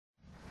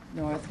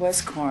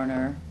Northwest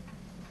corner.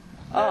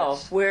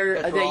 That's-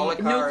 Where that's where all the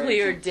the car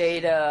nuclear agents-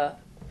 data.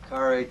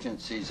 Car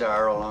agencies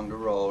are along the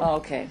road. Oh,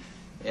 okay.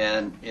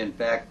 And in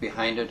fact,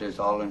 behind it is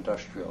all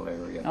industrial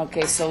area.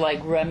 Okay, so like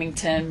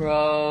Remington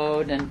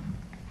Road and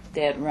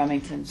that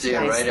Remington See,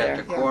 space right there. at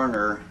the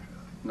corner,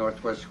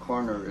 northwest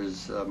corner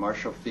is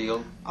Marshall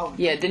Field. Oh,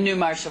 Yeah, the new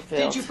Marshall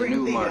Field. Did you The bring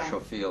new the, Marshall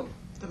Field.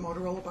 the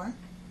Motorola barn?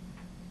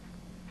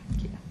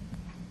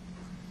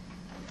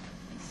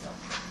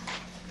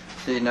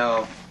 See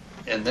now,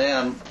 and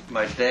then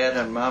my dad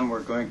and mom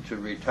were going to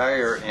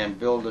retire and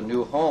build a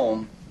new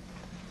home.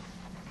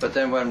 But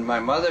then when my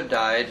mother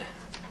died,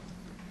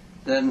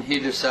 then he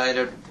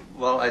decided,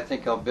 well, I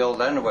think I'll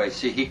build anyway.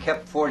 See, he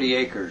kept 40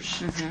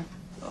 acres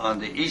on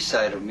the east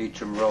side of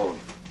Meacham Road.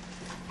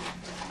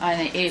 On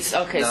the east,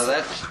 okay. Now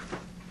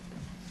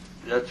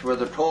that's where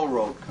the toll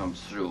road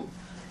comes through.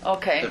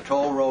 Okay. The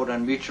toll road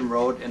on Meacham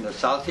Road in the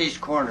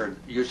southeast corner.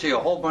 You see a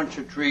whole bunch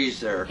of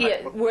trees there.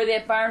 Yeah, where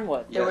that barn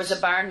was. There was a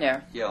Yes. barn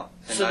there. Yeah.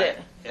 And, So that-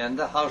 and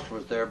the house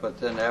was there, but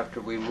then after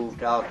we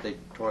moved out, they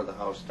tore the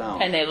house down.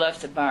 And they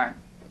left the barn.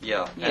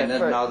 Yeah, Yeah, and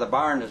then for- now the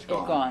barn is It's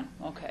gone. gone.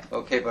 Okay.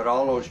 Okay, but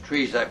all those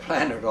trees, I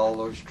planted all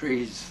those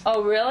trees.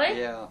 Oh, really?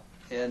 Yeah,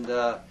 and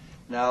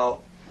now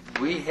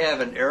we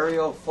have an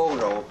aerial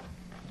photo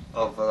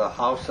of the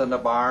house and the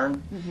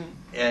barn,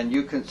 and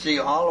you can see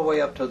all the way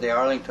up to the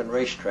Arlington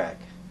racetrack.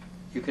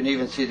 You can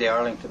even see the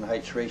Arlington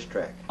Heights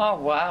racetrack. Oh,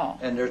 wow.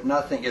 And there's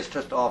nothing, it's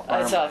just all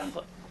That's farmland.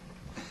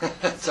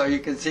 off. So you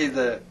can see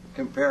the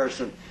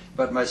comparison.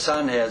 But my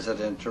son has it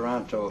in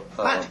Toronto.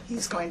 But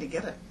he's going to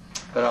get it.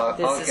 But I'll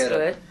This is get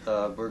good.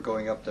 it. We're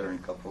going up there in a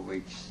couple of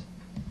weeks.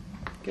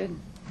 Good.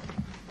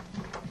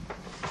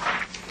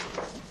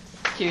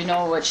 Do you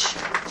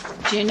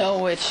know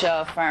which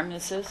farm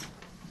this is?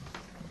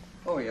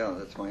 Oh yeah,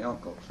 that's my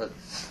uncle.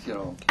 That's, you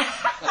know. See,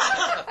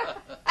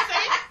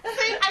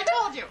 I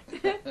told you.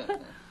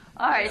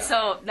 All right,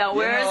 so now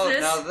where is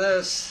this? Now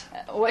this,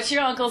 What's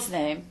your uncle's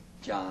name?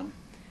 John.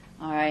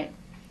 All right.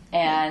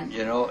 And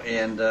You know,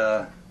 and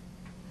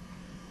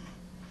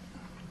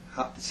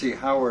see,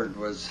 Howard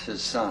was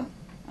his son.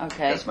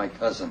 okay. That's my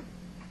cousin.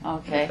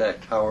 Okay. In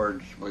fact,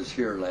 Howard was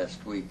here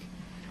last week.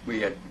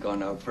 We had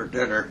gone out for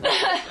dinner.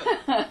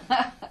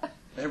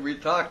 And we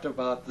talked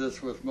about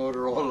this with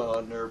Motorola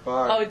on their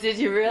barn. Oh, did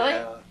you really?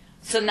 Yeah.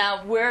 So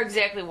now where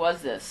exactly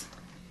was this?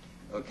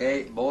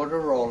 Okay,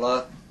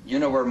 Motorola, you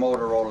know where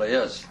Motorola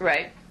is.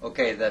 Right.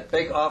 Okay, that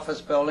big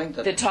office building,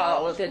 the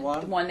tallest the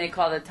one, one they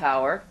call the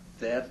tower.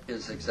 that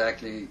is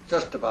exactly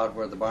just about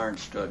where the barn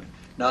stood.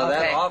 Now Okay.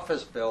 that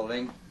office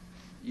building,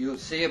 you'll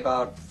see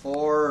about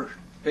 4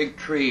 big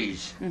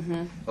trees.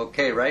 Mm-hmm.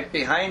 Okay, right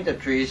behind the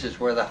trees is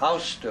where the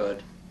house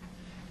stood,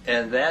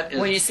 and that is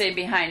When you say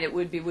behind, it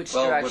would be which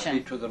well, it direction?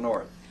 would be to the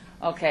north.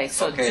 Okay,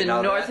 so Okay, to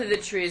now north that- of the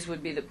trees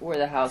would be where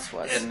the house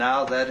was. And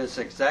now that is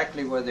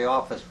exactly where the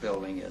office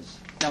building is.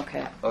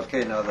 Okay.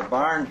 Okay, now the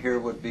barn here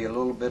would be a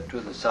little bit to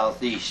the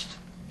southeast.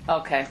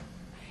 Okay.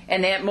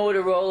 And that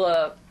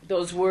Motorola,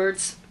 those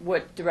words,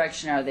 what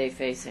direction are they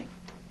facing?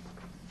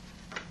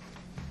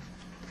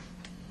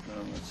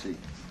 Let's see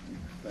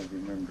if I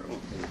remember.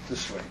 Okay,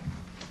 this way.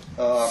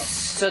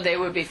 So they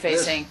would be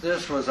facing.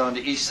 This was on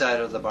the east side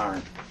of the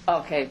barn.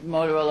 Okay,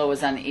 Motorola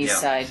was on the east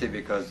side. See,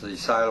 because the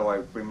silo,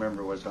 I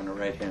remember, was on the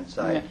right-hand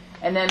side.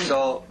 And then,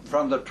 So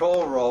from the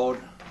toll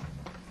road,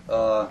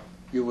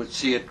 you would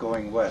see it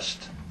going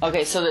west.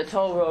 okay, so the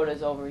toll road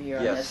is over here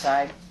on Yes. this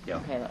side? Yeah.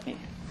 Okay, let me.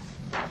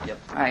 Yep.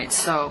 All right,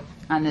 so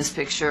on this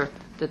picture,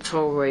 the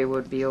tollway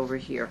would be over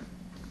here.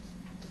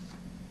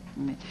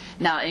 Okay.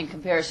 Now, in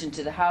comparison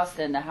to the house,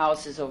 then the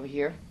house is over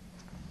here?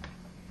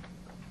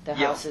 The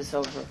Yeah. house is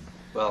over.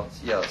 Well,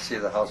 yeah, see,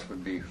 the house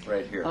would be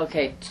right here.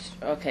 Okay,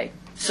 okay.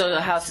 So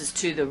the house is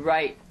to the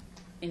right.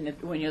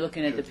 When you're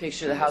looking at the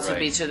picture, the to the house would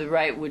be right. to the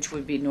right, which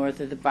would be north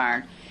of the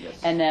barn. Yes.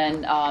 And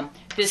then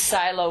this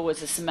silo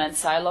was a cement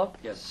silo.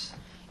 Yes.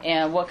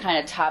 And what kind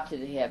of top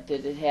did it have?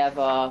 Did it have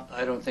a?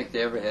 I don't think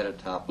they ever had a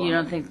top on You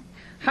don't it. think?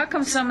 How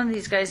come some of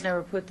these guys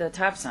never put the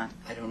tops on?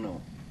 I don't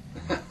know.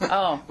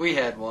 Oh. We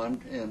had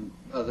one, and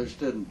others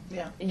didn't.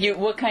 Yeah.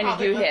 What kind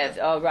did you have?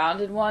 A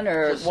rounded one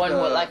or Just, one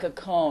with like a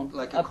cone?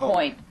 Like a cone.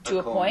 point to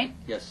a cone. point.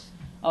 Yes.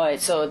 All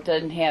right, so it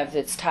doesn't have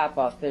its top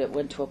off, but it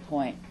went to a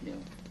point. Yeah.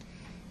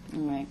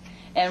 All right.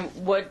 And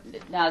what?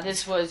 Now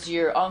this was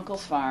your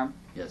uncle's farm,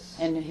 Yes.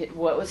 and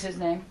what was his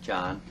name?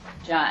 John.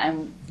 John.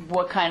 And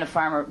what kind of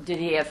farmer? Did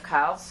he have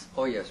cows?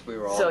 Oh yes, we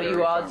were all. So dairy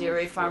you all farmers. dairy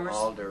We were farmers?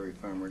 all dairy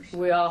farmers.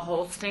 We all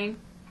Holstein.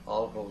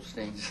 All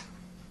Holsteins.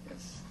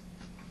 Yes.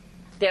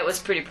 That was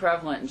pretty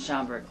prevalent in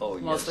Schaumburg. Oh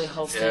yes. Mostly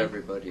Holstein.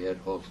 Everybody had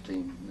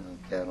Holstein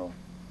cattle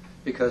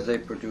because they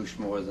produced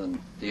more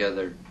than the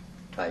other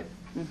type.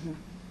 Mm-hmm.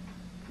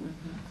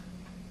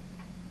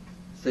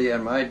 See,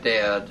 and my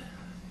dad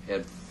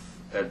had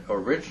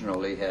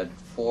originally had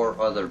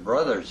 4 other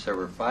brothers. There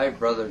were 5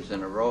 brothers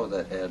in a row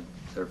that had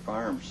their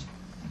farms.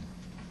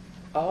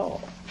 Oh.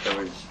 There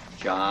was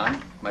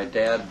John, my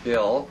dad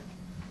Bill,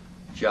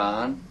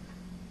 John,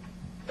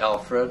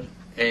 Alfred,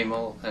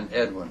 Emil, and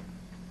Edwin.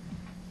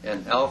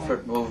 And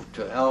Alfred moved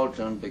to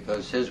Elgin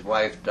because his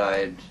wife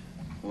died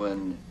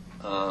when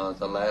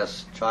the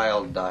last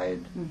child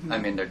died. I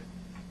mean, the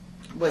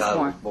child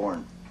was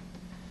born.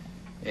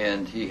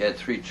 And he had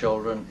 3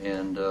 children,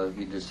 and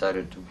he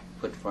decided to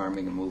quit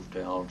farming and move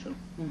to Elgin.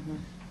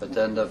 But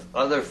then the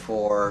other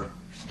 4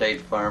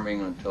 stayed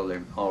farming until they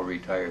all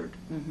retired.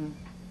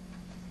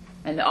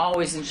 And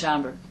always in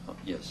Schaumburg.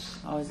 Yes.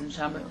 Always in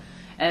Schaumburg. Yeah.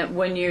 And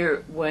when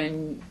your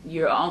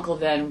uncle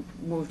then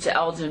moved to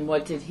Elgin,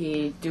 what did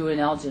he do in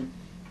Elgin?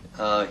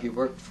 He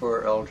worked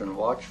for Elgin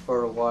Watch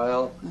for a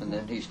while, and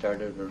then he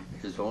started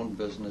his own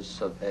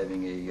business of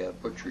having a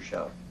butcher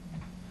shop.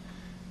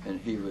 And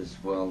he was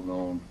well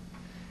known.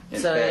 In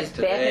So fact, he's back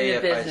today,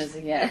 in the business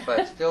again. if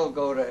I still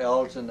go to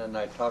Elgin and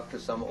I talk to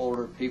some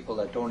older people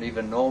that don't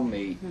even know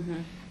me,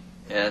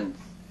 and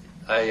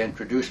I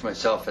introduce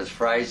myself as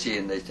Freise,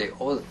 and they say,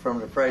 "Oh, from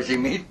the Freise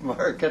meat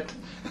market."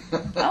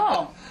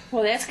 Oh,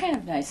 well, that's kind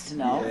of nice to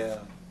know. Yeah.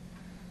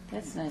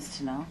 That's nice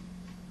to know.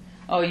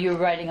 Oh, you're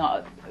writing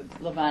all.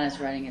 Lavana's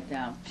writing it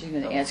down. She's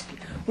going to ask you.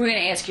 We're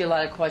going to ask you a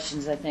lot of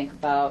questions, I think,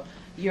 about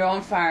your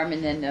own farm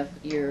and then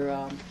your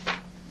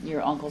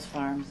uncle's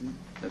farms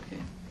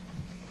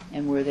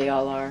and where they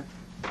all are.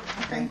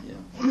 Okay. Yeah.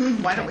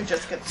 Why don't we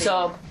just get the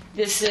So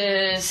this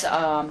is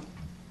John.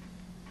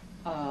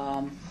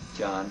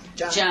 John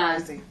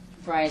Freise.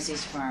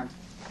 Freise's farm.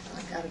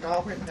 I got it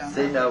all written down.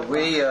 See, now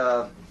we,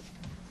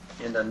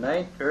 in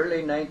the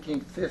early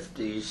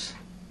 1950s,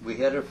 we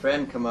had a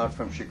friend come out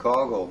from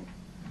Chicago,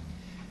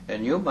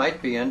 and you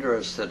might be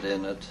interested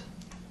in it.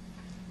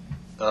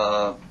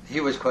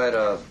 He was quite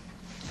a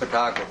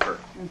photographer.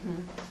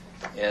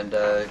 And,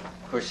 of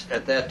course,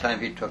 at that time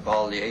he took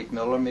all the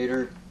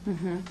 8mm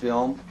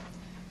film,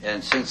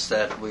 and since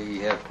that we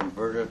have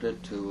converted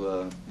it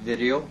to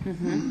video.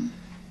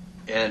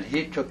 And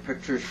he took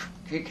pictures.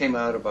 He came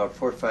out about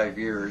 4 or 5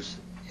 years,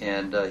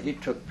 and he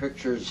took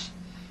pictures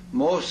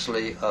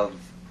mostly of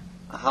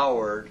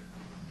Howard,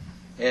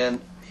 and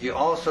he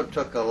also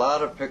took a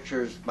lot of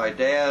pictures. My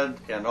dad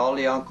and all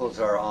the uncles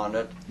are on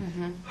it,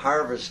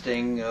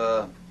 harvesting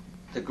the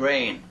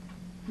grain.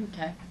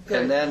 Okay.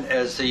 And then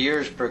as the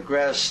years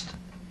progressed,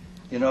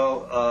 and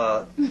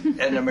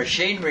the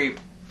machinery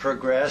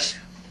progressed,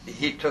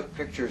 he took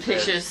pictures.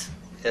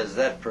 As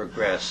that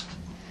progressed.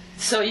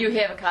 So you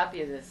have a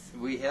copy of this.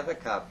 We have a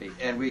copy,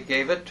 and we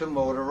gave it to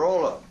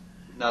Motorola.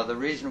 Now, the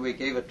reason we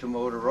gave it to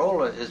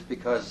Motorola is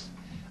because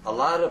a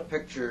lot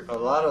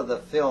of the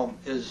film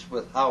is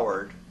with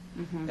Howard,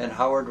 and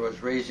Howard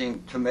was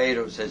raising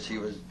tomatoes as he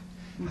was.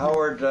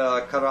 Howard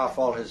cut off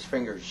all his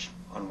fingers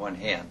on one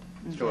hand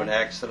through an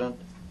accident,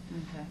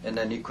 and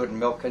then he couldn't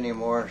milk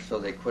anymore, so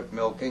they quit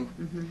milking,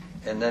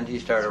 and then he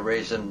started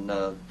raising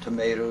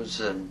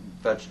tomatoes and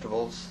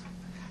vegetables,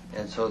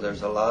 and so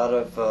there's a lot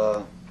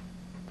of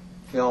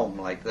film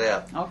like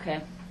that.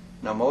 Okay.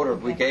 Now,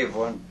 we gave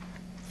one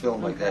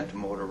film like that to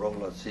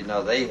Motorola. See,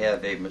 now they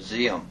have a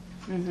museum.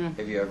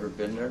 Have you ever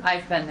been there?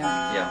 I've been there.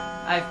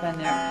 Yeah. I've been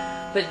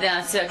there. But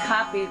that's a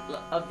copy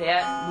of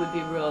that would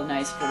be real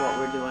nice for what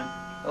we're doing.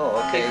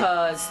 Oh, okay.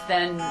 Because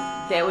then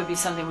that would be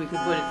something we could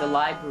put at the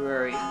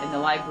library, and the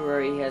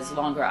library has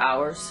longer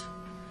hours,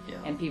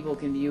 and people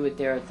can view it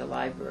there at the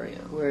library.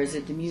 Whereas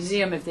at the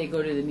museum, if they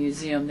go to the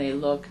museum, they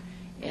look,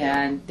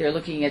 and they're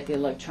looking at the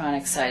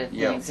electronic side of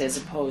things as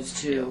opposed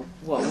to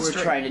what we're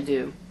trying to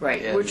do.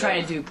 Right. And, we're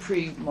trying to do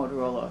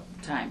pre-Motorola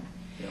time.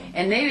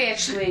 And they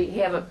actually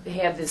have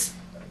this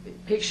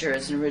picture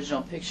as an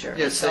original picture.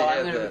 Yes, so they I'm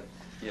have gonna, that.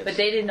 Yes. But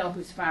they didn't know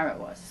whose farm it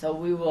was. So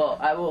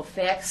I will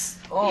fax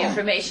the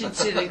information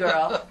to the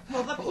girl.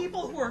 Well, the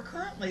people who are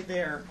currently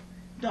there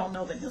don't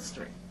know the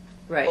history.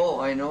 Right. Oh,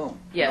 I know.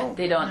 Yeah, No.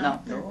 they don't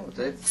know. No,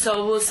 they,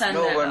 So we'll send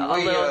No, a when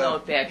we, little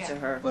note back to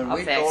her. when I'll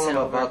we fax told it him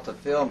over. about the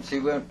films, he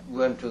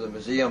went to the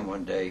museum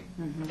one day,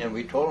 and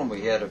we told him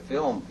we had a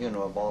film,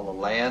 of all the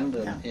land,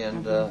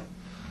 and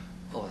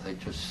they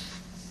just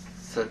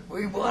said,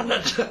 we want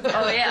it.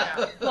 Oh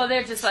yeah. Well,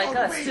 they're just like So do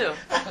us we. too.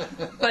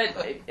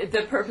 But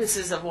the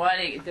purposes of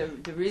wanting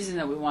the reason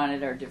that we want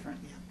it are different.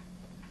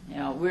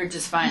 We're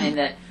just finding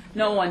that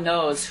no one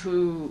knows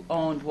who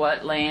owned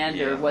what land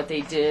or what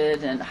they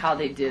did and how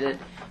they did it,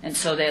 and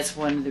so that's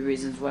one of the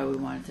reasons why we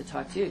wanted to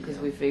talk to you, because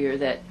we figure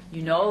that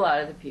you know a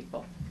lot of the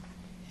people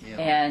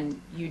and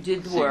you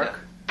did the work.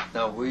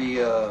 Now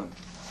we, I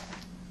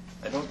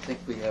don't think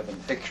we have an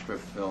extra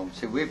film.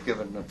 See, we've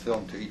given a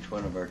film to each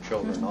one of our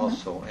children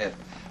also,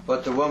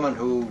 but the woman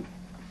who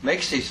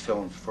makes these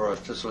films for us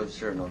just lives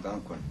here in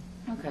Algonquin.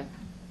 Okay.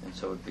 And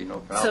so it'd be no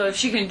problem. So if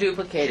she can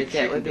duplicate it, She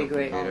that can would be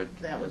great. duplicate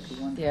it. That would be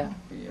wonderful. Yeah.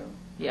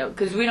 Yeah.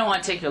 Because we don't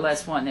want to take your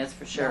last one, that's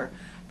for sure.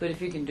 But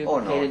if you can Oh,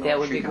 duplicate it, that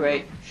would she be can-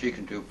 great. She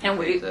can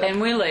duplicate that.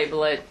 And we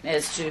label it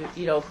as to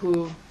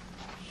who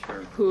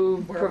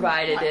Sure.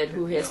 provided it,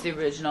 who has the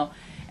original,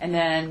 and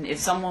then if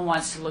someone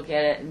wants to look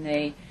at it and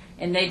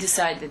they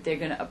decide that they're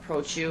going to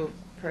approach you,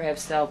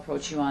 perhaps they'll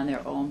approach you on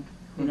their own.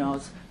 Who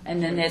knows?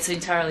 And then that's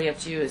entirely up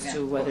to you as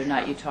to whether or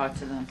not you talk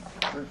to them.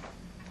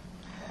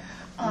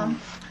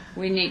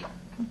 We need.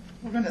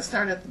 We're going to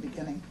start at the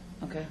beginning.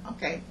 Okay.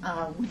 Okay.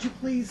 Would you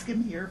please give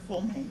me your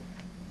full name?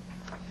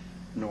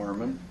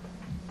 Norman.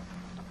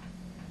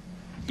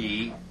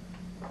 E.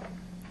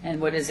 And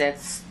what does that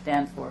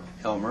stand for?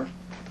 Elmer.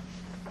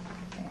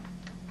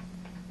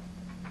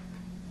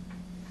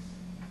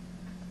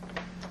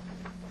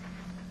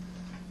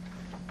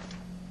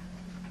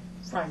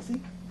 Freise.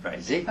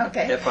 Freise.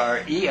 Okay.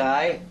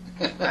 F-R-E-I.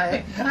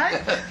 Right.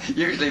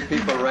 Usually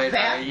people write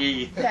That-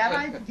 I-E.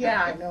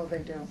 Yeah, I know they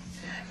do.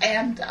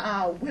 And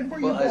when were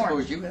you Well, I born?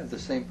 suppose you have the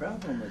same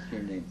problem with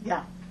your name.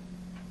 Yeah,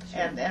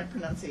 and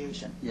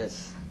pronunciation.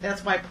 Yes.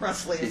 That's why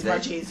Presley See, is they-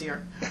 much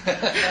easier.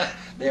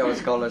 They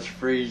always call us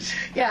Freise.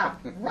 Yeah,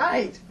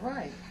 right.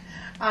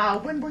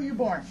 When were you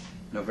born?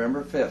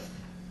 November 5th,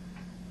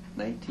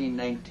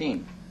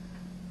 1919.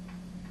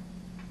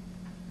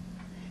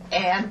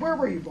 And where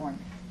were you born?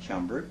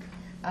 Schaumburg.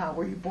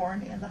 Were you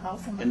born in the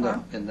house on the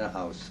farm? In the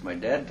house. My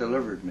dad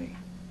delivered me.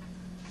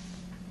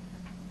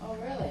 Oh,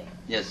 really?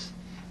 Yes.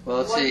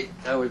 Well, What- see,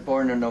 I was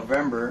born in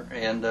November,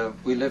 and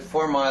we lived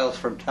 4 miles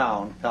from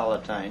town,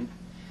 Palatine,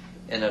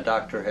 and a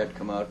doctor had to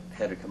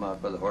come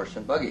out with a horse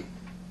and buggy,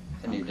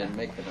 and he didn't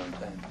make it on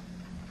time.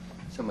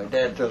 So my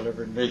dad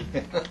delivered me.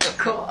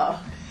 Cool.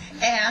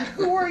 And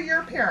who were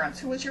your parents?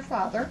 Who was your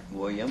father?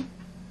 William.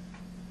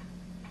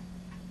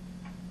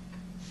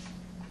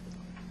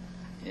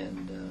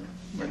 And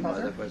my Your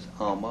mother mother? was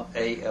Alma,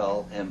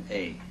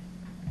 A-L-M-A.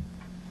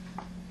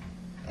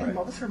 And Right.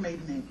 what was her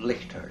maiden name?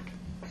 Lichthart,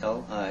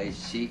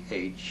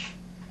 L-I-C-H.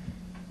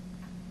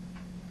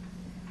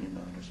 You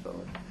know how to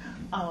spell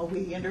it?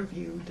 We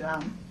interviewed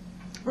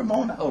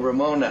Ramona. Oh,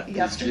 Ramona. the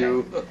Yesterday.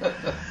 Jew.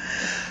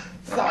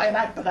 So,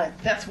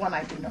 that's one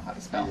I do know how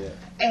to spell. Yeah.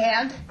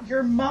 And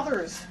your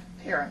mother's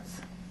parents.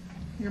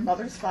 Your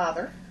mother's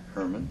father.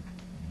 Herman.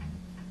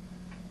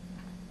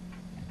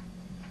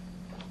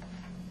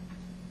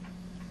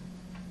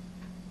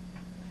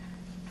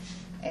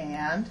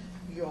 And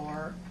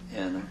your,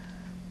 Anna.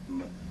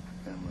 My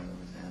grandmother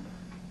was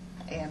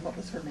Anna. and what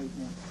was her maiden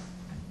name?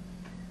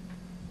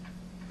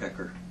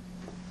 Becker.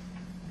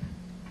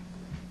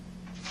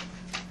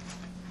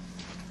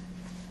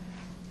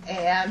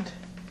 And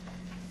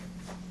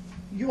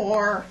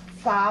your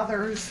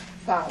father's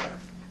father.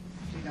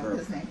 Do you know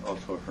his name?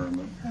 Also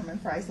Herman. Herman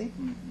Freise.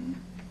 Mm-hmm.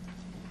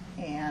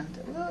 And,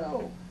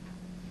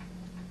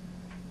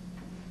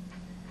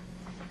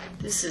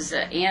 This is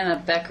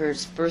Anna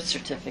Becker's birth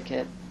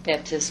certificate,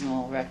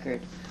 baptismal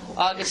record,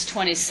 August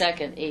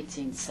 22nd,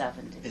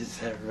 1870. Is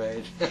that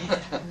right?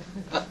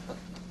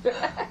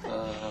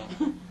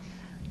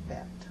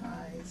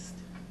 baptized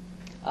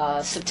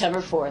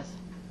September 4th, September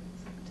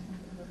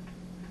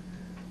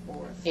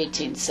 4th,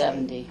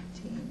 1870.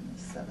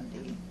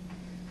 1870,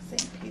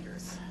 St.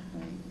 Peter's.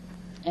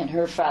 And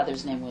her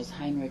father's name was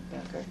Heinrich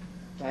Becker,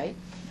 right?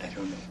 I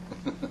don't know.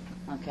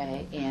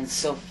 Okay, and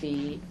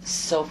Sophie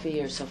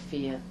or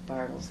Sophia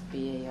Bartels,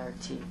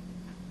 B-A-R-T.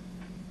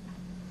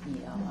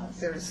 E-L-S.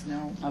 There's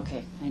no,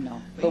 Okay, I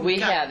know. But But you've we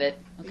got- have it.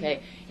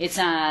 Okay, it's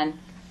on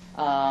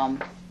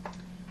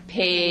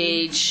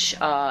page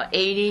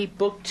 80,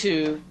 book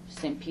 2,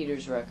 St.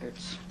 Peter's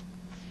Records.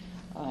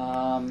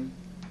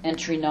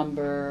 Entry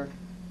number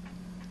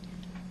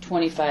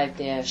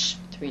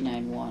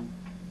 25-391.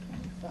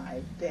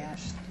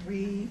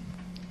 25-391.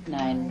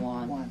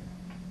 91.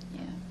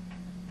 Yeah.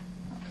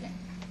 Okay.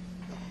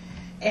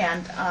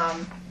 And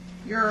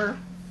your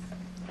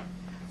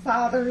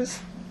father's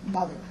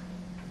mother.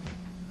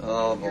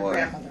 Oh Your boy,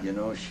 grandmother. you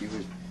know, she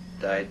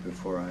died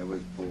before I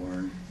was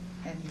born.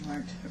 And you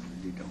weren't, I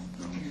really don't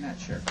know. you're not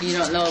sure. You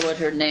don't know what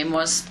her name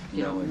was?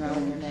 You No, don't I know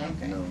don't. her name?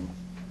 Okay. No.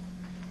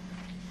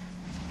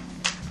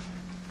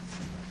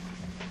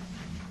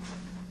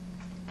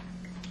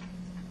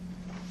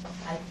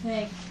 I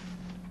think.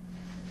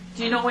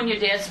 Do you know when your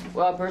dad's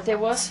birthday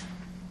was?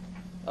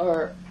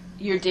 Or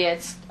your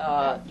dad's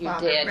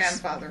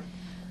Grandfather.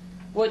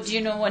 What do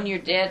you know when your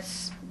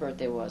dad's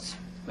birthday was?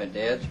 My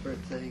dad's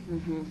birthday?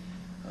 Mm-hmm.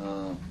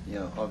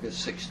 Yeah,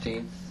 August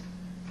 16th,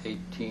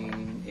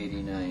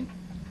 1889.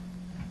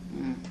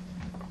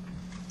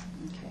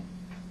 Okay.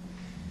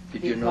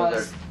 Did you know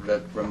Because-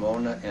 that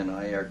Ramona and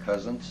I are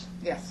cousins?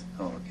 Yes.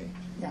 Oh, okay.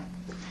 Yeah.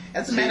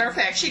 As a See- matter of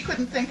fact, she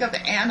couldn't think of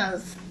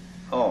Anna's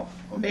Oh,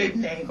 okay.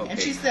 maiden name. Okay. And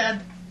she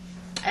said,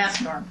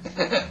 ask Norm.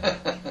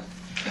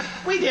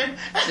 We did.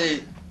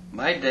 See,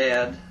 my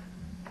dad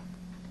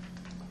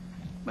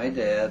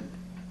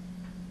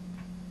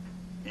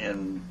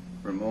and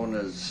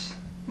Ramona's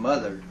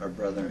mother are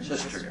brother and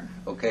sister. Sister.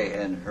 Okay,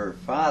 and her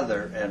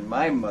father and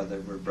my mother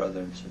were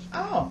brother and sister.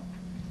 Oh.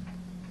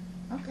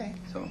 Okay.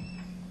 So,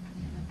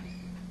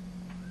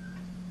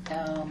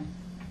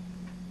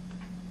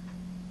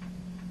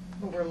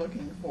 But we're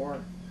looking for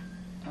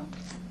Okay.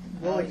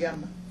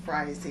 William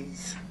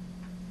Freise's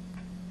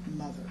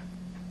mother.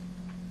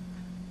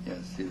 yeah,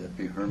 see, that'd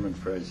be Herman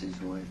Freise's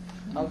wife.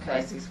 Okay.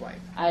 Freise's wife.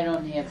 I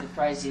don't have the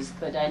Prizes,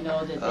 but I know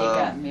that they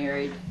got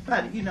married.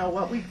 But you know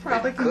what? We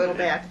probably It can go could-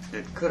 back.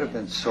 It could have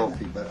been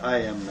Sophie, but I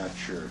am not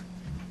sure.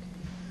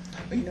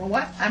 But you know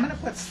what? I'm going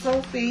to put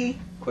Sophie,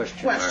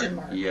 Question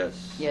mark.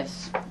 Yes.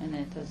 Yes, and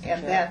that doesn't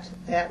and show.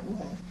 that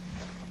will.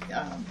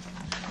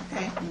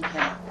 Okay.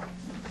 Okay.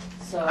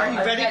 So Are you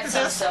I've ready got for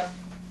some this? stuff.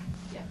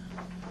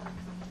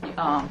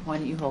 Yeah. Why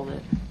don't you hold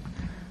it?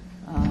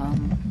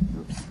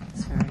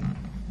 Oops, sorry.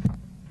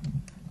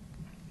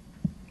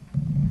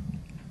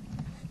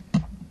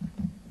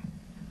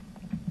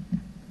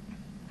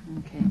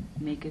 Okay,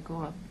 make it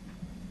go up.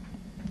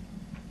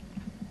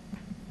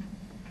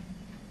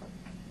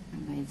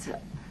 It's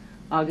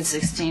August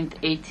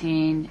 16th,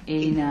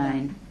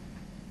 1889.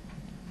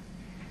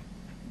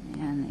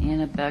 And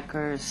Anna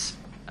Becker's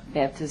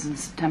baptism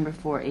September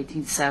 4,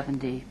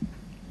 1870.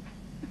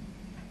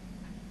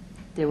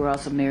 They were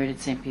also married at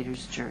St.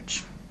 Peter's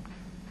Church.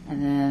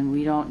 And then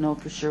we don't know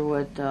for sure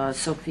what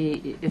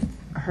Sophie, if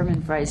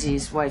Herman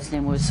Freise's wife's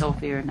name was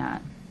Sophie or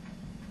not.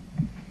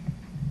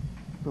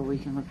 But we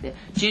can look there.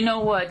 Do you know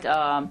what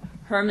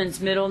Herman's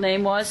middle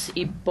name was?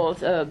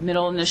 Both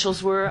middle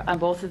initials were on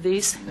both of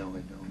these? No,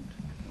 I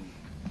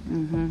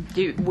don't.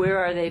 Mm-hmm. Where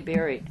are they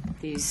buried,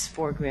 these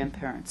four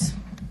grandparents?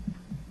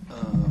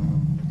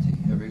 Let's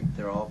see,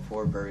 they're all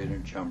four buried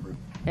in Schaumburg.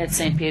 At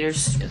St.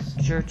 Peter's Yes.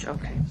 Church?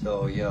 Okay.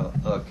 So, yeah,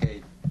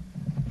 okay.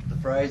 The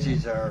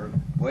Freises are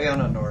way on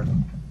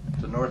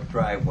the north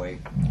driveway,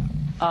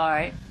 All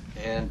right.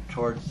 and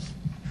towards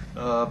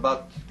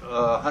about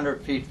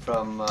 100 feet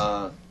from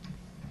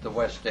the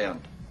west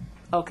end.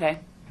 Okay.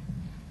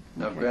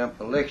 Now, Okay.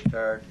 Grandpa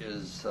Lichtart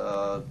is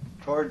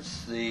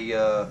towards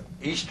the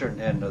eastern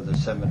end of the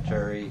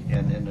cemetery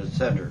and in the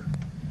center.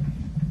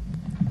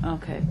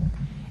 Okay.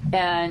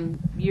 And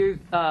your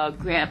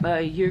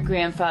grandfather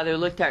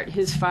Lichtart,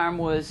 his farm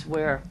was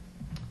where?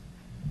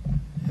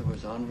 It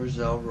was on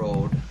Roselle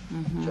Road,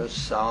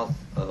 just south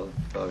of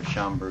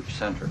Schaumburg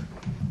Center.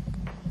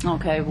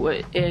 Okay.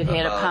 It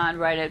had a About- pond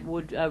right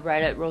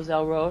at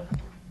Roselle Road.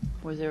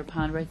 Was there a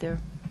pond right there?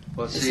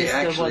 Well, Is see, this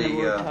actually, the one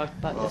that we were talking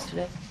about well,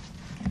 yesterday?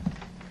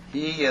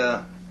 he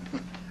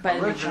By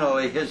the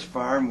originally his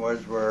farm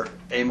was where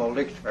Emil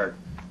Lichtart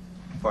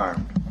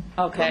farmed.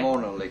 Okay.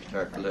 Ramona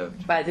Lichtart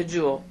lived. By the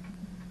Jewel.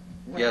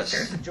 Right, Yes.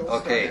 there's a Joe store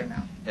Okay. there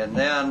now. And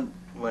then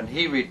when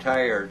he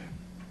retired,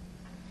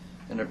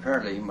 and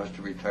apparently he must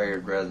have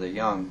retired rather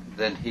young,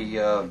 then he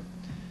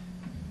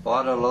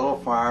bought a little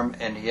farm,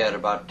 and he had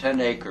about 10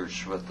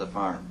 acres with the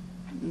farm.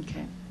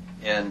 Okay.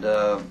 And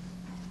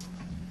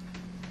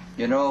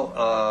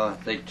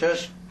they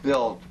just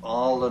built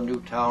all the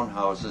new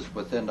townhouses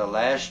within the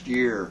last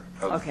year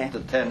of Okay. the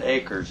 10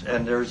 acres.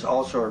 And there's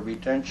also a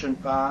retention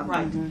pond.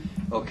 Right.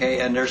 Okay,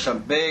 and there's some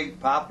big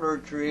poplar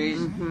trees.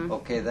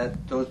 Okay,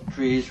 those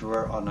trees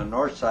were on the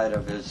north side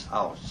of his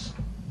house.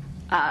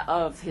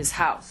 Of his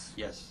house.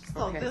 Yes.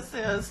 So Okay. this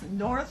is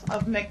north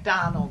of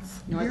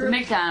McDonald's. North You're of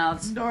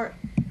McDonald's.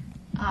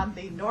 on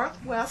the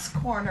northwest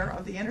corner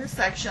of the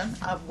intersection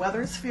of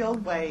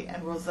Weathersfield Way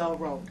and Roselle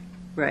Road.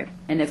 Right.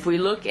 And if we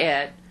look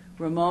at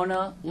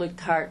Ramona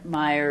Lichtart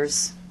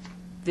Meyer's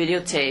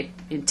videotape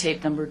in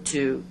tape number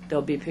 2,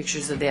 there'll be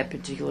pictures of that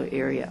particular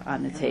area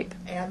on the tape.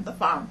 And the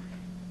farm.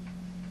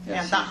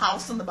 Yeah, And the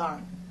house and the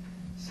barn.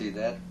 See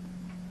that?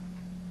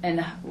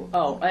 And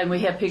we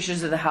have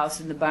pictures of the house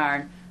and the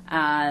barn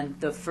on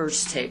the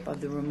first tape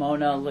of the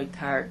Ramona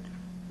Lichtart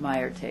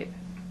Meyer tape.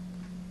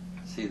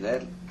 See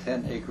that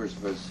 10 acres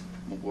was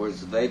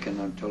vacant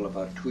until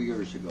about 2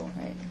 years ago.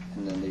 Right.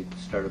 And then they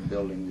started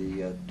building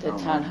the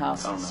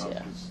townhouses,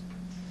 yeah.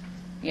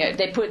 Yeah,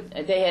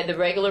 they had the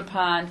regular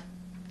pond,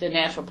 the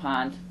natural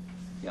pond,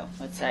 Yeah.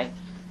 let's say,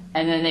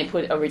 and then they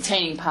put a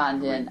retaining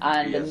pond in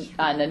on Yes.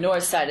 the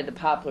north side of the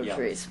poplar Yeah.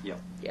 trees. Yeah.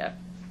 Yeah.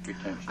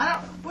 Retention.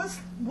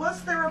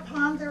 Was there a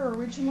pond there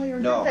originally, or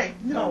No, did they?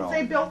 no.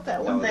 They built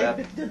that when No, they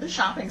that- did the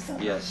shopping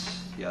center.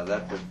 Yes, yeah,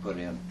 that was put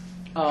in.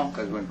 Oh,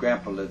 Because when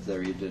Grandpa lived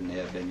there, you didn't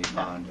have any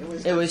pond. it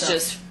was just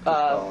just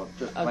a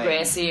land.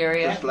 grassy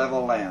area. Just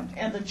level land.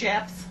 And the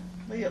Japs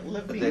lived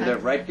But behind. they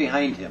lived right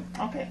behind him.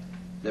 Okay.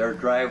 Their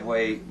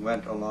driveway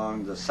went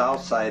along the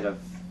south side of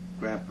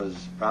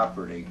Grandpa's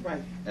property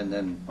Right. and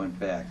then went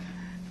back.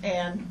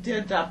 And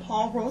did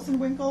Paul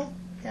Rosenwinkel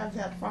have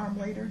that farm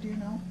later? Do you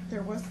know?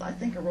 There was, I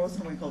think, a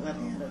Rosenwinkel that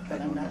had it, but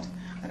I I'm don't not. know.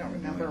 I don't I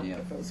have no remember idea.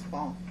 if it was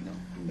Paul. No.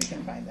 We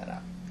can find that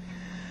out.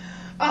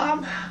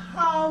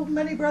 How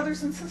many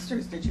brothers and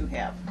sisters did you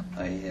have?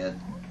 I had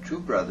 2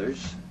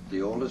 brothers.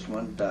 The oldest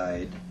one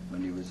died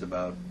when he was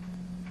about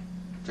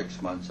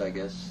 6 months, I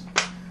guess.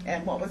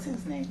 And what was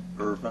his name?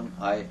 Irvin,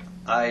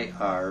 I-R-V-I-N.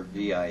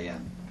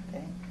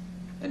 Okay.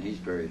 And he's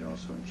buried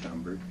also in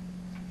Schaumburg.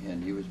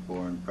 And he was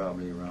born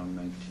probably around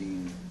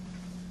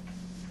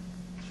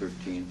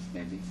 1913,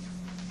 maybe.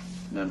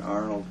 And then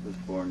Arnold was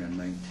born in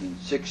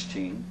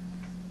 1916.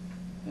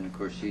 And of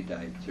course he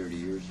died 30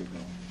 years ago,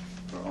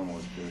 or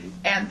almost 30.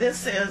 And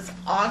this is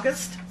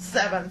August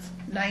 7th,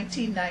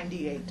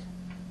 1998.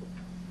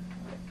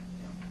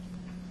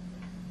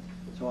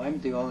 So I'm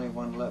the only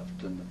one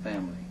left in the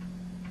family.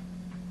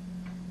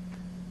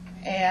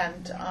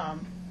 And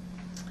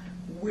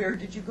where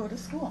did you go to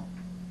school?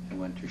 I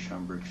went to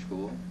Schaumburg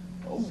School,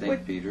 Which-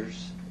 St.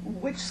 Peter's,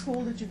 Which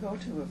school did you go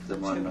to? Of the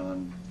the one two?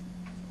 on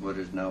what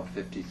is now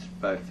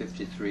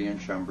 53 in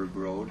Schaumburg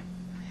Road.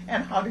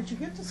 And how did you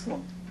get to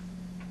school?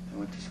 I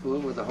went to school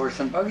with a horse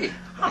and buggy.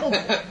 Oh,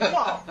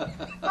 well,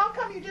 how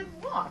come you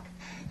didn't walk?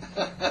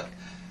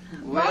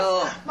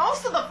 Well,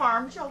 most of the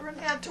farm children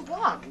had to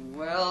walk.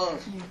 well,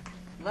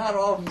 not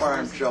all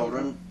farm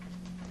children.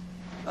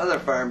 Other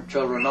farm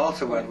children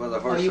also went with a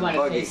Oh, horse you and want to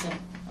buggy. face him?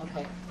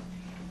 Okay,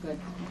 good.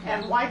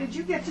 And why did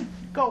you get to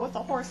go with a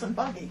horse and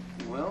buggy?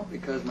 Well,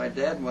 because my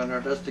dad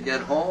wanted us to get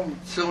home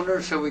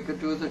sooner so we could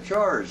do the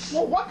chores.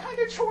 Well, what kind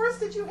of chores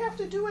did you have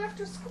to do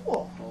after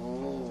school?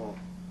 Oh,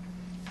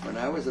 when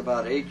I was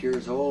about 8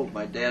 years old,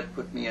 my dad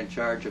put me in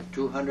charge of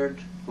 200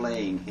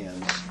 laying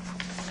hens.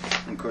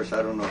 And of course,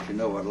 I don't know if you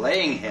know what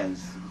laying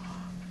hens.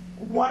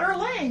 What are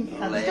laying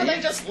hens? Do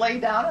they just lay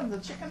down in the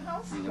chicken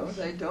house? No,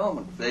 they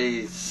don't.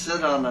 They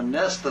sit on a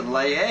nest and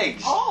lay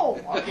eggs. Oh,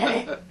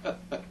 okay.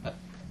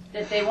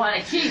 That they want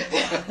to keep.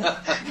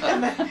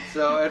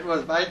 So it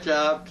was my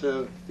job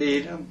to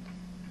feed them,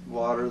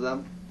 water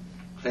them,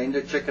 clean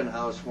the chicken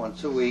house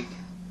once a week,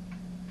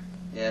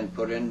 and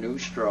put in new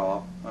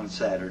straw on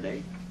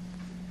Saturday.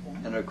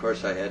 And of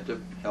course I had to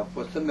help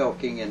with the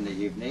milking in the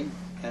evening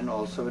and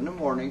also in the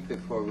morning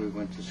before we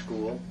went to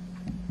school.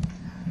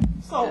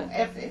 So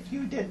if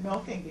you did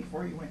milking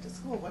before you went to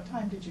school, what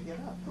time did you get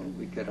up? Well,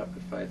 we'd get up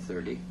at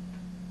 5:30,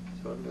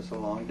 so it was a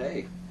long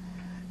day.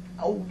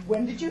 Oh,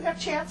 when did you have a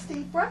chance to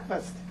eat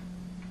breakfast?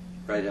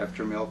 Right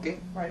after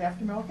milking, Right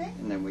after milking?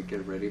 and then we'd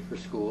get ready for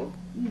school.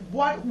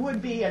 What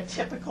would be a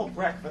typical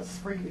breakfast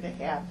for you to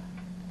have?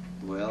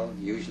 Well,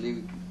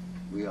 usually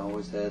we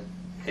always had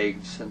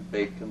eggs and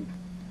bacon,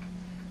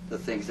 the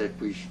things that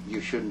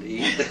you shouldn't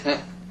eat.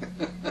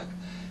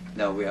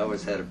 No, we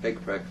always had a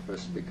big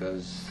breakfast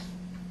because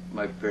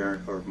my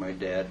parent or my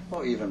dad,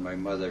 or even my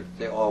mother,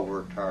 they all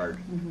worked hard.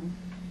 Mm-hmm.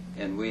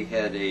 And we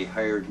had a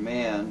hired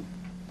man.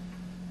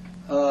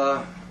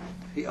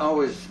 He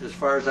always, as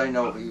far as I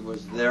know, he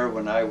was there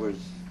when I was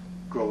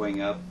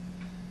growing up.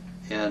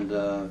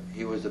 And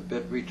he was a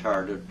bit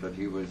retarded, but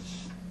he was,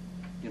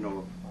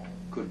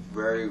 could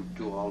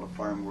do all the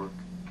farm work.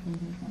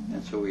 Mm-hmm.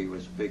 And so he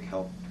was a big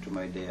help to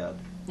my dad.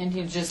 And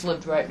he just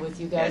lived right with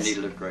you guys? And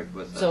he lived right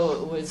with us. So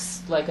it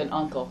was like an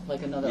uncle,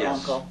 like another Yes,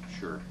 uncle.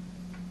 sure.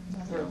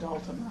 Another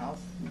adult in the house.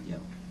 Yeah.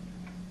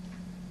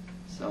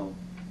 So,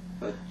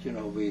 but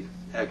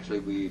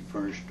we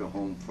furnished a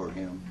home for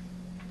him,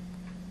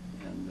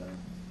 and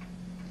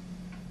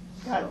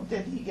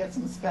Did he get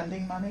some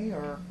spending money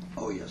or?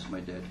 oh yes, my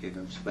dad gave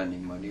him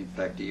spending money. In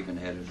fact, he even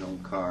had his own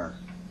car,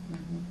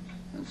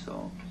 Mm-hmm. and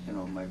so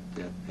my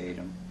dad paid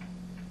him,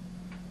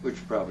 which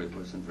probably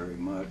wasn't very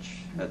much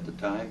at the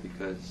time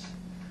because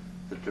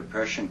the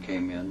Depression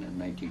came in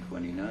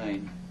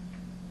 1929.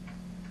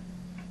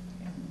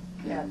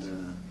 Yes.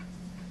 And,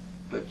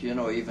 but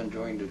even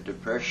during the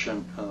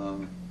Depression,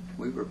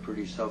 we were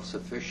pretty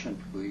self-sufficient.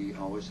 We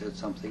always had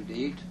something to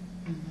eat.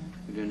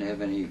 Mm-hmm. We didn't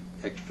have any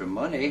extra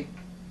money.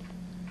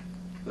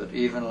 But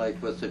even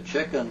like with the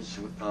chickens,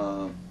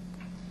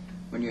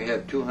 when you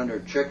have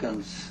 200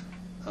 chickens,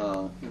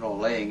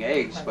 laying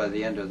eggs, by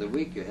the end of the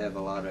week you have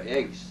a lot of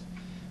eggs.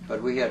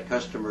 But we had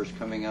customers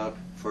coming out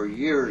for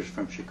years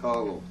from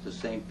Chicago, the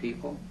same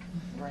people.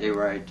 Right. They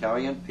were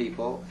Italian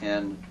people,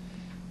 and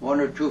one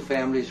or two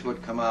families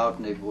would come out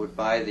and they would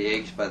buy the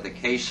eggs by the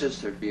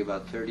cases. There'd be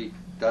about 30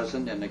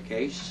 dozen in a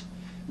case,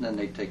 and then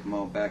they'd take them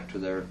all back to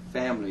their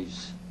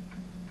families.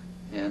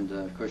 And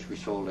of course we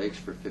sold eggs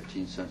for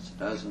 15 cents a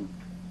dozen.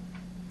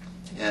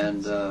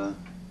 And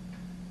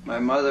my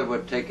mother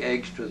would take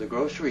eggs to the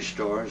grocery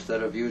store.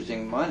 Instead of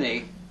using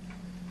money,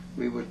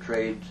 we would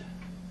trade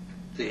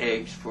the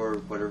eggs for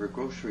whatever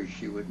groceries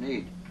she would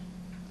need,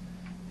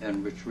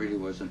 and which really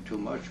wasn't too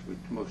much.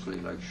 Mostly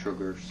like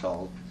sugar,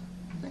 salt,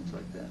 things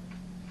like that.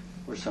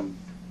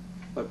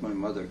 But my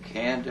mother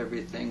canned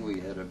everything.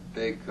 We had a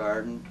big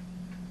garden,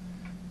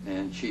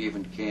 and she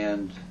even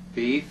canned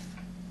beef.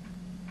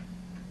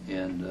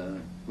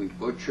 And we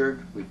butchered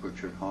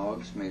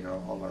hogs, made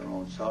all our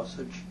own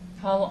sausage.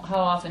 How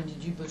often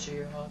did you butcher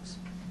your hogs?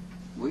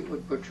 We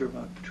would butcher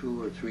about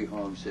 2 or 3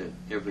 hogs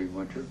every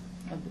winter.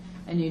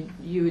 And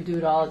you would do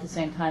it all at the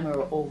same time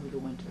or over the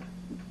winter?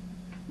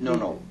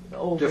 No,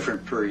 Over,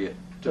 different period,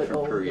 but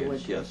different over the periods.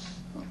 winter. Yes.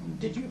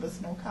 Did you have a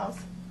smokehouse?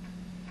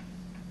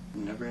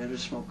 Never had a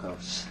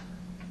smokehouse.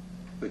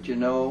 But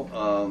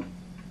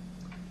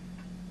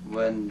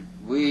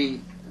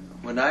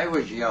when I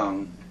was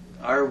young,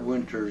 our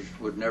winters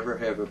would never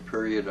have a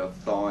period of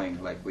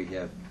thawing like we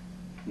have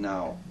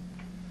now.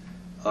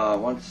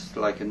 Once,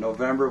 like in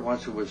November,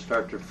 once it would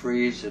start to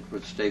freeze, it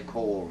would stay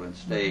cold and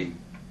stay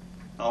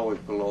always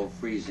below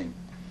freezing.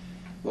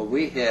 Well,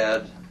 we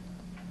had,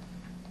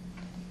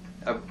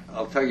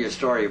 I'll tell you a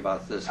story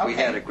about this. Okay. We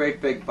had a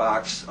great big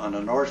box on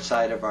the north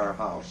side of our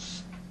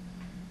house,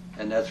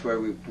 and that's where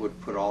we would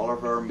put all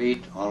of our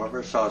meat, all of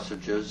our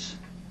sausages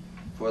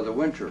for the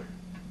winter.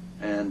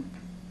 And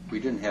we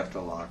didn't have to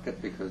lock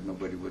it because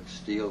nobody would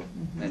steal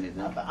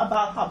anything.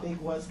 About how big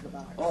was the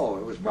box? Oh,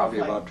 it was probably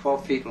Roughly. about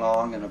 12 feet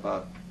long and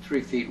about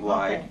 3 feet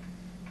wide, Okay.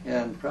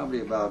 and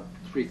probably about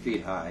 3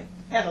 feet high.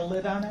 Had a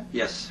lid on it?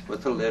 Yes,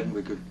 with a lid,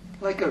 we could,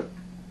 like a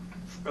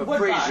Wood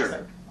freezer.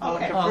 boxer. Like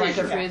Okay. a Oh, like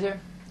a freezer. freezer?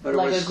 But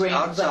Like it a was green-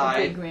 like a outside,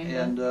 big green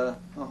bin. and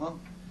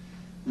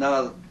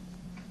now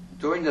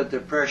during the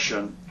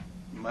Depression,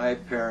 my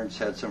parents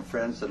had some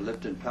friends that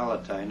lived in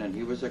Palatine, and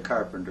he was a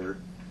carpenter,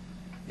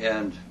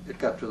 and it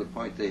got to the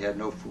point they had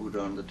no food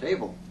on the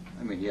table.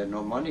 I mean, he had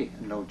no money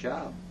and no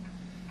job.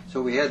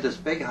 So we had this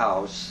big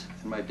house,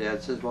 and my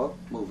dad says, well,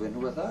 move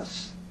in with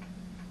us.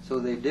 So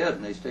they did,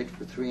 and they stayed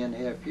for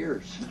 3.5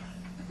 years.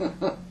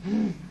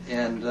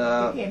 And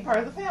Became part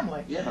of the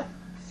family. yeah,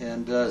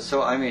 and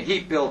so I mean, he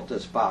built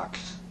this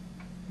box,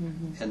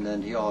 and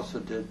then he also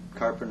did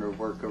carpenter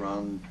work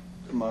around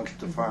amongst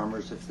the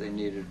farmers if they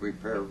needed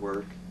repair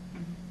work,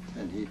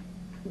 and he'd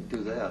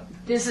do that.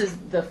 This is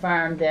the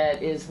farm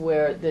that is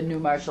where the new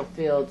Marshall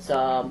Fields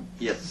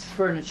Yes.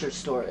 furniture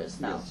store is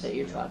now Yes. that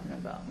you're talking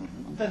about.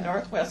 The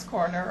northwest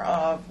corner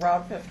of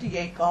Route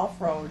 58,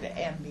 Gulf Road,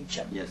 and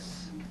Meacham. Yes.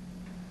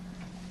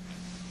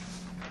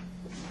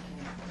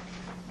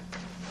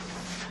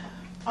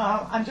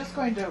 I'm just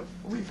going to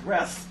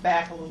regress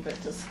back a little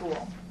bit to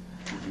school.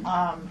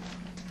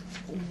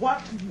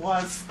 What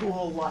was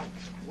school like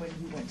when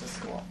you went to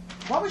school?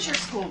 What was your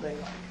school day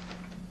like?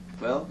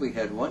 Well, we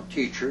had one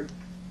teacher,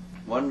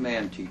 one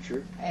man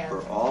teacher, And-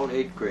 for all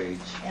 8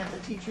 grades. And the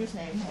teacher's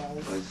name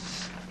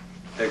Was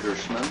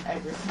Eggersman,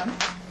 Eggersman.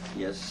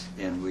 yes,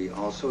 and we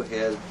also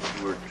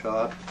were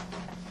taught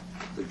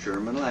the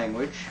German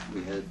language.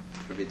 We had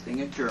everything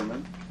in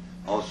German,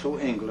 also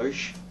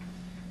English.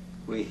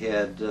 We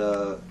had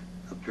a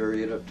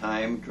period of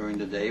time during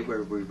the day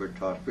where we were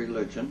taught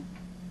religion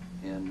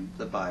and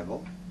the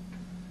Bible.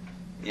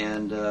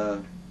 And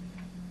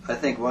I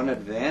think one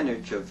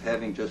advantage of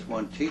having just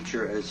one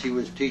teacher, as he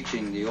was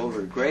teaching the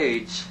older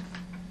grades,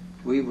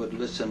 we would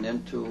listen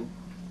into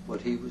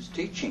what he was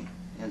teaching.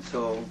 And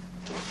so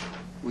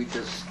we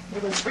just...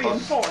 It was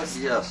reinforced.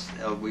 Yes,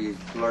 we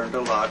learned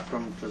a lot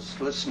from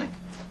just listening.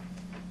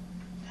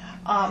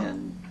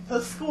 And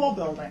The school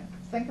building.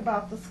 Think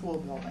about the school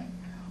building.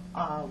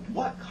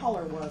 What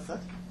color was it?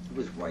 it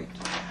was white.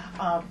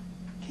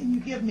 Can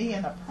you give me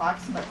an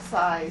approximate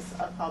size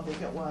of how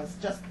big it was?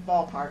 Just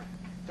ballpark.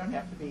 Don't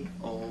have to be.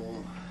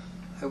 Oh,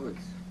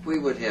 we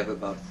would have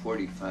about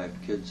 45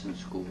 kids in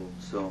school,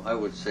 so I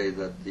would say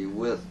that the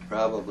width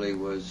probably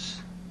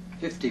was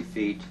 50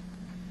 feet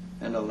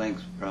and the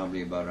length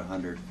probably about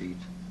 100 feet.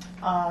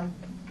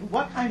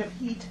 What kind of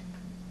heat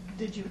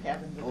did you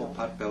have in the Oh, building?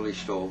 potbelly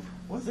stove,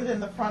 Was it in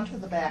the front or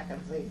the back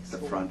of the the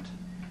school? front.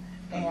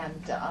 And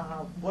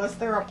was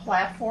there a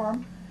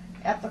platform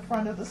at the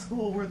front of the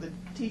school where the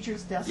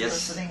teacher's desk was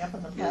Yes, sitting up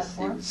on the yes, he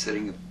platform? was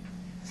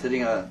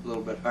sitting a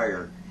little bit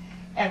higher.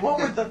 And what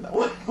were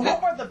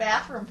the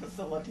bathroom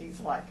facilities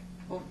like?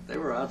 Oh, they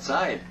were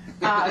outside.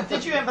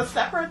 Did you have a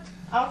separate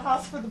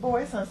outhouse for the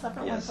boys and a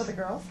separate one Yes. for the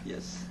girls?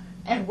 Yes.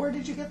 And where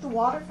did you get the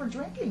water for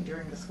drinking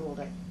during the school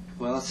day?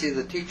 Well, see,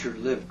 the teacher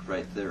lived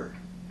right there.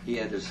 He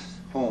had his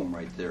home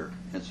right there,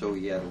 and so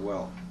he had a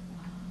well.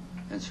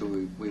 And so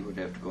we would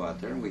have to go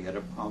out there, and we had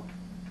a pump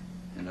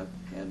and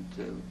had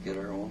to get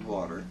our own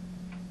water.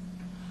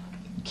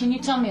 Can you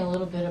tell me a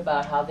little bit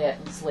about how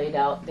that was laid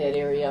out, that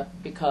area?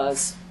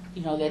 Because,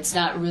 you know, that's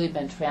not really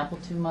been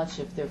trampled too much.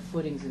 If there are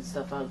footings and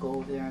stuff, I'll go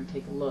over there and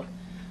take a look.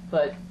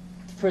 But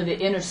for the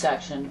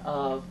intersection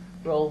of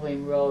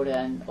Rolling Road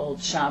and Old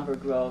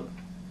Schomburg Road,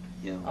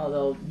 Yeah.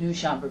 although New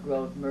Schomburg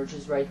Road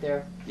merges right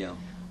there, Yeah.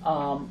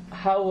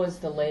 how was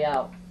the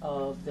layout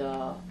of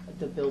the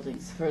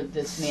buildings for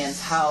this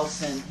man's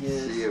house and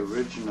his... See,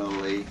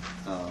 originally,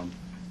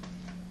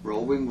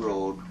 Rolling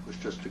Road was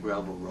just a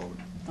gravel road.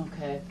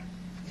 Okay.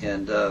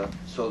 And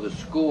so the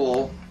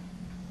school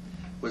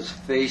was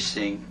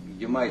facing,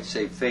 you might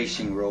say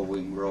facing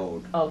Rolling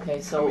Road.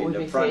 Okay, so I it mean, would the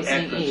be front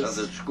facing entrance east. of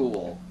the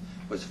school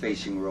was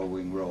facing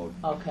Rolling Road.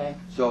 Okay.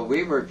 So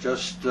we were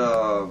just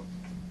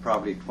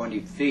probably 20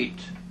 feet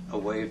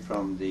away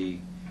from the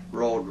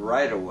road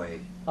right away.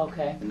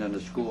 Okay. And then the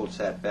school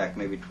sat back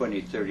maybe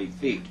 20, 30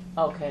 feet.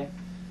 Okay.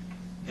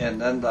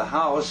 And then the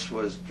house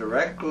was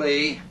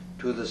directly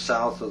to the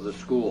south of the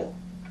school.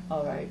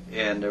 All right.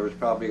 And there was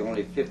probably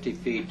only 50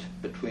 feet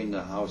between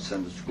the house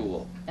and the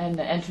school. And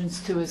the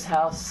entrance to his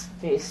house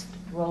faced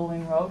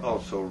Rolling Road?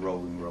 Also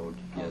Rolling Road,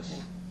 yes.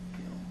 Okay.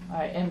 All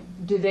right. And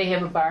did they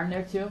have a barn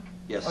there too?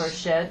 Yes. Or a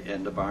shed?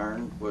 And the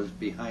barn was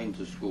behind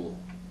the school.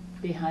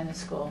 Behind the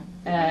school.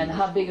 Behind And the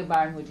how big school. a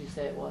barn would you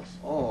say it was?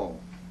 Oh,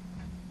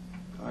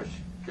 gosh.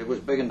 It was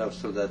big enough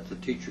so that the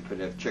teacher could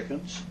have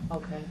chickens.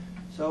 Okay.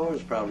 So it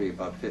was probably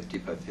about 50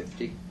 by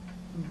 50.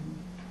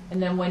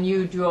 And then when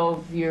you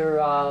drove your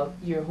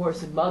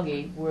horse and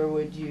buggy, where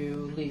would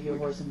you leave your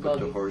horse and Put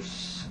buggy? the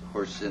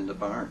horse in the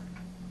barn.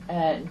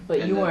 But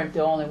and you then- weren't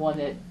the only one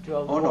that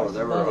drove Oh the no, horse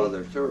there and were buggy.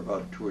 others. There were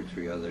about 2 or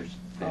 3 others,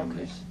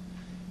 families.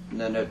 And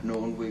then at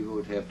noon we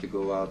would have to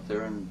go out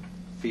there and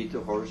feed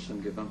the horse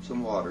and give him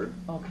some water.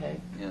 Okay.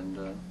 And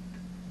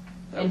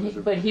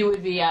But he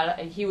would be out.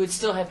 He would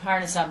still have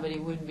harness on, but he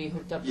wouldn't be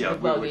hooked up to yeah, the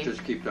we buggy. would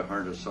just keep the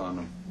harness on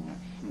him.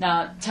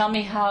 Now, tell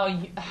me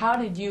how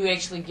did you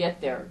actually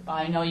get there?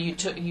 I know you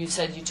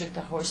said you took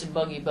the horse and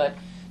buggy, but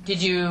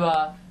did you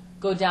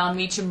go down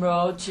Meacham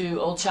Road to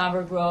Old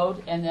Schomburg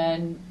Road and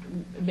then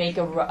make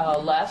a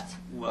left,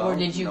 Well, or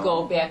did you no.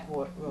 go back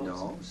roads?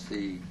 No,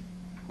 see,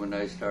 when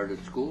I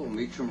started school,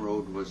 Meacham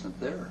Road wasn't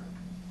there.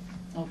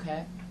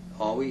 Okay.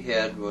 All we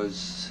had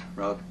was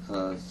Route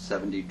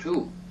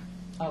 72.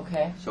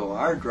 Okay. So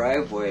our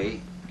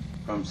driveway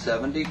from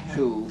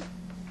 72,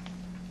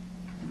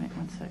 Wait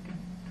 1 second.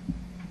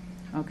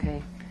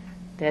 Okay,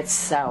 that's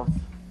south.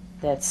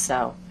 That's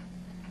south.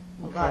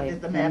 Well, God Okay,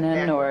 did the and map then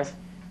backwards. north,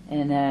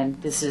 and then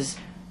this is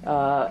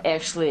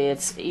actually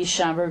it's East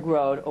Schaumburg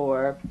Road,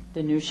 or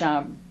the New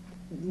Schaumburg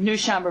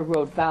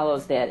Road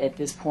follows that at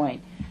this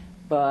point,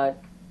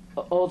 but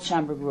Old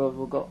Schaumburg Road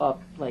will go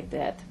up like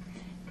that,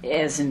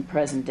 as in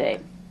present day,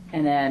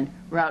 and then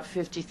Route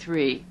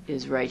 53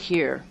 is right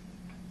here,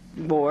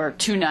 or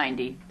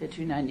 290, the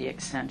 290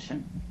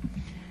 extension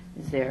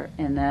is there,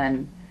 and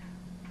then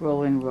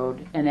Rolling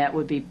Road, and that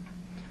would be,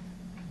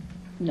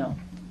 no,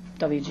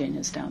 WJ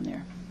is down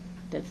there.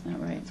 That's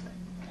not right.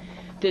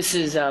 This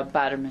is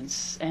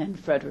Botterman's and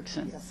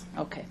Frederickson. Yes.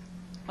 Okay.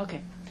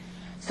 Okay.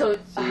 So See,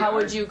 how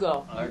would our- you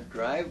go? our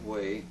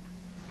driveway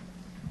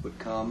would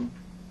come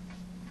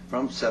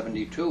from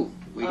 72.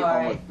 We All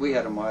right. we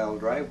had a mile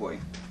driveway.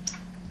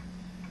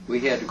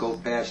 We had to go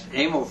past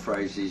Emil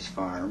Freise's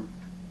farm,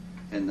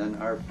 and then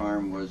our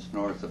farm was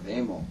north of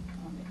Emil.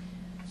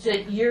 So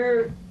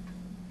you're. Let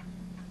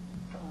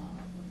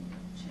me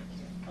check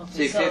here. Okay,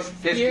 See, so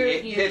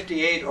 58,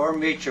 58 or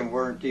Meacham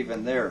weren't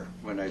even there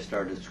when I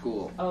started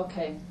school.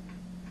 Okay.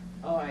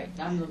 All right.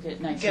 I'm looking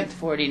at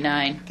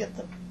 1949. Get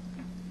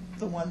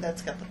the one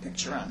that's got the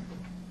picture on.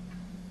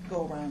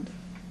 Go around.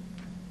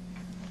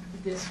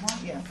 This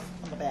one? Yeah,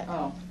 on the back.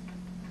 Oh.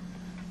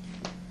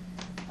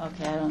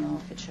 Okay, I don't know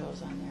if it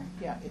shows on there.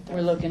 Yeah, it does.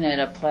 We're looking at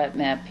a plat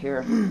map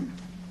here.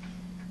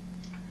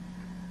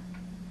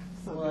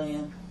 So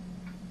William.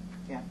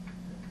 Yeah.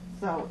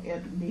 So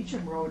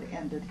Meacham Road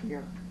ended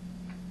here.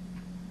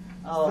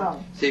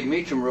 Oh. See,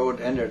 Meacham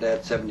Road ended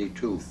at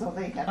 72. So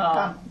they had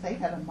Oh. they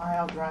had a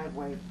mile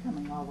driveway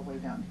coming all the way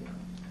down here.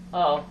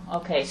 Oh,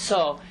 okay.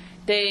 So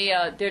they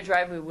their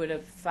driveway would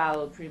have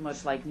followed pretty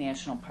much like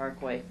National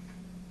Parkway.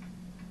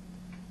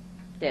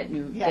 That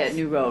Yes.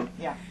 new road,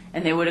 Yeah.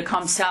 and they would have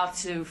come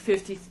south to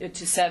 50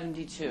 to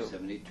 72,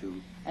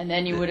 72. and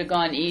then you would have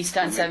gone east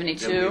on Then we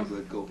 72.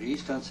 would go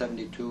east on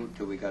 72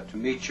 till we got to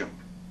Meacham.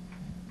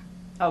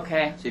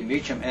 Okay, See,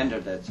 Meacham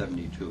ended at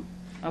 72.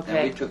 And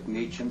okay, we took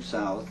Meacham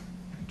south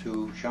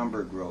to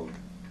Schaumburg Road,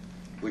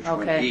 which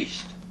went Okay.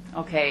 east.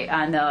 okay.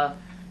 On the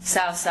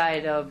south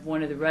side of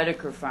one of the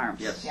Redeker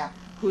farms. Yes. Yeah.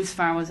 Whose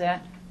farm was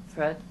that?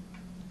 Fred?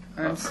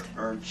 Ernst.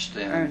 Ernst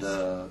and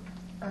Ernst.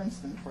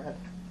 Ernst and Fred.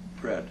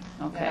 Fred.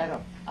 Okay. Yeah, I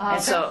don't.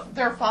 And so-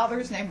 their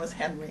father's name was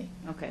Henry.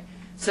 Okay.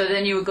 So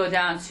then you would go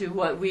down to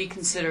what we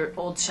consider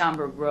Old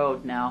Schaumburg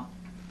Road now,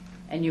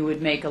 and you would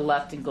make a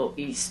left and go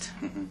east.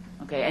 Mhm.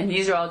 Okay. And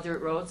these are all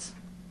dirt roads?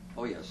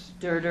 Oh, yes.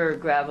 Dirt or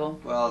gravel?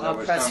 Well, there Oh,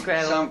 was pressed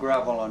gravel? some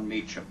gravel on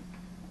Meacham,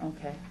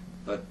 Okay.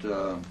 but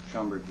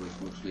Schaumburg was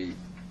mostly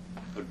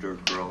a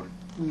dirt road.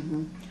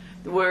 hmm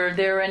Were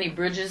there any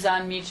bridges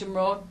on Meacham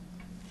Road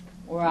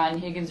or on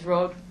Higgins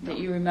Road that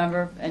you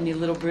remember? Any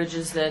little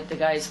bridges that the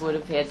guys would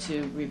have had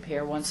to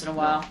repair once in a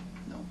while?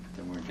 No,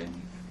 there weren't any.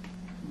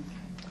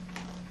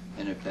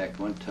 And in fact,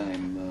 one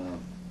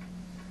time,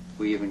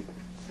 we even,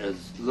 as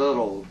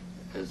little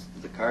as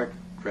the car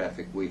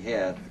traffic we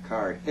had, a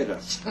car hit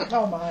us.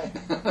 Oh my.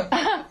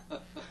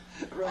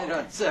 Right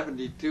on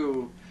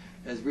 72,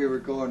 as we were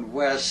going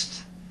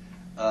west,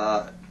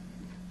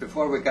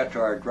 before we got to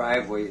our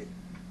driveway,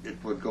 it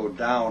would go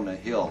down a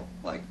hill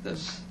like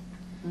this.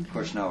 Of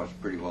course, now it's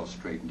pretty well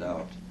straightened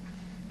out.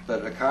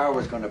 But a car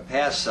was going to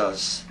pass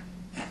us,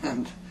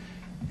 and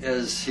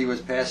as he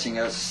was passing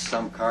us,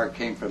 some car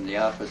came from the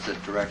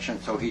opposite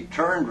direction, so he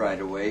turned right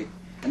away,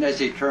 and as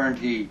he turned,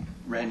 he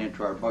ran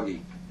into our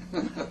buggy.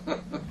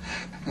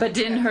 But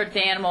didn't hurt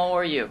the animal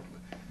or you?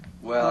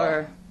 Well,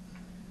 Or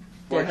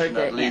did it hurt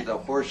fortunately, the the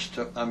horse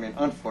took,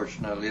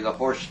 unfortunately, the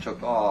horse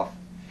took off,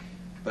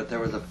 but there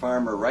was a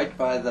farmer right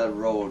by the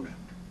road,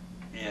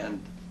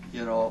 and,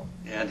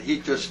 and he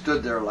just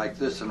stood there like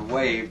this and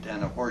waved,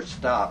 and the horse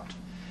stopped.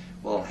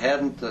 Well,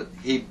 hadn't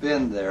he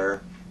been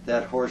there,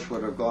 that horse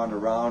would have gone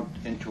around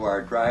into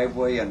our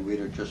driveway, and we'd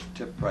have just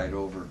tipped right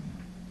over.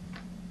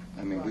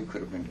 I mean, we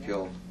could have been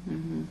killed.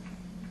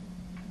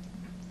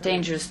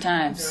 dangerous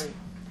times? Very.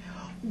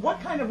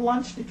 What kind of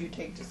lunch did you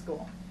take to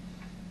school?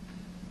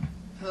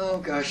 Oh,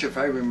 gosh, if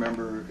I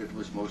remember, it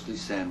was mostly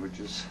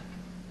sandwiches.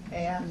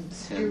 And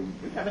do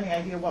you have any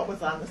idea what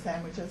was on the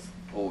sandwiches?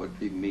 Oh, it'd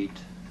be meat,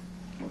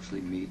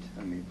 mostly meat.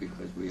 I mean,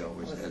 because we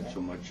always Was had it?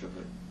 so much of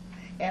it.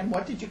 And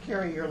what did you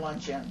carry your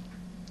lunch in?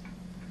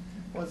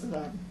 Was it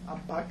a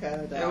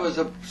bucket? It was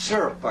a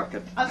syrup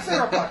bucket. A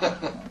syrup bucket,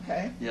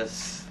 okay.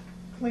 Yes.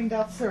 Cleaned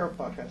out syrup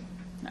bucket.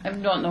 I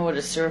don't know what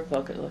a syrup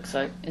bucket looks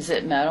like. Is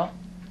it metal?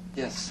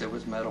 Yes, it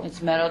was metal.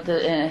 It's metal and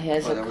it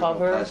has Well, a there was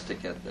cover. no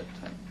plastic at that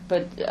time.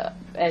 But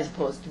as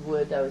opposed to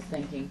wood, I was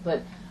thinking.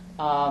 But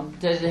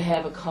does it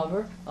have a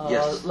cover?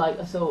 Yes.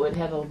 So it would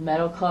have a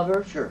metal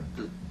cover. Sure.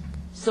 The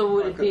So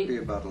would it bucket would be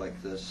be? about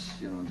like this,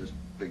 just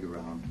big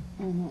around.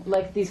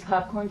 Like these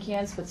popcorn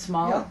cans, but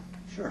smaller?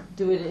 Yeah, sure.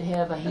 Do it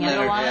have a And then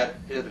handle on it?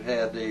 it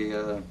had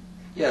a,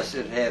 yes,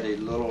 it had a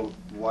little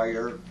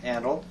wire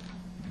handle.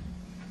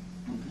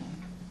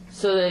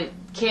 So the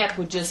cap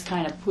would just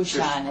kind of push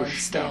Just on and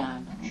push stay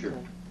down, on. sure.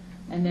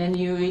 And then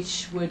you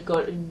each would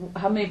go.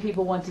 How many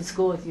people went to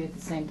school with you at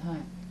the same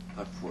time?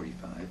 About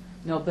 45.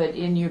 No, but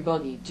in your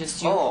buggy,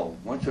 just you. Oh,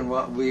 once in a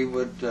while we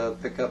would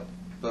pick up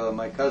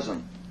my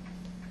cousin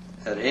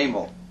at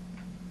Amel.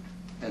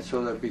 And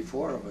so there'd be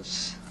 4 of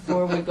us.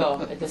 4 would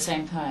go at the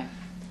same time.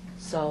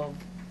 So,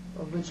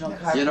 original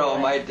car. You know,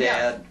 my ride.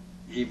 dad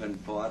even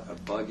bought a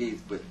buggy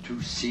with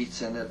 2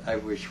 seats in it. I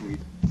wish we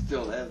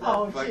still had that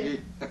Oh,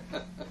 buggy.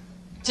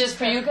 Just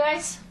for you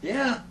guys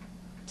Yeah.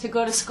 to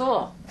go to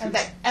school. And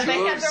they had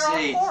their own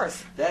seats.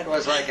 horse. That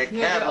was like a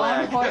You had your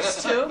own Cadillac.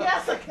 horse too.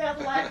 Yes, a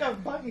Cadillac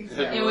of buggies.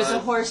 Yeah. It was a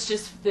was.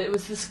 horse. It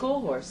was the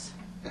school horse.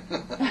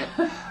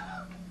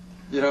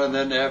 You know, and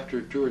then after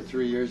 2 or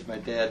 3 years, my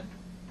dad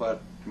bought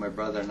my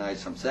brother and I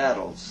some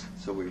saddles,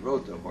 so we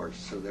rode the horse,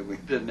 so that we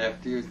didn't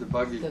have to use the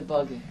buggy. The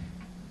buggy.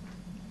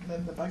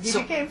 Then the buggy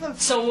So- became the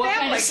So what kind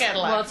family of?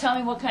 Cadillac. Well, tell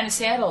me what kind of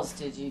saddles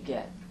did you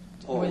get?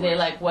 Oh, Were they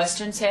like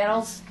Western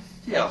saddles?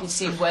 Yeah. Like you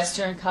see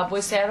Western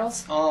cowboy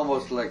saddles,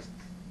 Almost like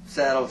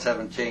saddles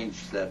haven't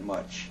changed that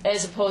much.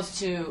 as opposed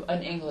to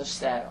an English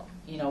saddle.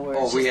 You know, where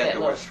Oh, it's we just had that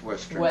the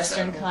little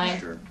Western saddle, kind.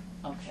 Sure.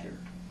 Okay. Sure.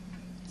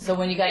 So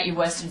when you got your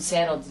Western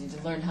saddle, did you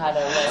learn how to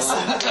wrestle?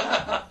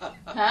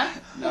 Huh?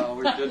 No,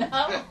 we didn't.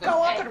 No?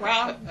 Go up and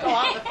round, go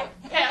out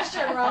the pasture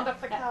and round up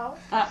the cows.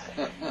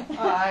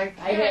 I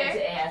had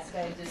to ask.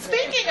 I just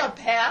Speaking of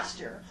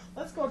pasture,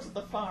 let's go to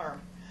the farm.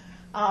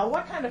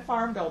 What kind of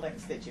farm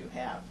buildings did you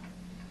have?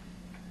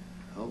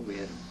 Oh, we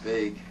had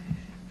a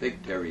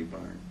big dairy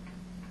barn.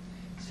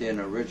 See, and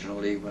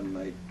originally when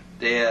my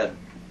dad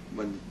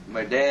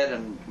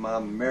and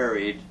Mom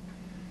married,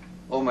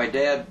 my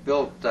dad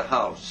built the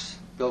house,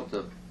 built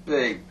a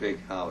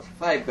big house,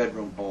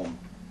 5-bedroom home.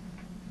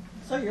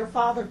 So your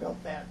father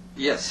built that.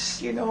 Yes.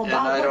 Do you know And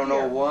about I what don't know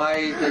year?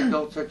 why they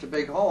built such a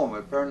big home.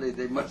 Apparently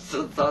they must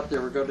have thought they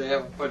were going to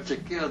have a bunch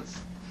of kids.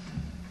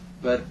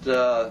 But,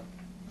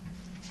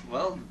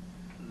 well,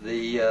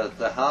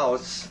 the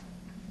house,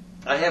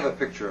 I have a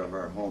picture of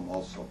our home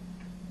also.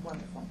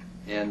 Wonderful.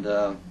 And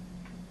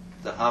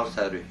the house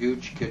had a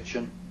huge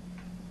kitchen,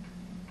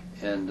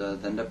 and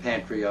then the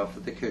pantry off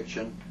of the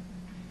kitchen,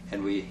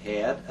 and we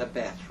had a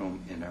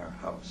bathroom in our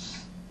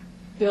house.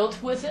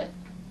 built with it.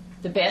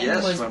 The bathroom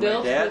Yes, was when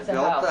built my dad with the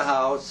built house. the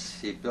house,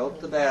 he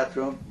built the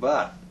bathroom,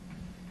 but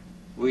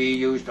we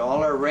used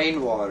all our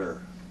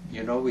rainwater.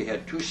 You know, we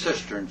had 2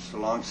 cisterns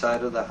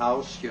alongside of the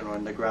house, you know,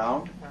 in the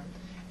ground.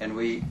 And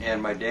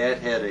my dad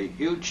had a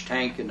huge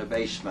tank in the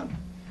basement.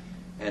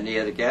 And he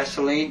had a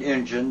gasoline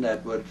engine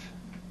that would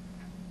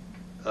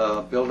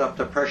build up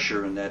the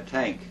pressure in that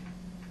tank,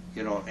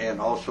 you know, and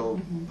also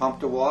pump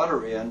the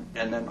water in,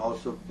 and then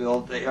also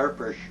build the air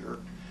pressure,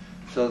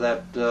 so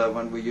that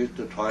when we used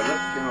the toilet,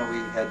 you know, we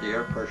had the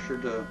air pressure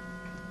to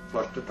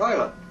flush the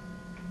toilet.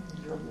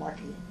 You're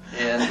lucky.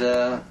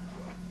 And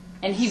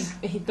And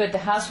but the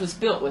house was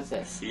built with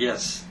this.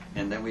 yes,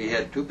 and then we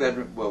had 2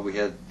 bedroom. Well, we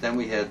had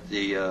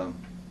the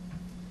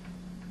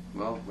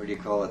what do you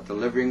call it? The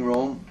living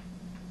room,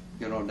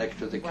 you know, next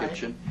to the Right.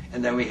 kitchen,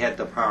 and then we had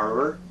the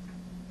parlor.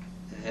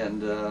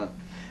 And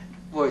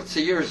well,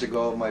 see, years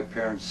ago, my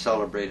parents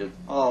celebrated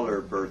all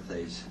their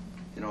birthdays,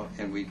 you know,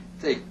 and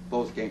they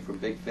both came from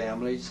big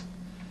families.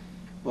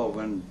 Well,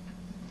 when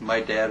my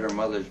dad or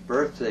mother's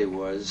birthday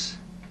was,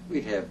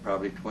 we'd have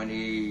probably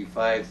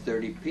 25,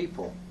 30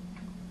 people.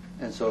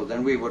 And so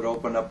then we would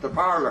open up the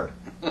parlor.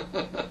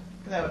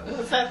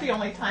 Was that the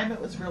only time it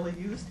was really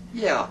used?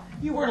 Yeah.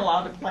 You weren't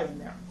allowed to play in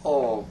there.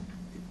 Oh,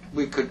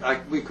 we could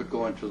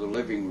go into the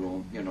living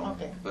room, you know,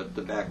 Okay. but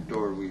the back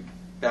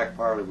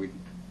parlor,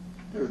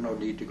 there was no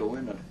need to go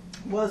in it.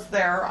 Was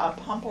there a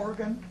pump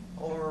organ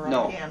or a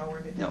No. piano or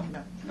anything?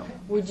 No.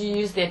 Would you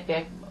use that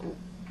back?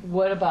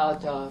 What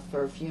about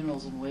for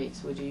funerals and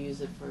wakes? Would you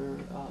use it for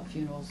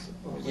funerals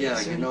or wakes? Yeah,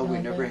 or you know, anything we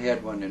like never that?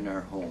 had one in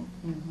our home.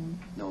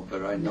 Mhm. No,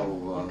 but I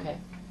know. Okay,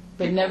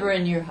 but people- never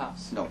in your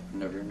house. No,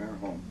 never in our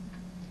home.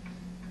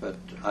 But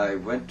I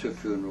went to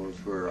funerals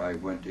where I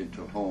went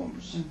into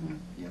homes. Mhm.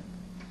 Yeah.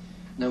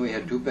 Then we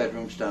had 2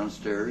 bedrooms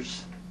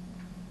downstairs.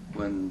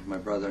 When my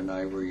brother and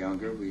I were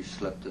younger, we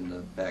slept in the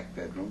back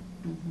bedroom.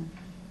 Mhm.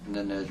 And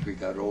then as we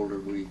got older,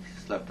 we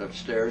slept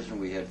upstairs,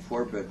 and we had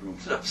 4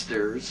 bedrooms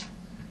upstairs.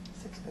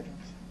 6 bedrooms.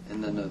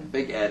 And then a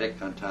big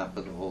attic on top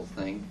of the whole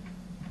thing.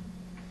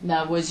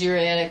 Now, was your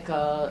attic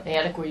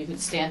attic where you could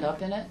stand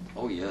up in it?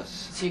 Oh,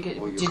 yes. So you could.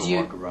 Oh, you did could you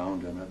walk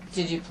around in it.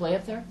 did you play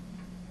up there?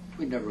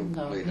 We never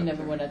No, played you up never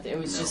there. went up there. It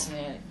was No. just an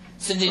attic.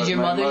 So did But your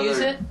my mother use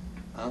mother- it?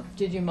 Huh?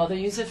 Did your mother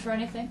use it for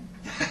anything?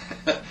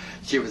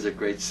 She was a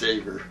great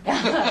saver.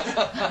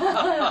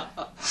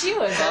 She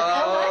was.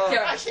 I liked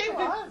her. She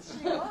was.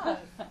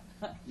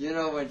 You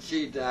know, when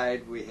she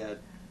died, we had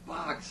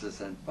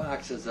boxes and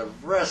boxes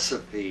of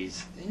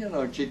recipes. You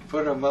know, she'd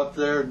put them up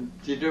there and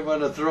she didn't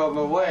want to throw them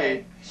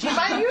away. She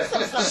might use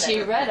them someday.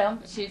 She read them.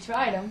 She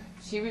tried them.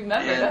 She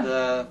remembered And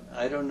them.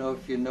 I don't know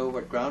if you know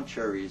what ground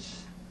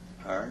cherries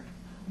are.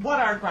 What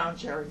are ground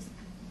cherries?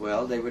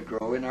 Well, they would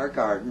grow in our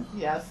garden,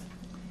 Yes.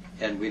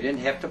 and we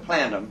didn't have to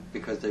plant them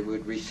because they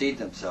would reseed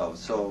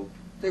themselves. So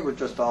they were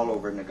just all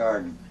over in the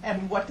garden.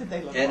 And what did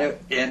they look And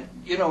like? and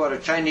you know what a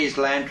Chinese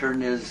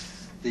lantern is?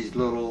 These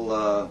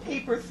little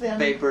Paper thin.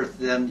 paper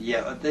thin.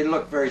 Yeah, they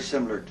look very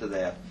similar to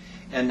that.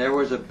 And there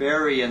was a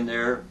berry in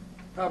there,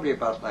 probably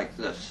about like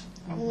this.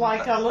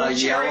 Like a little A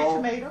cherry yellow-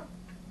 tomato.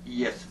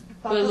 Yes,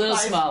 But a the little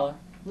size- smaller.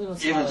 Little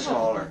smaller. even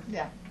smaller.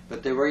 Yeah.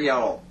 But they were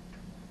yellow.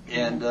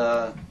 And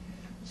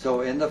so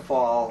in the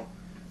fall,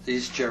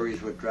 these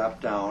cherries would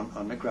drop down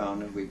on the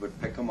ground, and we would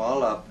pick them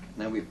all up, and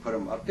then we put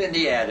them up in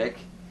the attic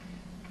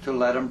to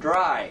let them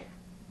dry.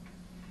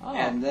 Oh.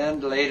 And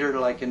then later,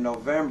 like in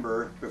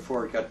November,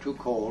 before it got too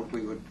cold, we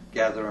would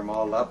gather them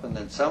all up, and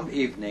then some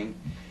evening,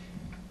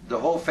 the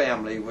whole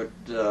family would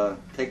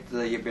take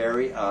the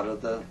berry out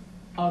of the...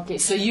 Okay,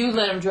 so you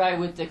let them dry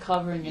with the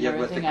covering and Yeah,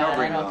 with everything the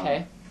covering on. on.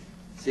 Okay.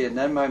 See, and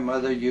then my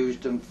mother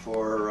used them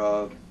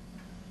for...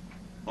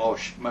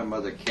 my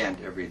mother canned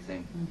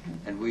everything.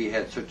 Mm-hmm. And we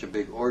had such a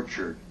big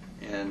orchard,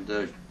 and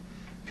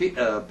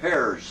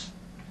pears.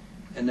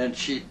 And then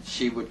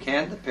she would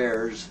can the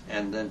pears,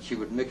 and then she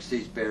would mix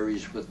these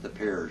berries with the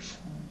pears,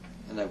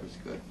 and that was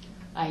good.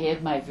 I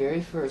had my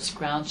very first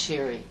ground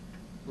cherry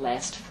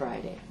last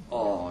Friday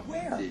Oh,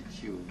 Where? did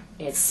you?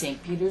 at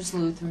St. Peter's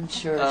Lutheran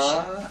Church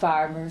Ah.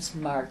 Farmers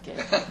Market.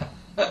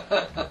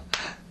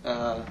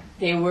 uh,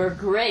 They were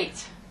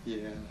great.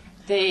 yeah.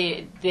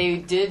 They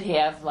did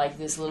have like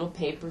this little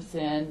paper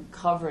thin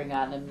covering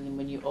on them, and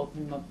when you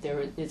open them up,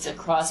 it's a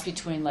cross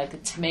between like a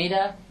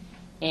tomato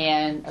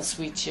and a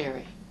sweet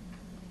cherry.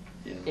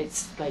 Yeah.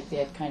 It's like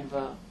that kind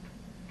of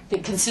the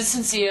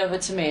consistency of a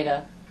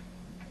tomato,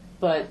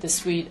 but the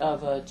sweet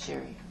of a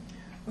cherry.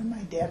 When my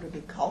dad would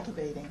be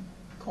cultivating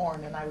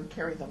corn and I would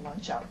carry the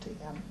lunch out to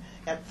him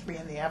at 3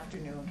 in the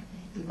afternoon,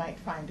 he might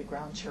find a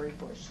ground cherry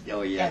bush.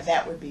 Oh, yes. And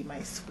that would be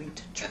my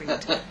sweet treat.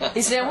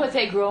 Is that what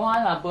they grow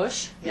on a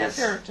bush? Yes.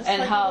 They're just And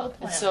like a how? little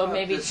plant. So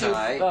maybe This 2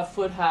 high.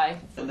 foot high. And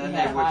foot then and a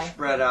they half would high,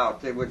 spread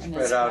out. They would And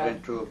spread then out spread.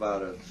 into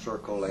about a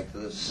circle like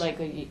this. like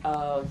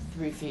a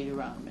 3 feet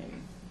around, maybe.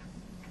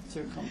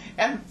 Circle.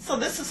 And so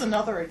this is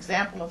another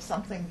example of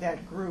something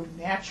that grew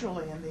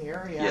naturally in the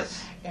area.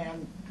 Yes.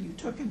 And you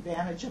took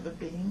advantage of it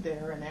being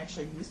there and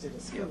actually used it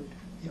as Yep. food.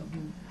 Yep.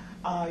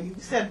 You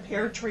said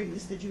pear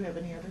trees. Did you have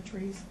any other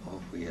trees?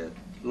 Oh, we had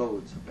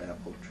loads of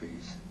apple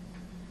trees.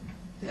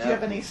 Did you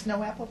have Apple- any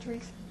snow apple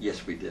trees?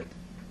 Yes, we did.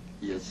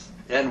 Yes.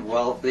 And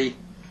Wealthy.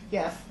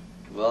 Yes.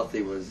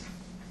 Wealthy was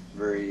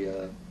very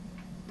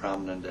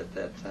prominent at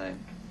that time.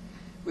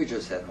 We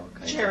just had all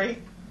kinds Cherry. of...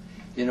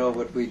 You know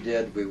what we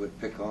did? We would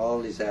pick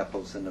all these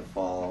apples in the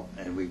fall,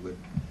 and we would...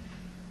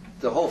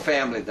 The whole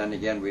family, then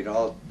again, we'd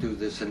all do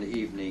this in the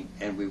evening,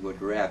 and we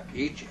would wrap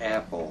each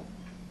apple,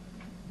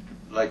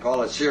 like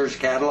all the Sears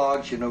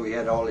catalogs, you know, we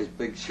had all these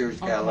big Sears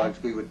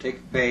catalogs. We would take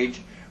a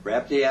page,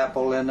 wrap the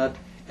apple in it,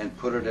 and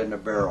put it in a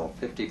barrel,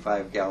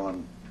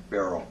 55-gallon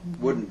barrel,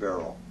 wooden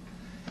barrel.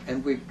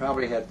 And we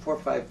probably had 4 or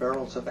 5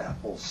 barrels of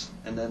apples,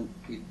 and then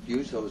we'd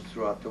use those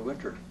throughout the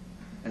winter.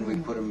 And we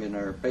put them in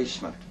our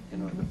basement, you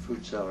know, the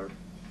fruit cellar.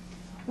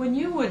 When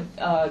you would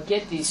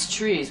get these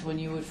trees, when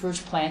you would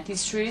first plant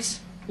these trees,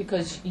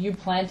 because you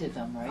planted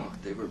them, right? Oh,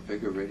 they were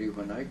big already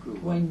when I grew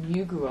up. When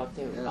you grew up,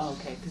 they were Yes.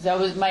 okay. Because that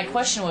was my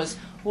question was,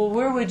 well,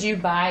 where would you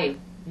buy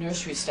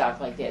nursery stock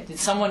like that? Did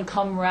someone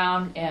come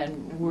around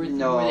and were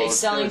No, they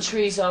selling there's-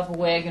 trees off a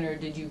wagon, or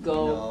did you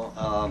go?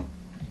 No,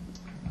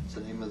 what's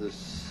the name of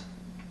this?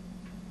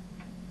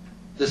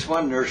 This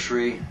one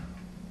nursery,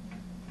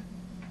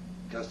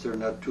 guess they're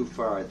not too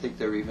far. I think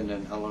they're even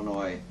in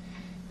Illinois.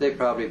 They've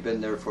probably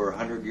been there for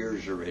 100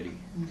 years already.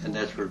 And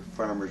that's where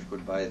farmers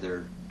would buy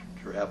their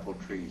apple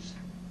trees.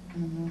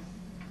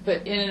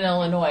 But in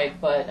Illinois,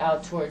 but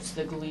out towards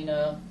the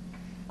Galena.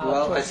 Out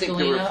Well, I towards think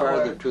they Galena, were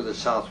farther or to the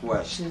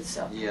southwest. to the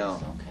south. Yeah.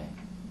 Okay.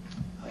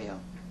 Oh, yeah.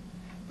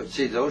 But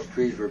see, those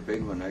trees were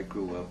big when I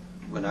grew up,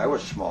 when I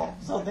was small.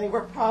 So they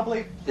were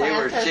probably They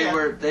were,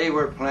 planted. they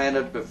were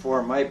planted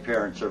before my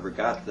parents ever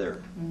got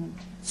there.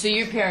 So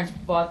your parents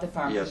bought the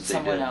farm Yes, from they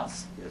someone did.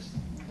 else. Yes.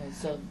 Okay,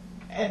 so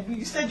And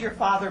you said your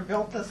father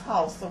built this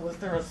house, so was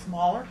there a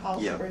smaller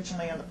house Yeah.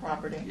 originally on the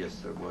property? Yes,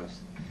 there was.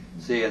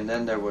 See, and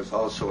then there was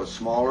also a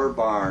smaller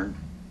barn.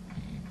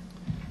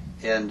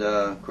 And,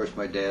 of course,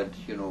 my dad,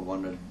 you know,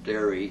 wanted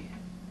dairy.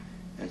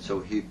 And so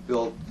he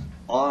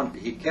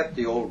he kept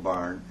the old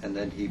barn, and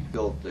then he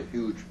built the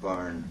huge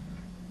barn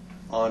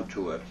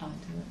onto it. onto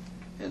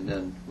it. And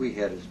then we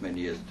had as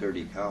many as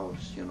 30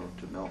 cows, you know,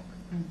 to milk.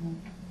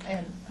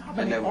 And how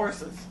many then-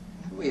 horses?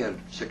 We had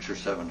 6 or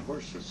 7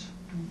 horses.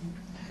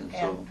 And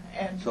so,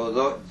 And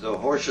the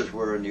horses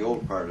were in the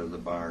old part of the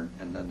barn,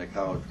 and then the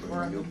cows were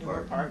we're in in the the new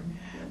newer part.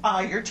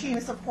 part. Your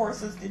teams of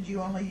horses, did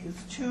you only use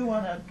 2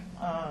 on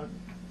a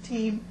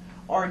team,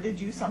 Or did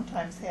you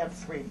sometimes have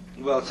 3?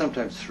 Well,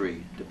 sometimes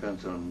 3.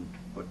 Depends on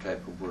what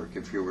type of work.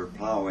 If you were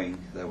plowing,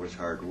 that was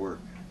hard work.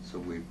 So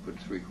we put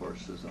 3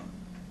 horses on.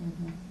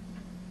 Mm-hmm.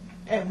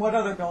 And what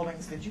other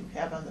buildings did you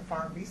have on the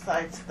farm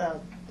besides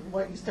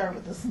what you started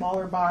with the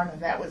smaller barn and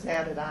that was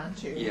added on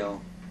to? Yeah.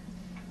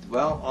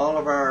 Well, all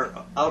of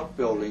our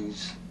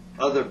outbuildings,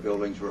 other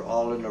buildings, were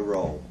all in a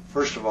row.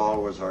 First of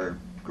all was our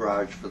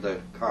garage for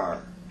the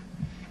car.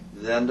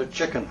 Then the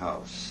chicken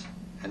house.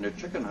 And the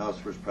chicken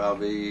house was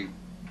probably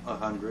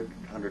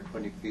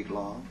 120 feet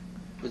long.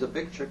 It was a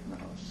big chicken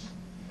house.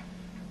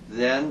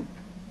 Then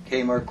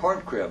came our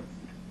corn crib.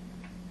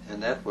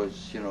 And that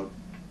was,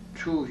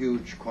 2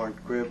 huge corn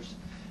cribs,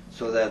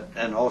 so that,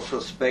 and also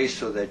space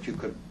so that you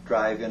could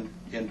drive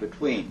in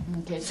between.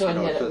 Okay, so it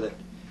had so that,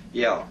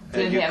 yeah,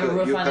 did and it have a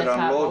roof you on could the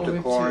top unload the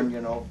over corn,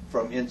 to-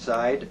 from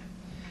inside.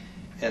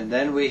 And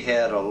then we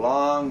had a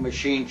long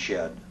machine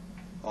shed.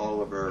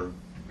 All of our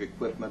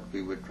equipment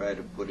we would try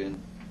to put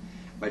in.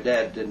 My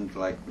dad didn't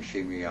like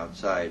machinery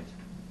outside,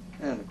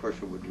 and of course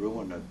it would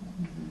ruin it.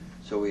 Mm-hmm.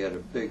 So we had a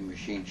big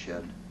machine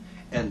shed.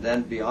 And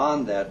then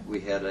beyond that,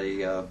 we had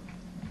a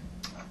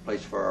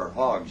place for our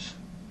hogs.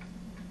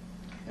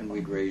 And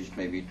we'd raised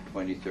maybe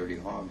 20, 30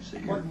 hogs a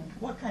year.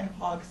 What kind of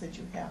hogs did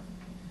you have?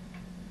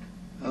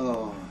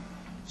 Oh,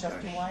 Just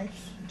gosh. your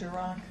wife,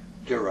 Duroc?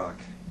 Duroc,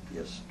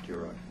 yes,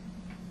 Duroc.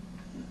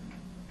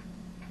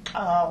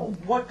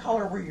 What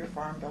color were your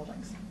farm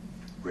buildings?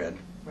 Red,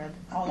 Red,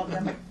 all of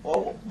them?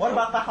 Oh, what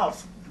about the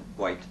house?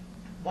 white.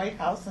 White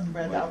house and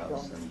red White house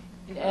outbuildings.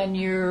 And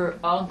your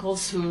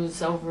uncle's,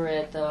 who's over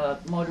at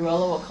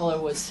Motorola,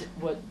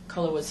 what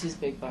color was his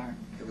big barn?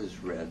 It was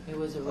red. It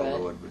was a red.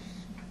 Although it was,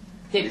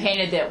 They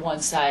painted that one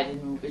side,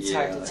 and it's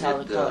hard to Yeah,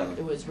 tell it, the color.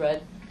 It was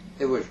red.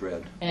 it was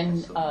red.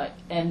 And also.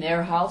 and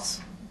their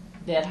house,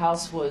 that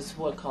house was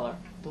what color?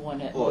 The one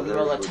at Oh, theirs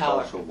Motorola was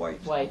Tower. also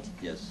white. White.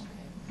 Yes.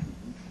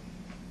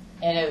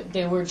 And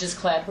they were just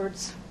clapboard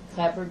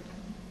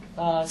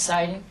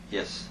siding.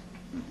 Yes.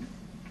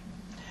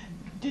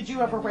 Did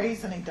you ever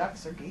raise any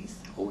ducks or geese?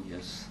 Oh,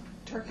 yes.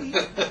 Turkeys?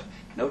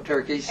 No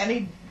turkeys.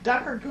 Any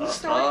duck or goose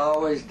story?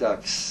 Always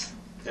ducks.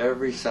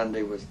 Every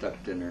Sunday was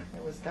duck dinner.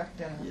 It was duck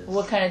dinner. Yes.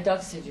 What kind of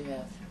ducks did you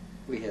have?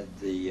 We had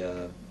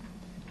the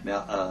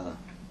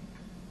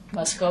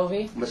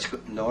Muscovy?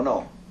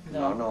 No.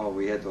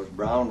 We had those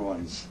brown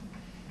ones.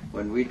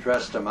 When we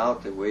dressed them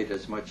out, they weighed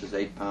as much as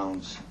 8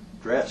 pounds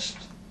dressed.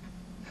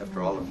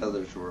 After all the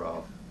feathers were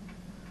off.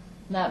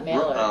 Not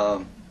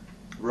mallard.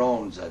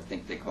 Roans, I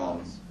think they call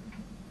them.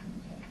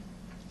 Okay.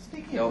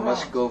 Speaking No, of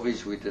roans,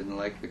 Muscovies we didn't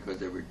like because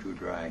they were too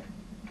dry.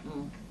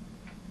 Mm.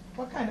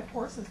 what kind of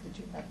horses did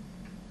you have?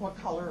 What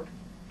color?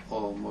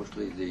 Oh,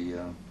 mostly the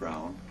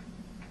brown.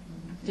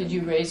 Did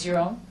you raise your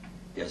own?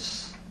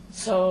 Yes.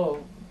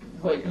 So,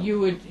 but yeah.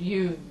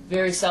 you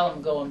very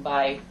seldom go and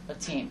buy a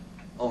team.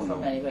 Oh,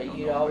 From no. anybody. No,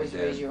 You'd no, always my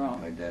dad- raise your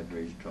own. My dad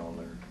raised all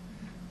their.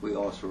 We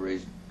also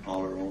raised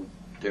all our own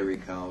dairy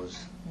cows.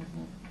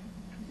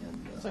 Mm-hmm.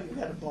 And, So you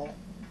had a bull.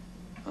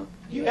 huh?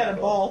 You had a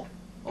bull.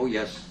 Oh,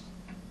 yes.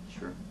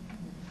 Sure.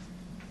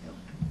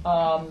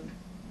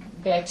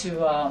 Back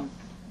to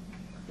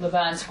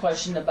Levon's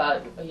question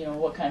about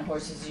what kind of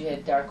horses you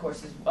had. Dark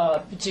horses,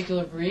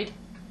 particular breed.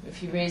 If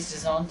he raised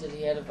his own, did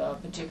he have a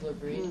particular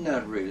breed?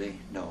 Not really,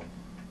 no.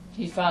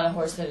 He found a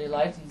horse that he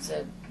liked and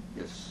said,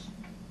 Yes.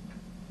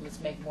 "Let's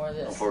make more of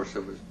A this." horse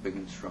that was big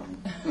and strong.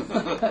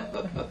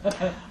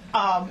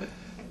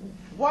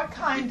 What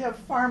kind of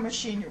farm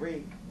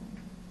machinery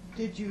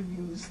did you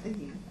use the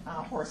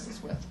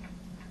horses with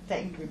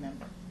that you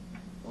remember?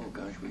 Oh,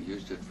 gosh, we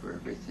used it for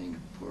everything.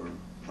 For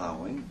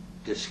plowing,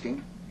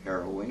 disking,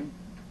 harrowing,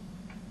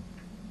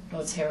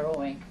 Well, it's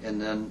harrowing.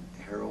 and then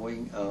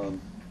harrowing.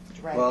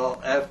 Right.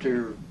 Well,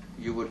 after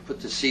you would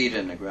put the seed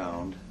in the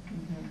ground,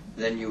 Mm-hmm.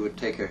 then you would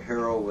take a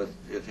harrow with,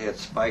 it had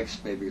spikes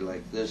maybe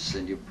like this,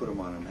 and you put them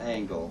on an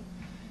angle,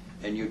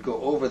 and you'd go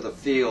over the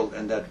field,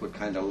 and that would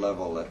kind of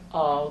level it.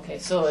 Oh, okay.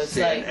 So it's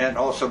See, like and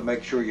also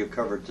make sure you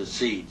covered the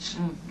seeds.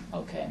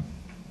 okay.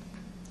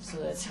 So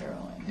that's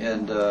harrowing.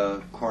 And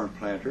corn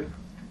planter,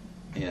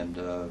 and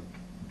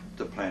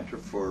the planter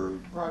for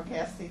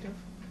Broadcast seeder,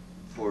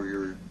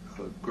 your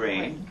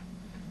grain,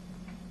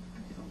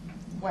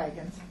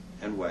 wagons.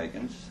 and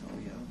wagons. Oh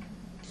yeah.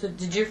 So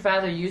did your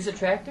father use a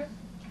tractor?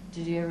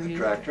 Did he ever use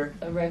Tractor?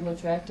 a regular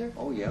tractor?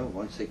 Oh yeah.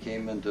 Once they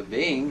came into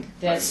being,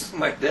 That's-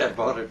 my dad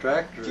bought a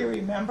tractor. Do you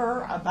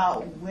remember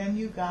about when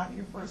you got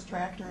your first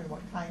tractor and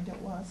what kind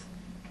it was?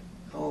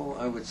 Oh,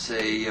 I would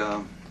say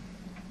around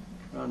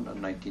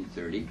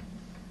 1930.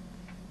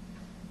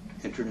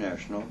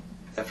 International,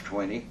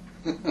 F-20.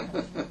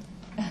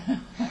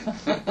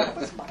 That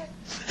was mine.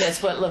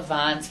 That's what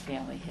Levon's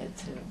family had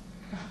too.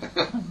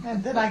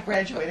 And then I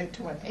graduated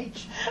to an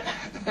H.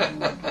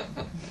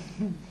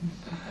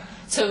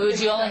 So would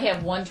you only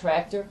have one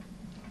tractor?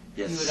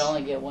 Yes. You would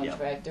only get one Yeah,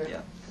 tractor?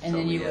 Yeah. And So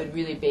then we you had- would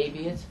really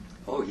baby it?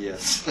 Oh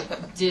yes.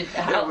 Did- It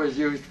how- was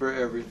used for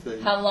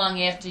everything. How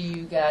long after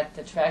you got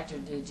the tractor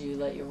did you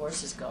let your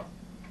horses go?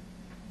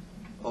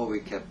 Oh, we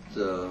kept.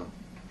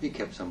 He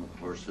kept some of the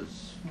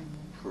horses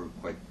for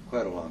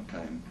quite a long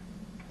time.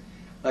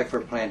 like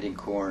for planting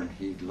corn,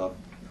 he loved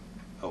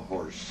a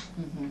horse,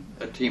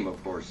 Mm-hmm. a team of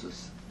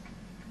horses.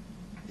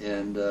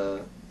 And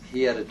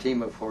he had a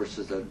team of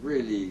horses that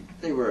really,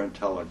 they were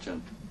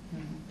intelligent,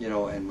 Mm-hmm. you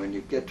know, and when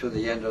you get to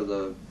the end of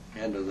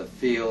the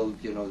field,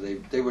 you know,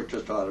 they would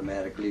just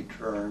automatically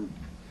turn.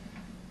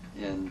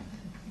 And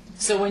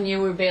So when you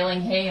were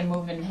baling hay and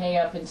moving hay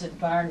up into the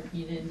barn,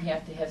 you didn't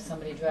have to have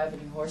somebody driving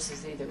your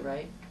horses either,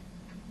 right?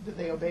 Did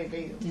they obey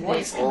Did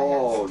voice they- commands?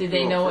 Oh, Did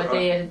they know what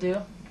they had to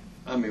do?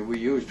 I mean, we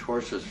used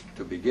horses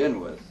to begin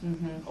with.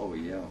 Mm-hmm. Oh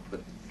yeah,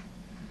 but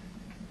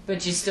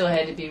But you still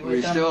had to be with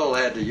we them. still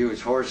had to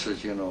use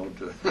horses, you know,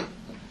 to.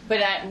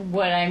 But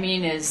what I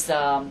mean is,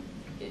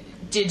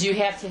 did you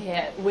have to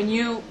have, when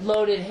you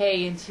loaded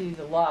hay into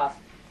the loft,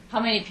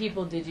 how many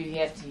people did you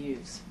have to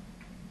use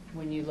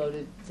when you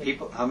loaded the...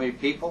 People? How many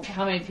people?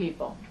 How many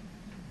people?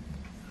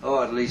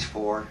 Oh, at least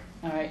 4.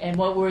 All right, and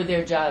what were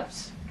their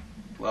jobs?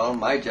 Well,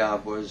 my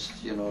job was,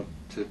 you know,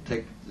 to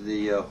take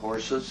the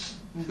horses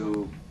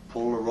to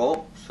pull the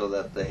rope so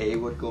that the hay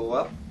would go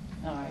up.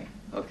 All right.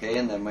 Okay,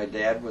 and then my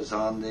dad was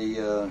on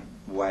the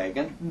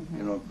wagon,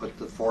 you know, put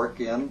the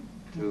fork in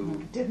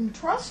to. Didn't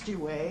trust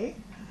you, eh?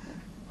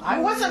 I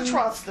wasn't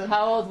trusted.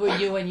 How old were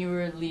you when you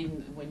were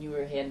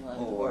handling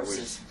the Oh,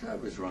 horses? I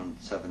was around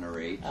 7 or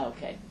 8.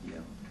 Okay, Yeah.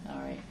 all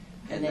right.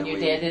 And then your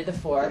we- dad did the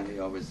fork. And we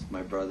always,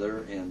 my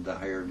brother and the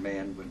hired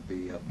man would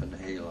be up in the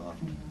hayloft.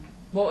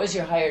 What was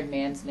your hired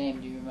man's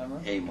name, do you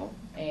remember? Emil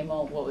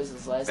Emil, what was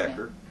his last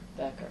Becker. name?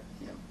 Becker.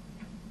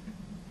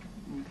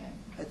 Yeah. Okay.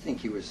 I think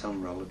he was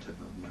some relative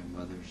of my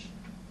mother's.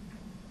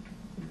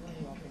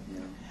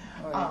 Yeah.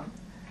 All right.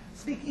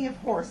 Speaking of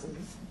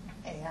horses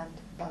and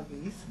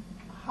buggies,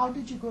 how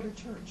did you go to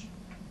church?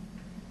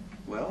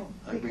 Well,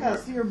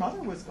 Because your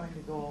mother was going to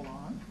go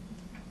along.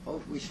 Oh,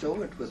 we still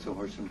went with the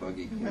horse and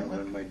buggy. You know, went with-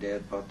 when my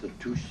dad bought the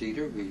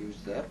 2-seater, we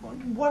used that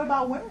one. What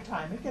about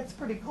wintertime? It gets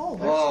pretty cold.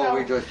 There's Oh, no-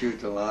 we just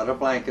used a lot of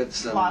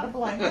blankets. A lot of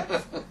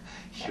blankets?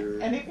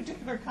 Sure. Any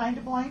particular kind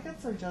of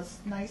blankets or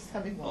just nice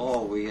heavy ones?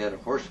 Oh, we had a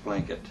horse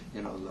blanket.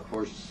 You know, the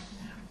horse.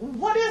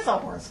 What is a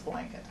horse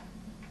blanket?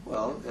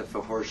 Well, if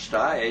a horse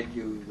died,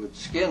 you would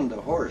skin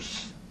the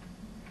horse,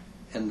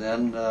 and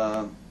then,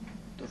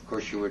 of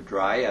course, you would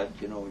dry it.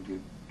 You know,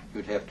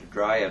 you'd have to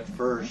dry it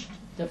first.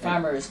 The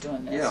farmer is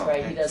doing this, Yeah,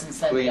 right? He and doesn't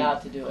send clean, you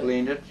out to do it.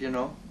 Clean it, you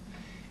know,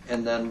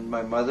 and then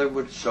my mother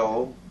would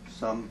sew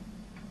some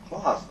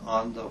cloth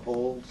on the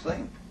whole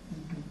thing,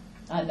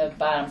 On the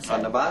bottom side.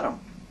 on the bottom.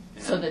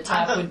 So Yeah. the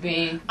top On the- would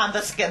be On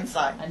the skin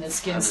side. on the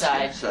skin On the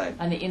side. skin side.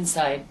 On the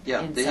inside.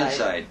 Yeah, the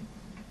inside.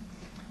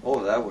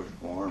 Oh, that was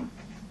warm.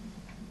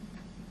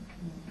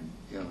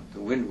 Yeah, the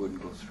wind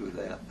wouldn't go through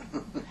that.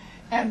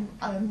 And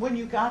when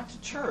you got to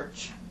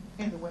church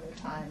in the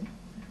wintertime,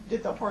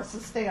 did the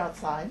horses stay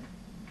outside?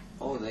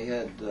 Oh, they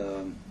had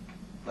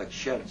like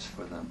sheds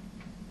for them.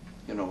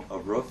 You know, a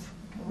roof.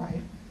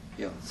 Right.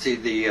 Yeah. See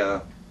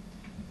the.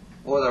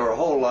 Well, there were a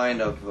whole line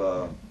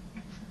of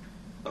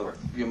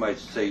you might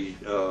say.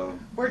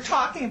 We're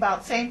talking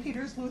about St.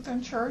 Peter's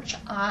Lutheran Church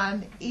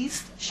on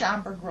East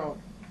Schaumburg Road.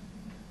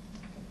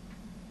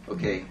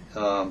 Okay,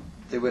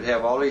 they would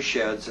have all these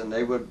sheds, and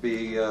they would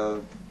be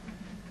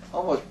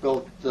almost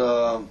built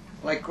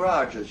like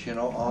garages, you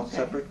know, all Okay.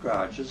 separate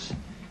garages.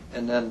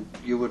 And then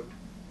you would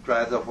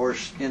drive the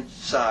horse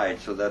inside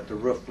so that the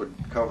roof would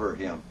cover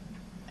him,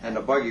 and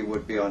the buggy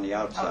would be on the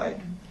outside.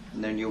 Okay.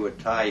 And then you would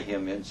tie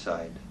him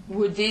inside.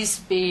 Would these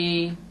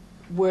be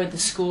where the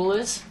school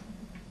is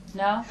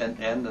now?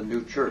 And the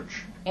new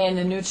church. And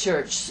the new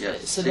church.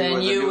 Yes. So See where then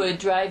the you new- would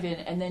drive in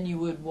and then you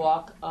would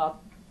walk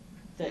up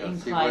the Yeah, see where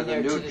incline the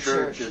there to new the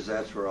church church. is,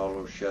 that's where all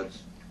those sheds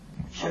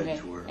Okay.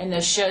 were. And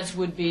the sheds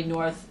would be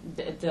north,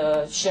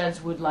 the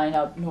sheds would line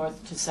up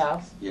north to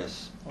south?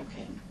 Yes.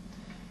 Okay.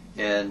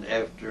 And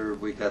after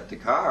we got the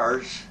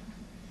cars,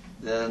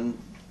 then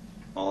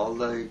all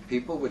the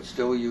people would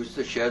still use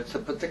the sheds to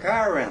put the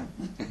car in.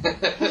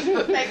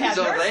 had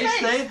So their they space.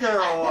 stayed there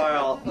a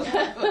while.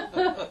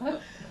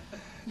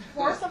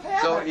 Force of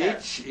habit. So there.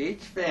 each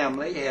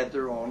family had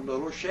their own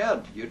little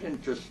shed. You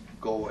didn't just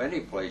go any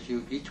place.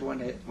 Each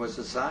one was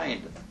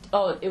assigned.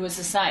 Oh, it was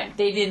assigned.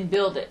 They didn't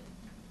build it.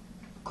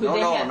 Could No,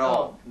 they no, have, no,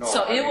 oh. no,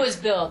 So I it mean, was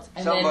built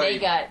and then Somebody- they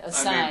got I mean,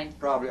 assigned.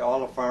 probably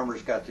all the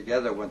farmers got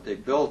together when they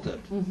built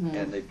it, Mm-hmm.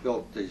 and they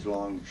built these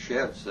long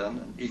sheds then,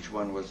 and each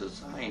one was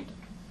assigned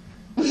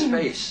a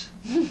space.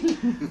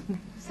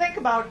 Think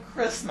about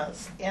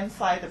Christmas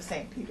inside of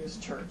St. Peter's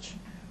Church.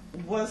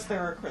 Was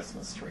there a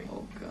Christmas tree?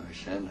 Oh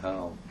gosh, and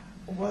how.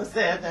 Was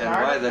there an And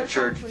why the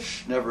artificial tree?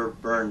 church never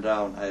burned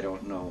down, I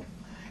don't know.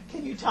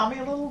 Can you tell me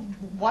a little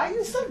why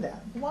you said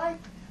that?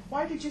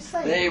 Why did you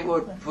say They it?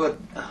 would put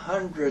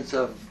hundreds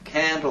of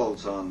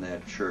candles on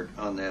that church,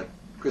 on that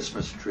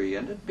Christmas tree,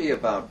 and it'd be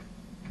about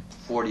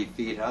 40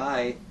 feet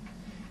high,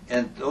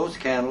 and those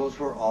candles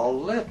were all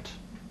lit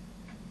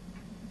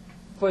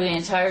For the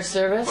entire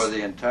service? for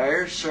the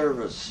entire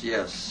service.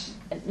 Yes,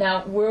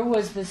 Now, where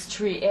was this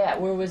tree at?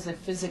 Where was it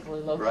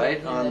physically located right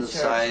in on the the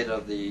church? side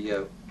of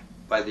the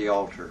by the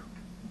altar.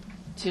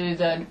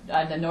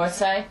 On the north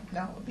side?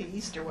 No, it would be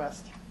east or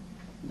west.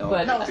 No,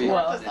 But, No, it'd be-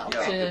 well, yeah, to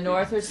the it'd be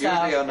north or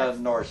south? Usually on the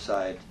north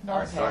side.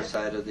 North North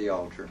side. side of the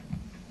altar.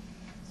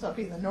 So it'd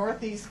be the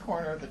northeast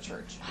corner of the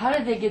church. How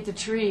did they get the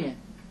tree in?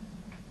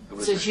 It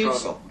was So a you-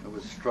 struggle. It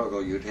was a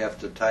struggle. You'd have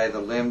to tie the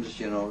limbs,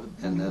 and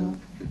Mm-hmm.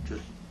 then you'd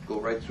just go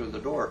right through the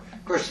door.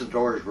 Of course, the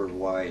doors were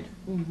wide.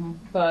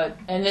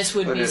 And this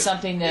would But be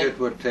something that, it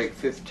would take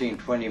 15,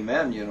 20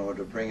 men,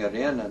 to bring it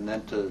in and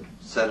then to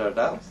set it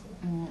up.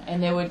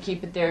 and they would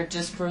keep it there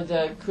just for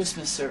the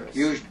Christmas service?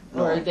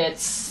 No, Or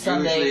that's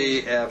Sunday?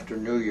 usually after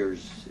New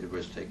Year's it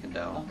was taken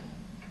down.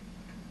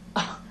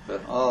 Okay.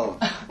 But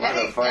what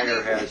a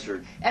fire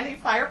hazard. Any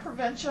fire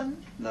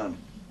prevention None.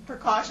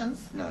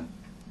 precautions? None.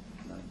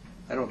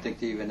 I don't think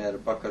they even had a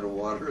bucket of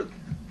water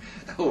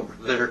over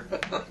there.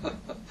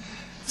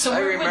 So I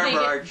where would they remember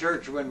get- our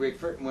church when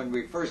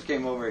we first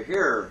came over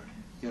here.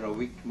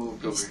 We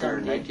moved over here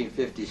in Dundee.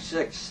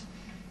 1956.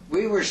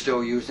 We were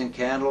still using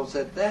candles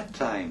at that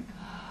time,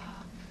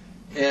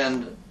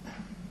 and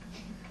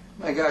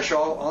my gosh,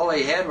 all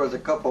they had was a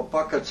couple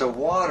buckets of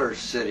water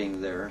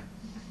sitting there.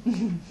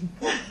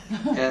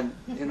 And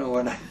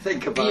when I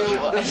think about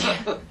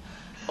it.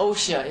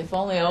 OSHA, if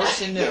only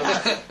OSHA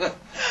knew.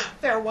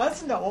 There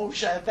was no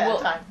OSHA at that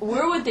time.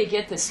 Where would they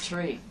get this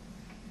tree?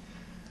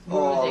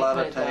 Where would A they lot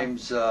put of it down?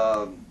 times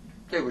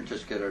they would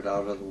just get it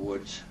out of the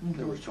woods. Mm-hmm.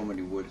 There were so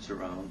many woods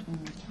around.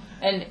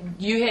 And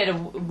you had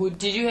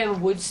did you have a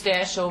wood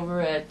stash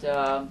over at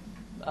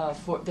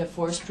the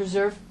Forest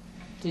Preserve?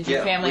 Did your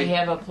Yeah, family we-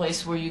 have a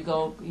place where you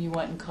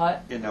went and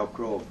cut In Elk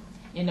Grove.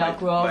 in Elk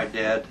Grove? My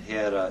dad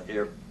had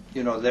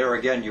there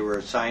again, you were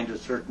assigned a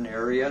certain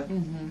area,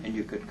 Mm-hmm. and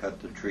you could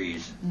cut the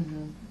trees,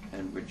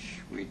 and which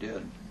we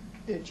did.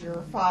 Did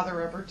your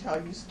father ever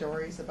tell you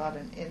stories about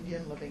an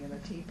Indian living in a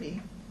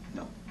teepee?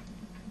 No.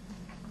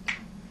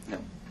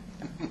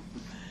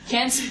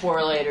 Ken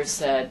Sporlater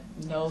said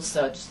no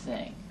such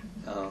thing.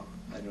 Oh,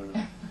 I don't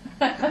know.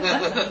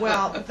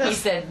 Well, He this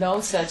said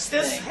no such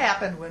this thing.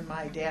 happened when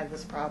my dad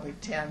was probably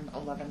 10,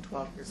 11,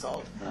 12 years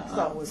old.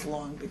 So it was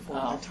long before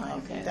Oh, the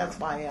time. okay. That's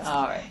why I asked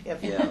All right.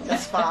 if Yeah.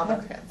 his father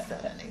had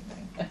said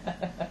anything.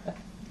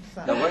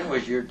 So, Now, when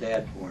was your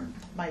dad born?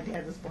 my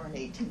dad was born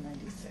in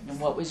 1896. And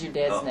what was your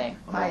dad's Oh. name?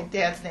 My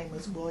dad's name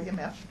was William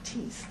F.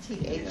 Thies,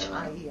 Thies.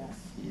 Yeah.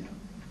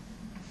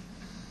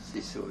 See,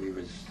 so he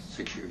was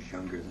 6 years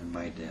younger than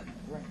my dad.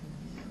 Right.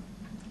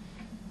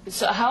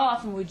 So how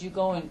often would you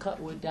go and cut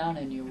wood down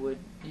in your wood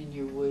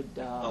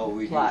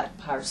we plot,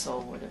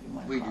 parcel, whatever you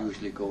want to We'd call it?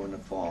 usually go in the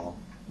fall,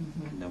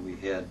 Mm-hmm. and then we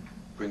had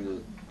bring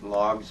the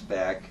logs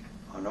back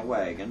on a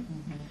wagon,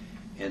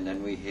 Mm-hmm. and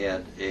then we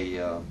had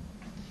a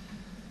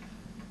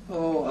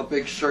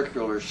big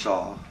circular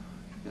saw,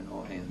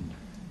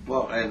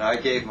 and I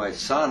gave my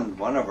son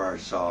one of our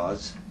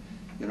saws,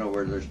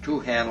 where there's two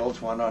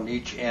handles, one on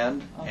each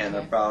end, and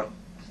Okay. about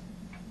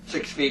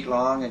 6 feet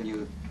long, and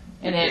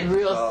And it had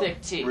real saw- thick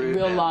teeth,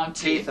 real long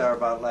teeth. are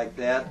about like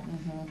that,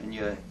 Mhm. and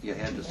you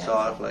had to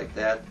saw it like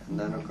that, and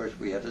then of course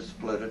we had to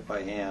split it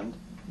by hand.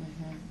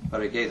 Mm-hmm.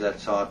 But I gave that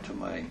saw to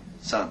my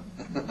son.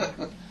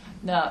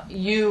 Now,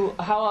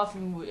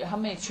 how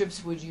many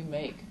trips would you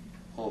make?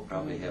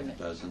 Probably half a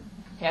dozen.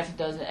 Half a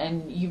dozen.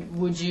 And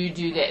would you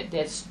do that?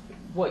 That's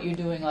what you're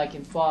doing, like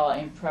in fall,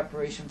 in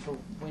preparation for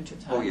winter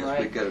time, Oh yes, right?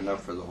 we'd get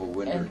enough for the whole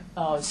winter.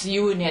 And, so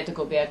you wouldn't have to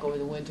go back over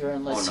the winter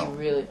unless Oh, you no.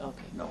 really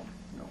okay. No.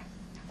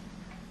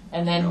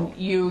 And then No.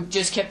 you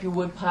just kept your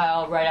wood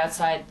pile right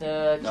outside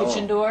the No.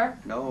 kitchen door?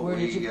 No, Where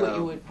did you put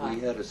your wood pile? we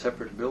had a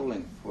separate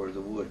building for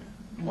the wood.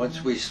 Mm-hmm.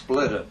 Once we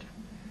split it,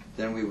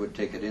 then we would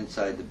take it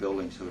inside the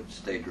building so it'd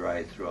stay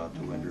dry throughout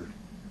Mm-hmm. the winter.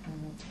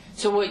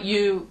 So what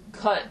you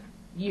cut,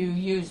 you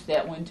used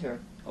that winter.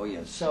 Oh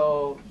yes.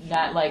 So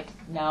not like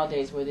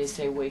nowadays where they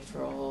say wait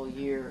for a whole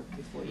year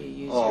before you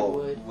use your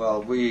wood.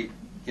 Well, we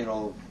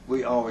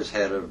always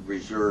had a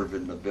reserve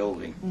in the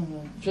building.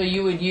 So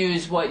you would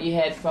use what you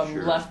had from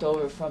Sure.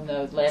 leftover from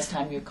the last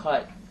time you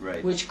cut,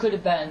 Right. which could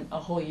have been a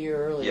whole year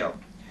earlier. Yeah,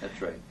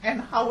 that's right.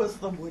 And how was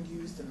the wood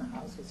used in the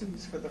house? Was it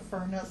used for the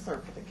furnace or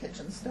for the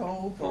kitchen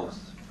stove? Or Both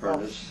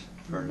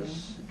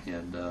furnace,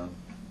 and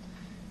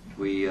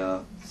we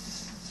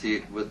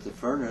see with the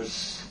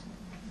furnace.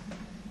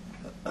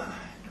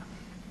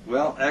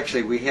 Well,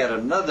 actually, we had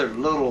another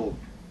little,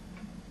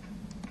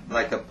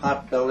 like a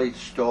pot-bellied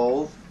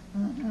stove,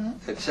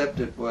 except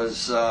it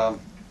was, it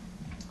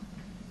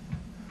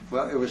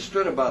was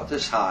stood about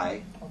this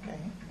high, Okay.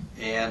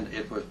 and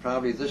it was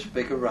probably this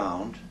big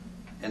around,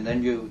 and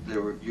then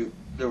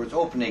there was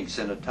openings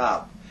in the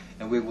top,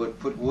 and we would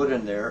put wood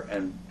in there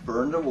and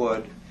burn the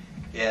wood,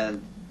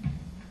 and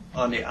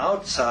on the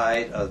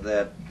outside of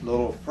that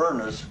little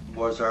furnace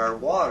was our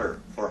water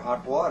for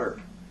hot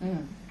water,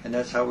 and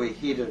that's how we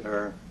heated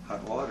our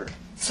hot water.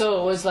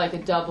 So it was like a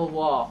double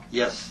wall.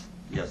 Yes.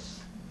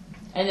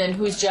 And then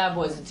whose job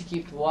was it to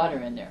keep the water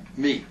in there?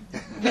 Me.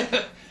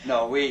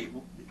 No,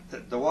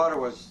 the water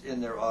was in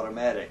there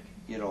automatic,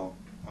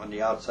 on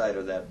the outside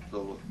of that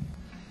little.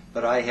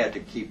 But I had to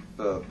keep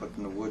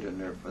putting the wood in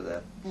there for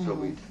that, so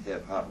we'd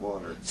have hot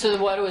water. So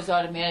the water was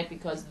automatic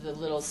because of the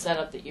little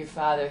setup that your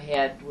father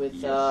had with.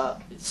 Yes.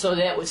 So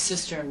that was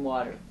cistern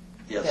water.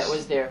 Yes. that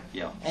was there.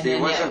 Yeah. And See, it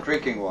then wasn't that-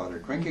 drinking water.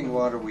 Drinking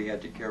water we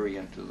had to carry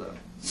into the,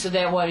 So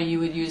that water you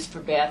would use for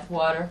bath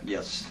water?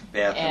 yes,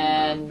 bathroom.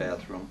 And-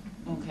 Bathroom.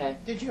 Okay.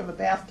 Did you have a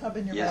bathtub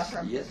in your Yes,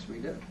 bathroom? yes, we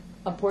did.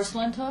 A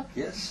porcelain tub?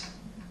 Yes.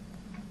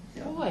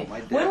 Yeah, Boy, my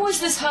dad- when was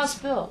this house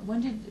built?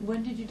 When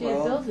did your dad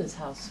Well, build this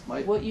house?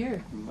 my- What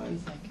year my- do you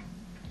think?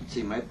 Let's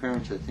see, my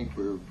parents, I think,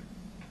 were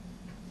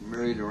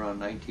married around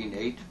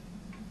 1908.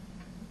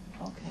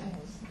 Okay.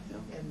 Yeah.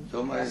 And-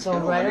 So my, So you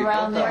know, right when he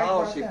around built the there?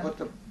 house, he Right put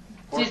the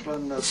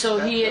porcelain. So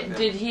he bathtub in.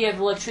 did he have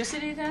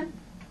electricity then?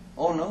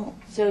 Oh no.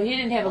 So he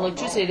didn't have Oh, no.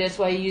 electricity. That's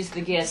why he used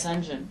the gas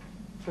engine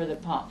for the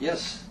pump.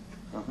 Yes.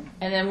 Uh-huh.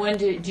 And then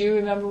do you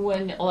remember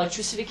when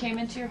electricity came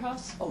into your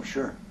house? Oh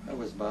sure. I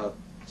was about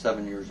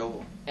 7 years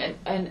old. And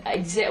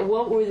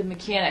what were the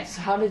mechanics?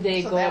 How did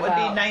they So go that would be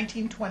about?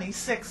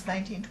 1926,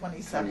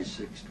 1927.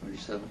 26,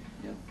 27.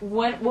 Yeah.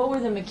 What were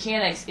the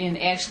mechanics in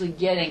actually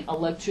getting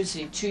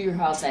electricity to your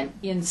house and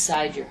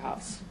inside your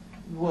house?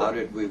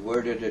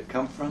 Where did it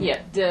come from? Yeah.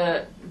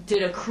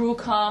 Did a crew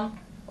come?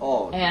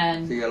 Oh,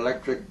 And- the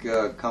electric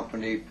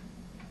company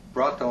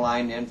brought the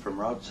line in from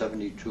Route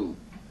 72.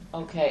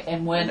 Okay,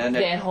 and went and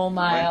then that whole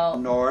mile.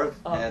 went north,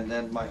 Oh. and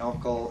then my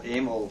uncle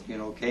Emil,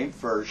 came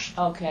first,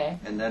 Okay,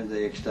 and then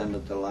they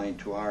extended the line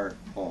to our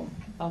home.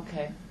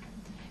 okay.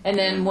 And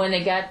then when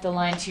they got the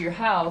line to your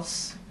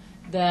house,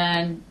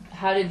 then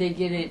how did they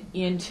get it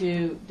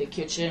into the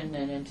kitchen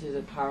and into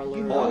the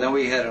parlor? Oh, then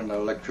we had an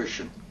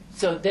electrician.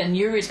 So then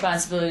your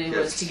responsibility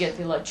was Yes. to get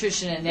the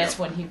electrician, and that's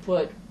Yeah. when he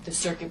put the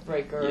circuit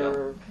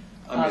breaker,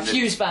 I mean,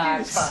 fuse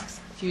box,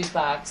 Fuse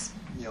box.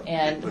 Yep,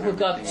 and they put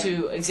hook up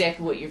everything to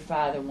exactly what your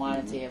father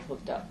wanted to have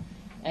hooked up,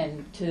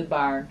 and to the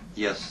barn.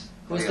 in. Yes.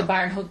 Was Oh, the yeah.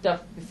 barn hooked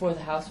up before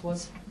the house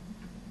was?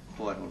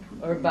 Oh, I don't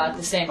Or about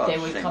the same- about they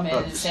the would same- come in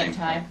about at the same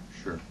time?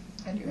 Sure.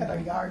 And you had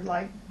a yard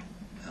light.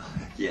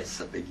 Yes,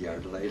 a big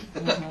yard light.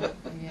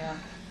 Yeah.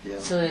 Yeah.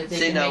 So that they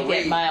See, can now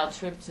make that mile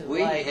trip to the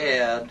We light.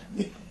 had,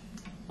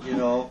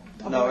 now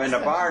in the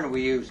extension. barn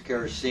we used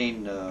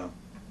kerosene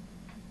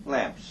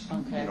lamps,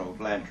 Okay.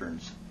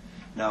 lanterns.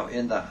 Now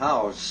in the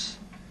house,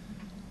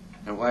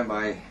 and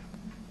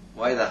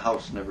why the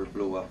house never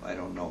blew up, I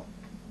don't know.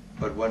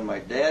 But when my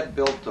dad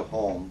built the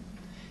home,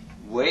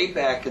 way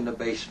back in the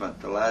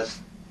basement, the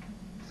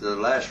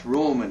last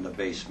room in the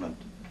basement,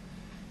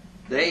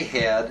 they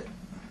had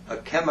a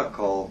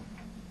chemical,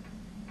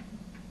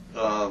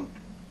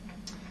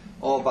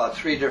 about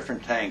 3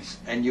 different tanks,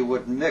 and you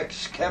would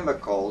mix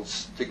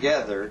chemicals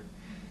together,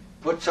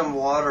 put some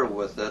water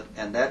with it,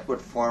 and that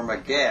would form a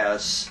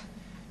gas,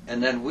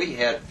 and then we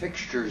had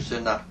fixtures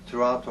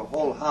throughout the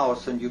whole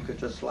house, and you could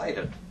just light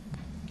it.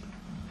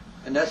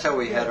 And that's how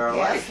we had our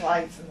gas light.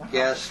 lights in the house.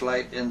 Gas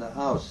light in the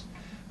house.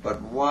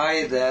 But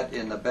why that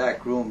in the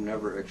back room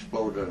never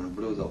exploded and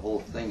blew the whole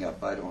thing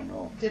up, I don't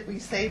know. Did we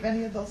save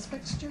any of those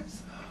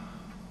fixtures?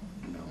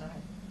 No.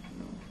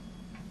 No.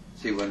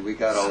 See, when we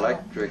got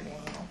electric,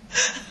 Wow.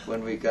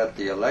 when we got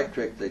the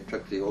electric, they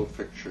took the old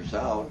fixtures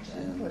out,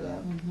 and Put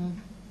in.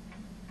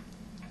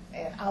 Mhm.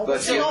 And out But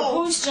was you- the So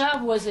old. whose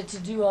job was it to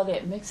do all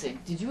that mixing?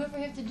 Did you ever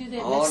have to do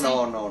that oh mixing?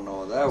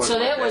 no, that was So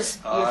my that dad. was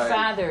your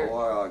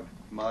father.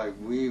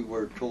 We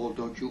were told,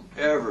 don't you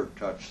ever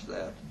touch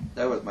that.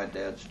 That was my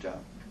dad's job.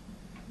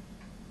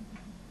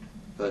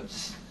 But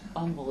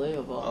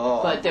Unbelievable.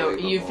 Oh, But you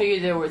unbelievable.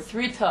 figured there were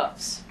 3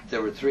 tubs.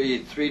 there were three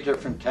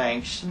different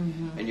tanks,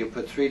 Mhm. and you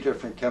put 3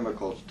 different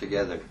chemicals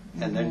together,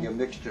 and then Mhm. you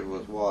mixed it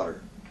with water.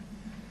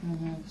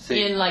 Mhm.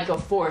 See, In like a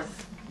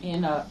fourth,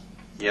 in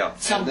yeah,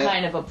 some and then,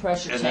 kind of a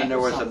pressure And tank then there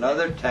or was something.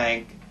 another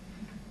tank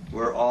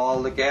where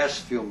all the gas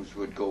fumes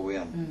would go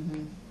in,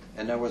 Mhm.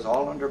 and that was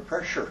all under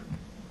pressure.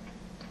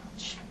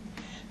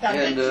 Now,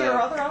 and, did your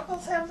uh, other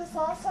uncles have this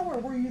also, or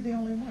were you the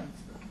only ones?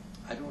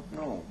 I don't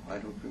know. I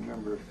don't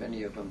remember if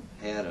any of them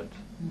had it.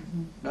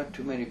 Mhm. Not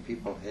too many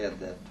people had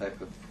that type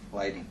of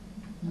lighting.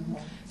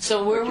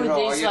 So where But, you were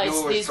know, all these you lights?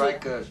 do was These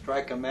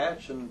strike a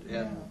match, and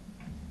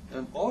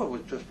oh, it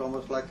was just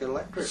almost like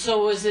electric.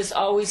 So was this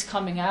always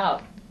coming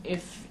out?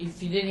 If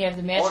you didn't have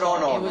the match, Oh, no,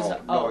 on, no, it was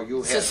no,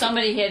 you so had to-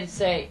 somebody had to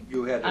say,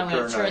 You had to I'm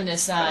going to turn a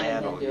this on and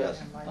handle, then do yes.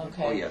 it. Oh,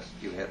 Okay. Oh yes,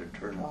 you had to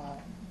turn it. Wow.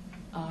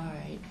 All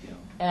right. Yeah.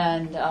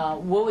 And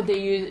what would they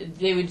use?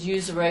 They would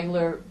use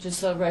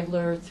just a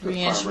regular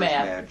 3-inch farmer's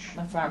match.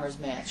 A farmer's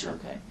match. Sure.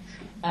 Okay.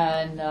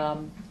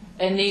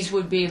 And these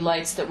would be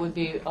lights that would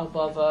be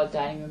above a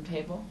dining room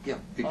table. Yeah,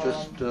 be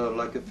just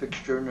like a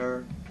fixture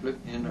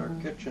in our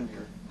kitchen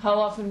here. How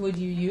often would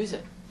you use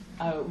it?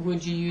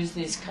 Would you use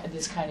this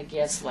kind of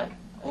gas light?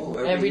 Oh,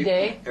 every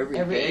day? Every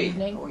Every day.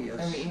 evening? Oh yes.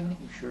 Every evening?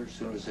 Sure. As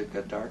soon as it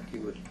got dark,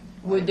 you would.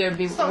 Would there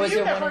be? So was you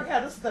there never one?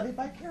 had a study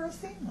by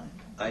kerosene light?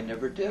 I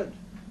never did.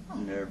 Oh.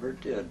 Never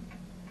did.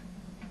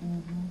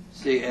 Mhm.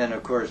 See, and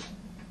of course,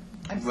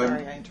 I'm when,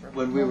 sorry, I interrupted.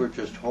 when we were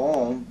just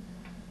home,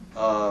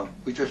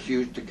 we just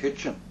used the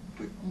kitchen.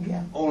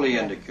 Yeah. Only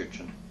in the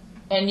kitchen.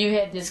 And you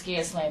had this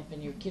gas lamp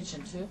in your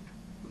kitchen too.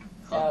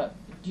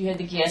 You had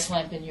the gas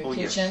lamp in your Oh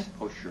kitchen, yes.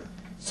 Oh sure.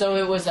 so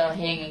it was a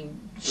hanging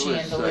It was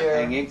chandelier. a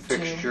hanging too.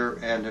 fixture,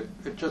 and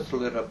it just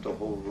lit up the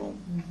whole room.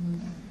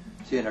 Mhm.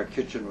 See, and our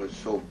kitchen was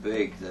so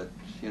big that,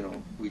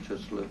 we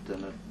just lived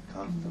in it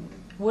constantly.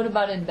 What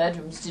about in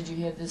bedrooms? Did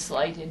you have this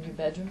light in your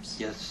bedrooms?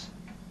 Yes.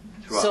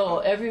 So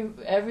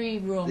every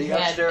room The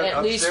had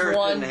at least upstairs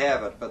one. didn't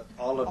have it, but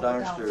all the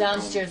downstairs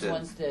Downstairs rooms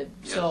ones did.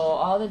 Yes. So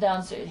all the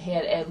downstairs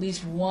had at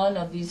least one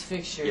of these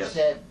fixtures Yes.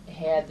 that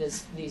had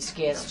these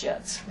gas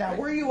jets. Now,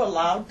 were you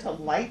allowed to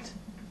light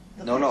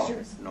the No, no,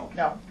 fixtures? no.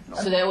 No.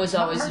 So that was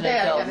Mom always or an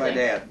Dad adult had My thing.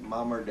 dad,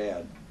 Mom or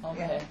Dad.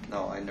 Okay.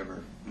 No,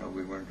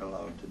 we weren't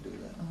allowed to do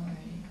that. All right.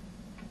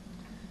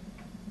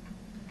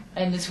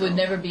 And this would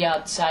never be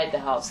outside the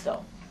house,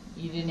 though.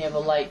 You didn't have a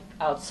light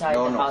outside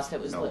No, the no, house that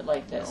was no, lit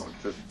like this. no,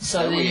 just- So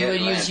then then we you had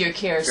would use your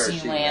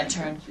kerosene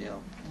lantern. lanterns,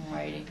 yeah.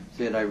 Alrighty.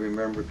 See, and I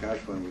remember, gosh,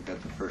 when we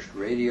got the first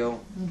radio,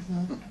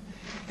 Mm-hmm.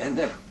 and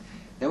then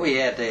we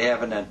had to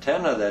have an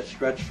antenna that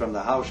stretched from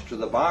the house to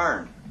the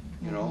barn,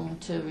 Did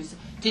so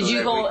you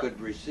that go? we could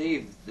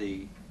receive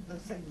the. The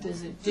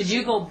signal. Did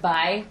you go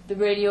buy the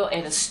radio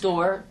at a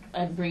store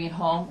and bring it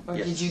home, or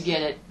Yes. did you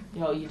get it?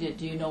 You did.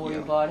 Do you know where you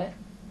Yeah. bought it?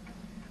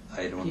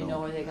 I don't know. Do you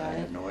know where they got I it?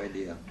 have no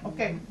idea.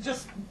 Okay,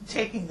 just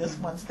taking this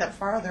one step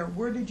farther,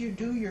 where did you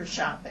do your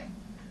shopping?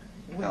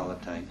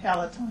 Palatine.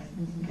 Palatine.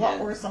 Mm-hmm. What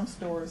Yeah. were some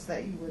stores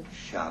that you would?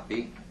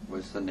 Shoppy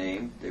was the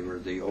name. They were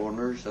the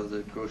owners of the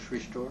grocery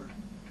store,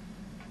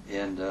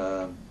 and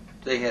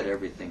they had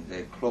everything. They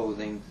had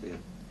clothing.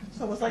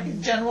 So it was like a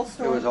general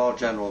store? It was all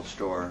general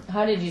store.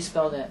 How did you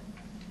spell that?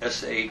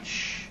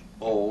 SHOPPE.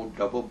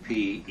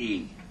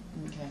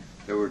 Okay.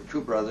 There were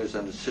two brothers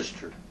and a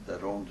sister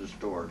that owned the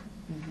store.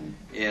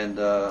 Mm-hmm.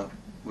 And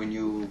when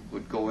you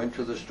would go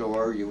into the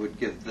store, you would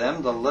give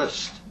them the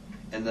list,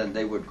 and then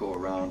they would go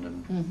around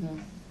and Mm-hmm.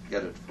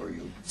 get it for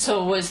you.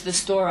 So was the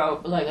store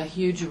like a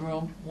huge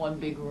room, one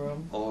big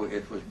room? Oh,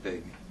 it was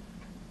big.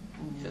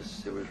 Mm-hmm.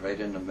 Yes, it was right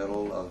in the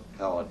middle of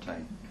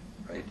Palatine,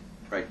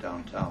 right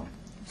downtown.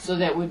 So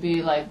that would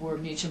be like where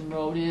Meacham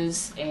Road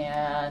is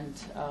and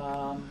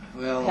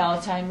Well,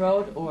 Palatine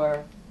Road,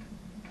 or?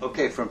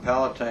 okay, from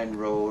Palatine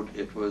Road,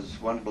 it was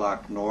one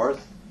block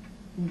north,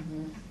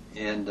 Mm-hmm.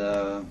 and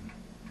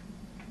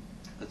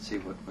let's see,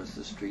 what was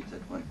the street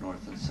that went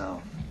north and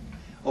south?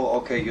 Oh,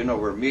 okay, you know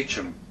where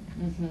Meacham.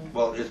 Mm-hmm.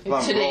 Well, it's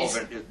Plum Today's-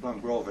 Grove. It's Plum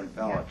Grove and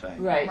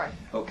Palatine. Right.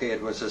 Okay,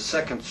 it was a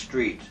second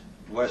street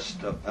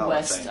west of Palatine.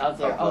 West of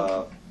there,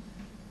 okay.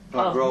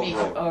 Plum Of Grove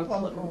Meacham- Road. or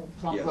Plum Plum Grove.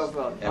 Plum Yes. Grove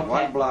Road. And Okay.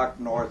 one block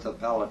north of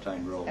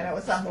Palatine Road. And it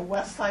was on the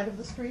west side of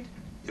the street?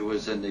 It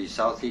was in the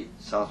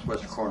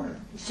southwest corner.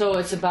 So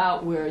it's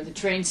about where the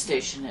train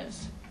station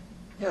is.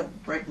 Yeah,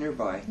 right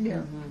nearby. Yeah.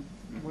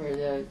 Mm-hmm. Where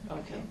the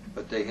okay.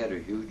 But they had a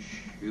huge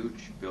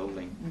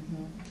building.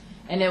 Mm-hmm.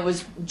 And it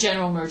was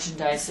general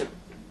merchandise.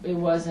 It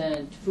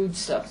wasn't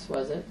foodstuffs,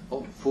 was it?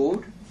 Oh,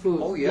 food? Food.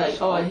 Oh, yes.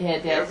 Like, it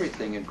had that.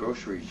 Everything in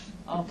groceries.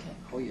 Okay.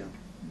 Oh, yeah.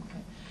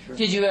 Okay. Sure.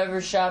 Did you ever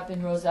shop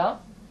in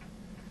Roselle?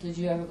 Did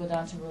you ever go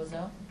down to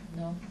Roselle?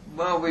 No.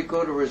 Well, we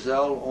go to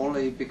Roselle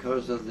only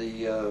because of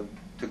the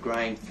to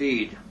grind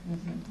feed.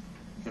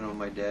 Mm-hmm.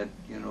 My dad,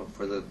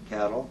 for the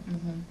cattle.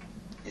 Mm-hmm.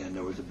 And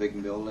there was a big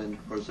mill in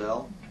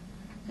Roselle,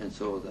 and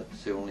so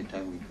that's the only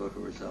time we go to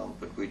Roselle,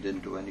 but we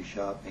didn't do any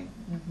shopping.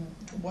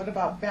 Mm-hmm. What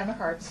about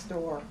Benhart's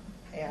store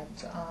at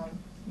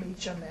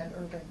Meacham and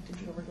Irving? Did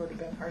you ever go to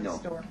Benhart's No.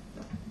 store?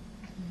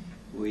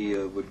 We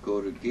would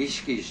go to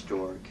Gieschke's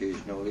store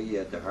occasionally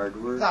at the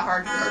hardware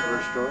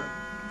hardware store,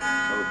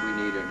 so if we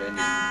needed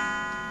any.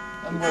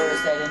 And where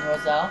is that in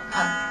Roselle?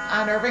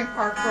 On Irving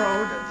Park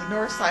Road, at the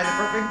north side of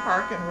Irving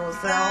Park in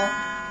Roselle,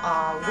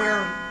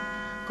 where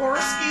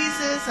Gorski's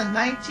is in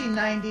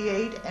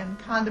 1998, and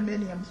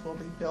condominiums will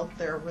be built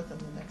there within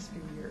the next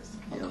few years.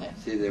 Okay.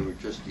 See, they were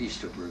just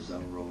east of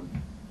Roselle Road.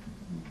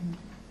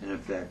 And in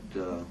fact,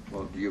 do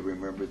you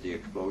remember the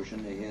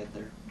explosion they had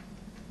there?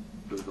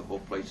 Blew the whole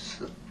place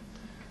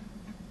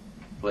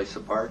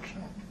apart.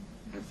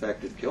 Yeah. In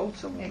fact, it killed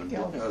some of them, It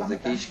killed didn't it, some of the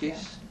of them,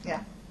 Gieschkes?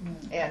 Yeah,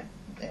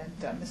 and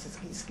Mrs.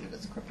 Gieske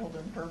was crippled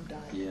and Herb died.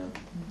 Yeah.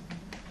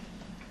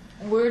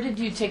 Where did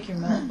you take your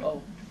milk?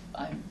 Oh,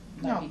 I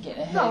might be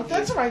getting ahead No, of you.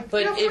 that's all right.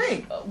 But Feel free.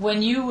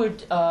 when you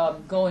would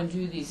go and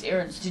do these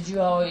errands, did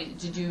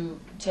you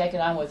tack it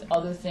on with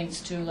other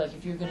things too? Like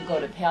if you're going to go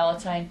to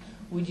Palatine,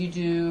 would you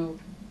do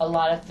a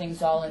lot of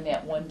things all in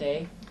that one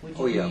day? Would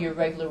you yeah. do your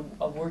regular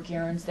work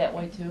errands that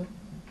way too?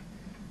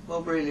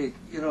 Well, really,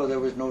 there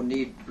was no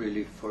need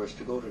really for us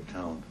to go to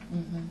town.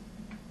 Mm-hmm.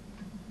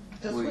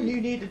 Just when you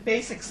needed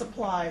basic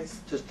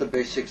supplies. Just the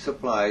basic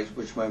supplies,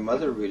 which my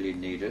mother really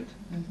needed,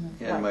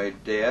 Mm-hmm. and my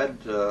dad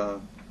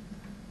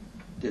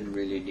didn't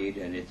really need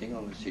anything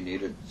unless he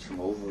needed some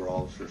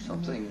overalls or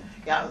something.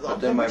 Yeah, But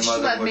then my which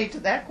mother led me would- to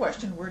that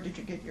question: where did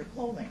you get your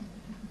clothing?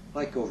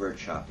 Like over at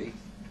Shoppy.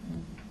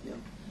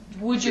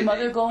 Would your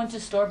mother go into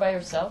store by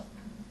herself?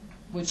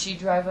 Would she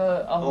drive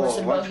a horse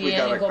and once buggy we in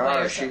got and a go by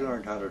car, herself? she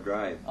learned how to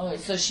drive. Okay,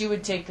 so she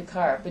would take the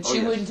car, but Oh, she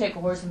yes. wouldn't take a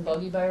horse and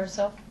buggy by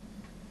herself?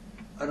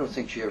 I don't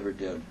think she ever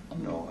did.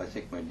 No, I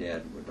think my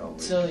dad would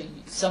always. So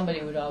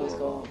somebody would always Go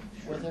go along,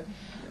 sure. with her.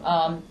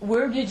 Yeah.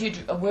 Where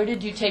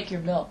did you take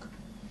your milk?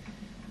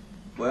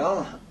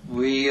 Well,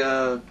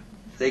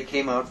 they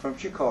came out from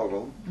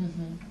Chicago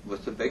Mm-hmm.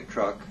 with the big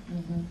truck,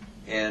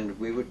 and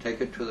we would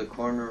take it to the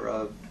corner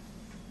of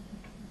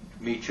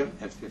Meacham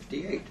and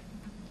 58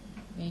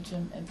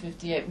 Meacham and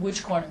 58.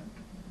 Which corner?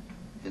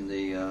 in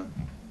the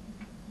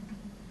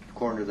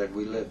corner that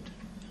we lived.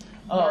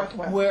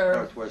 Northwest. Where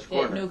Northwest the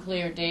corner.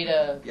 nuclear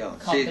data Yeah.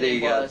 See, company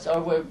the, was, or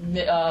where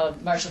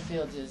Marshall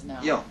Fields is now.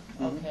 Yeah.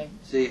 Okay.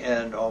 See,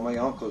 and all my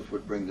uncles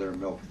would bring their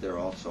milk there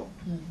also.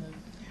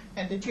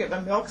 And did you have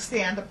a milk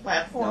stand, a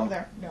platform No.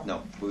 there?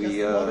 No, Just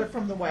we loaded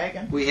from the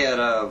wagon? we had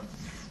a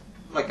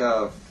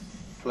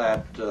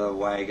flat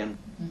wagon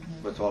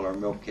with all our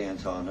milk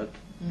cans on it,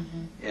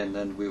 and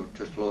then we would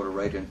just load it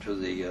right into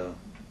the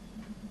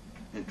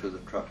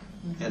truck,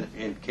 and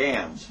in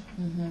cans.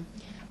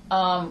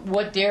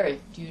 What dairy?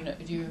 Do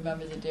you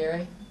remember the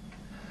dairy?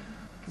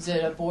 Is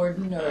it a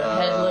Borden or a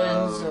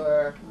Headlands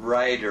or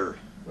Ryder.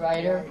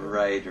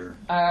 Ryder?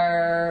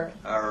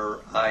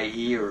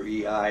 R-I-E or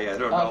E-I, I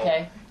don't know.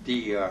 Okay.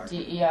 D-E-R.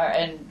 DER,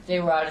 and they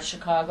were out of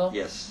Chicago?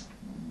 Yes,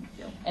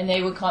 And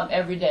they would come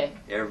every day?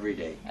 every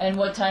day. And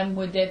what time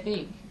would that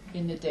be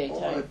in the Oh,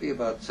 daytime? it'd be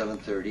about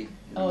 7:30 in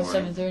the Oh,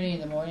 morning. 7:30 in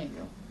the morning.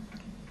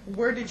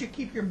 Where did you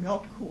keep your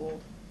milk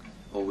cooled?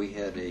 Oh, we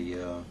had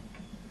a,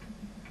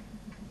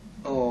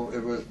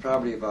 it was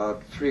probably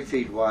about 3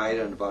 feet wide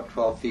and about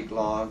 12 feet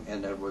long,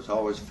 and it was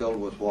always filled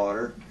with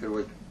water. It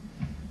was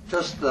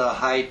just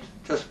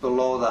just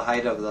below the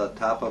height of the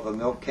top of a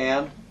milk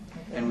can,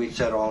 and we'd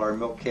set all our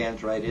milk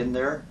cans right in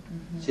there.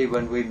 See,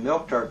 when we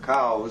milked our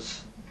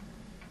cows,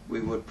 we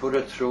would put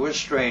it through a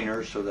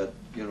strainer so that,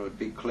 it'd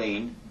be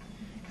clean,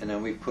 and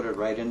then we'd put it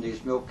right in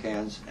these milk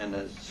cans, and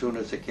as soon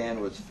as the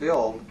can was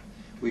filled,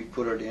 we'd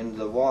put it in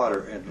the water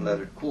and let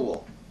it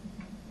cool.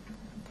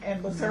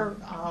 And was there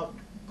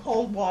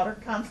cold water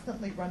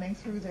constantly running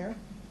through there?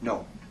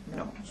 No.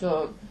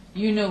 So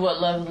you knew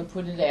what level to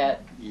put it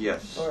at,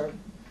 Yes.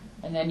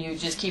 and then you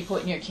just keep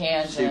putting your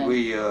cans See, in.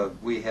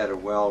 we had a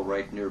well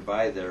right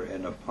nearby there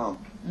and a pump,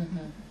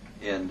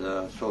 and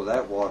so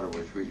that water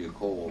was really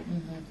cold,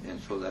 and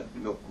so that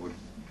milk would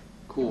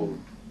cool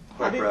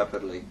quite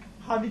rapidly.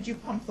 How did you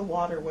pump the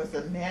water? Was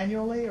it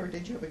manually, or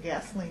did you have a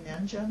gasoline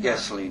engine?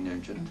 Gasoline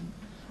engine.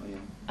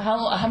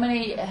 How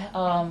many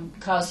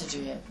cows did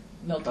you have?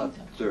 Milking About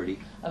cows? 30.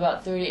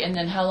 About 30. And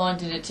then how long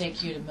did it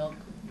take you to milk?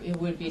 It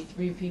would be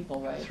 3 people,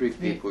 right? Three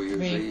people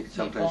usually,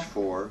 sometimes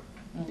people. 4.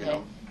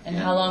 Okay. And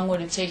how long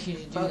would it take you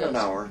to do About those? an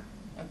hour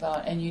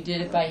And you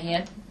did it by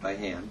hand? by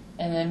hand.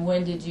 And then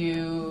when did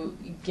you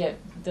get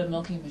the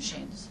milking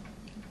machines?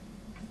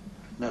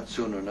 Not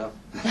soon enough.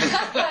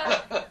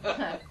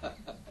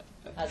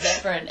 How's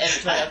that for an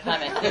editorial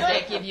comment? Did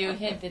that give you a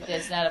hint that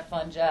that's not a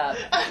fun job?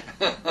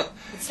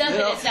 It's not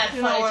that it's not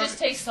fun. It just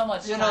takes so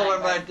much time. When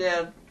my right?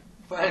 dad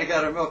finally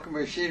got a milking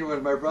machine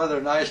when my brother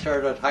and I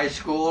started high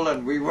school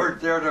and we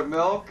weren't there to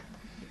milk,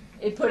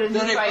 It put a new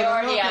then he put a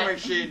priority milking on it.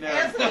 machine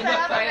there. Isn't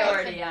that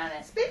Priority on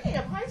it. Speaking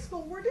of high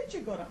school, where did you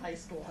go to high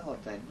school?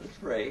 Palatine was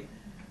Ray.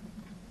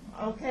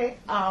 Okay.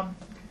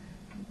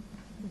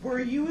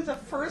 Were you the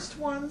first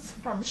ones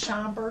from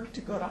Schaumburg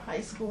to go to high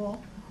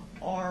school,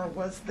 or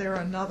was there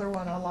another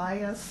one,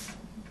 Elias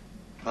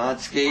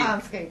Ponsky.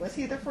 Ponske? Was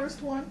he the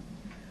first one,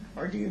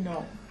 or do you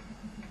know?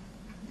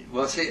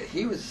 Well, see,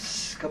 he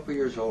was a couple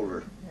years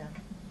older, Yeah.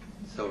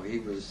 so he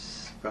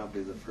was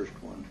probably the first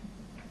one.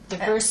 The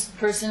first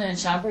person in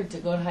Schaumburg to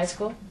go to high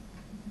school?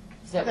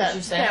 Is that what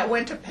you're saying? That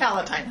went to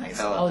Palatine High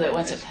School. Oh, that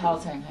went to High School.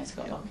 Palatine High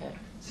School. Yeah. Okay.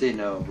 See,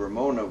 now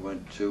Ramona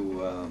went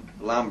to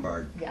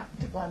Lombard, Yeah,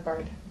 to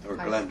Glenbard. or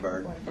High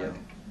Glenbard, School, yeah.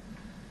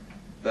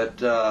 Glenbard.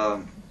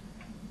 But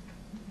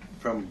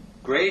from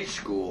grade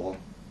school,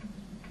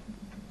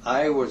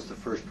 I was the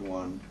first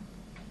one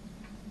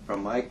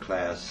from my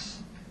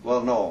class.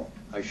 Well, no,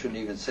 I shouldn't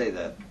even say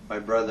that. My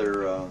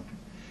brother,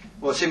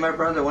 my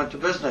brother went to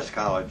business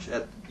college.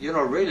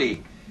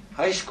 Really,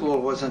 high school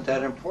wasn't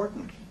that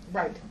important.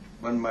 Right.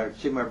 When my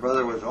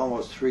brother was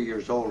almost 3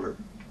 years older.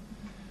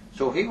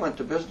 So he went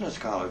to business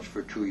college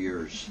for 2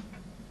 years.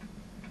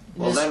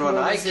 Well, then when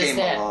I came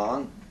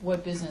along,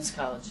 What business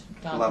college?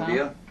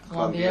 Downtown?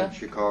 Columbia in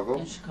Chicago,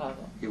 In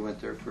Chicago. he went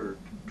there for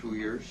 2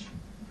 years,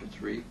 or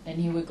 3, And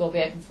he would go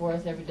back and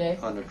forth every day?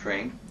 on a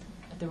train.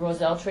 At the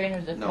Roselle train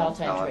or the No,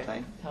 Palatine train?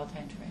 Palatine.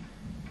 Palatine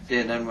train.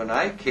 And then when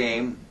I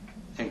came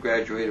and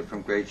graduated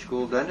from grade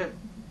school, then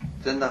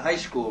the high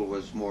school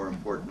was more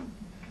important.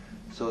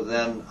 So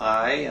then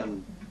I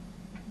and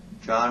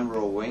John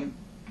Rowing,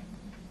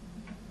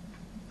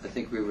 I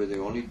think we were the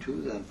only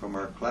two then from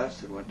our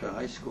class that went to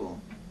high school.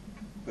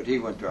 But he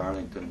went to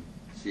Arlington.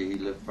 See, he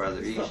lived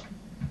farther east,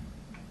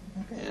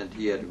 Okay. and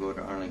he had to go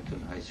to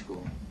Arlington High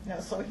School. Yeah,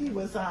 so he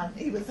was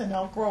in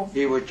Elk Grove.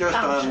 He was just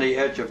Township. on the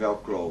edge of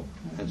Elk Grove,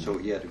 and so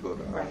he had to go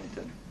to Right.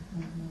 Arlington.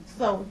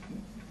 So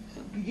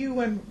you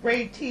and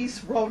Ray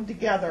Teese rode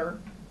together.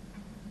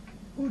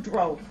 Who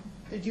drove?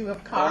 Did you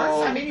have cars?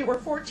 Oh. I mean, you were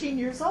 14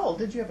 years old.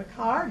 Did you have a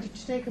car? Did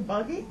you take a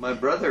buggy? My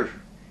brother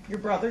Your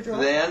brother drove?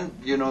 then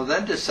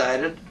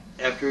decided,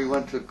 after he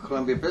went to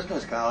Columbia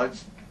Business College,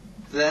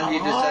 then he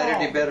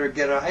decided he better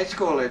get a high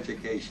school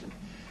education.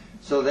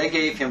 So they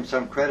gave him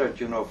some credit,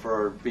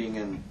 for being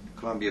in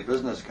Columbia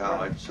Business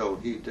College, so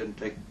he didn't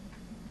take,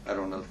 I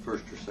don't know, the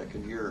first or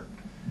second year.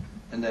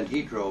 And then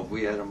he drove.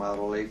 We had a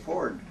Model A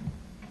Ford.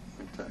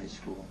 Went to high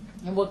school.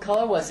 And what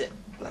color was it?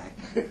 Black.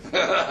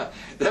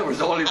 That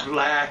was only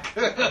black.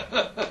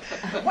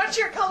 What's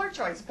your color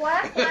choice?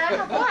 Black,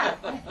 or black?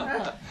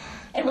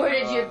 And where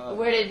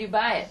did you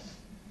buy it?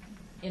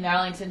 In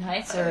Arlington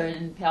Heights or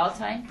in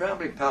Palatine?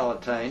 Probably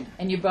Palatine.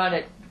 And you bought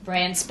it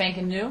brand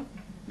spanking new?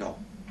 No.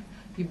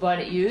 You bought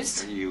it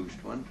used? A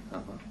used one.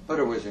 But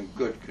it was in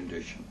good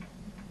condition.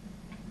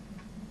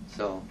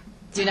 So.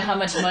 Do you know how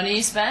much money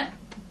you spent?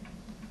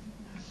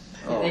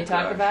 Did they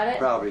talk about it?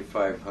 Probably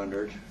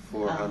 500,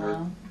 400.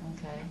 Okay.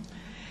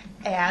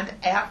 And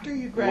after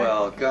you graduated?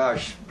 Well,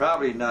 gosh,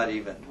 probably not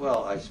even.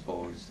 Well, I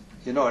suppose.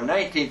 You know, in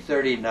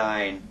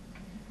 1939,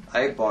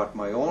 I bought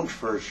my own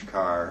first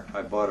car.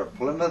 I bought a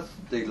Plymouth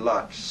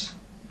Deluxe,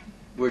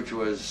 which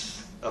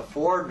was a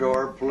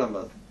 4-door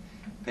Plymouth.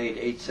 Paid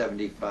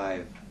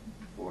 $875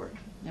 for it.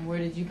 And where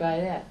did you buy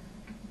that?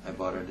 I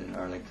bought it in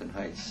Arlington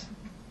Heights.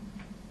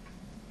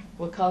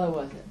 What color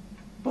was it?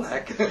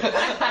 Black.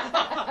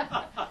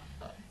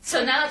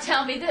 So now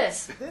tell me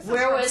this.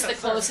 Where was the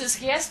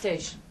closest gas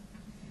station?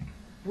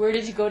 Where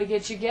did you go to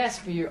get your gas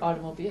for your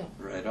automobile?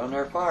 Right on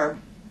our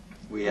farm.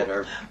 We had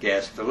our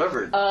gas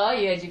delivered. Oh,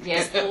 you had your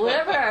gas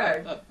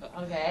delivered.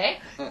 Okay.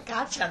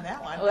 Gotcha on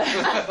that one.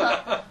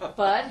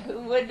 But who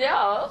would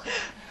know?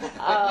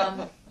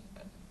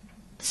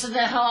 So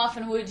then how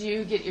often would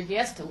you get your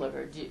gas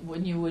delivered?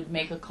 When you would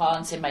make a call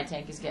and say, my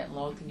tank is getting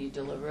low, can you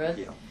deliver it?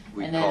 Yeah.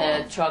 And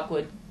then a truck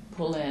would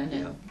pull in.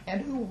 Yeah.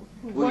 And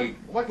what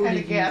Who kind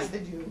did of gas you-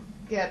 did you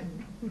get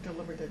and who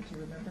delivered it? Do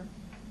you remember?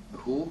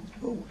 Who?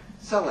 Who?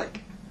 Selleck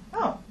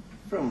Oh,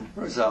 from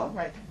Roselle.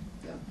 right.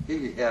 Yeah.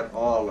 He had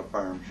all the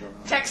farms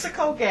around.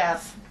 Texaco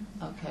Gas.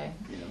 Okay.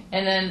 Yeah.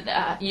 And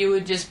then you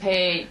would just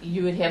pay,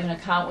 you would have an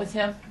account with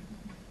him?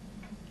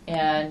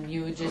 And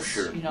you would just,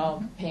 sure.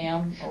 pay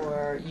him?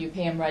 Or you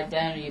pay him right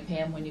then, or you pay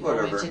him when you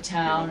Whatever, go into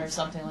town you know. or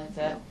something like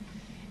that?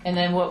 And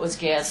then what was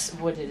gas,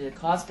 what did it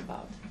cost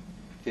about?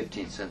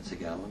 15 cents a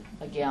gallon.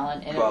 A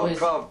gallon? And 12,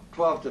 it was,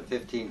 12 to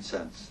 15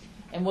 cents.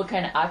 and what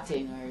kind of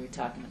octane are you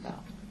talking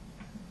about?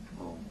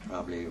 Oh,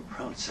 probably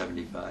around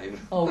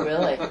 75. Oh,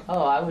 really?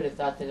 Oh, I would have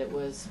thought that it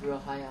was real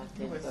high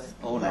octane. It was But,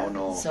 Oh,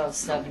 no. so There's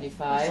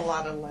 75? a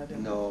lot of lead in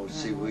it. No,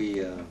 see,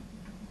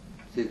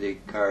 the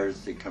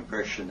cars, the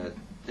compression that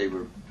they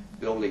were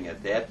building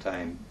at that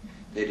time,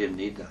 they didn't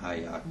need the high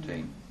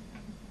octane.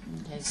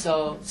 Okay,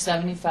 so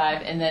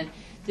 75, and then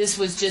this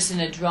was just in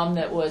a drum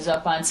that was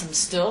up on some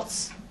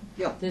stilts?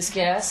 Yeah. This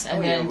gas? And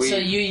Oh, yeah, then, so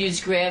you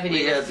used gravity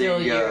We to had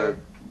fill your...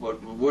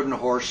 wooden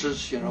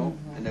horses,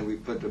 and then we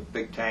put a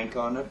big tank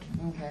on it.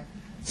 Okay.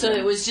 So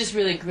it was just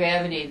really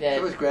gravity that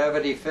It was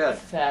gravity fed.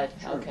 fed,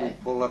 Sure, okay.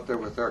 we'd pull up there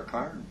with our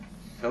car and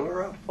fill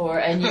her up.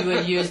 And you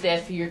would use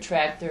that for your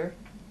tractor?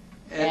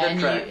 And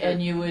the tractor.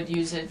 And you would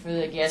use it for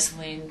the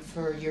gasoline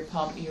for your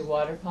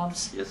water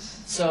pumps?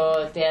 Yes.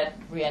 So if that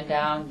ran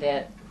down,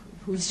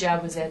 whose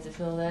job was that to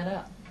fill that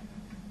up?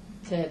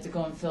 To have to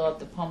go and fill up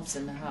the pumps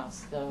in the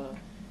house, the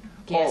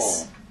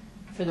gas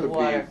for the could be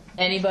water.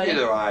 Anybody?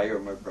 Either I or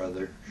my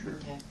brother, sure.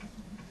 Okay.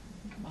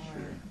 All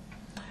Sure.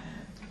 right.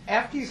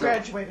 After you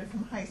graduated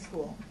from high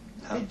school,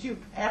 Huh?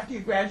 after you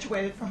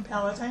graduated from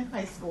Palatine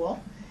High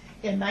School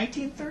in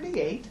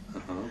 1938,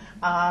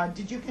 Uh-huh.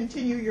 did you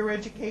continue your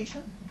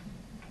education?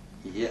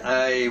 Yeah,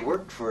 I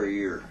worked for a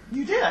year.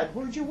 You did.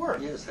 Where'd you work?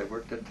 Yes, I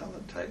worked at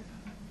Teletype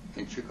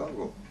in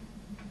Chicago.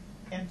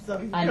 And so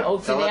you On took-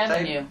 Oakton Teletype?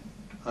 Avenue.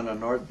 On the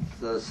north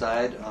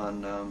side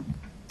on,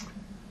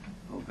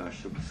 oh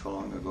gosh, it was so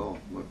long ago.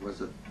 What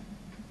was it?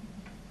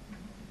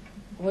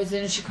 Was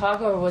it in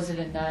Chicago or was it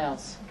in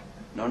Niles?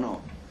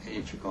 No,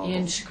 in Chicago.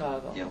 In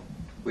Chicago. Yeah.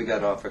 We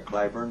got off at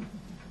Clybourne,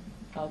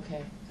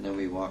 Okay. and then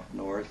we walked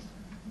north.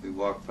 We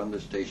walked from the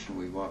station,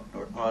 we walked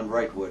north, on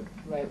Wrightwood.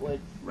 Wrightwood.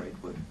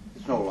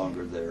 It's no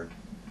longer there.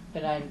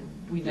 But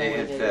we know They, where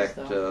in that is,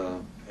 fact,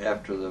 though.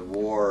 after the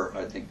war,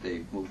 I think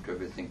they moved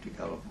everything to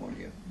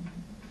California.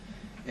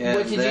 And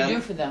What did then you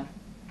do for them?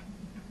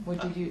 What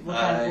kind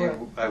of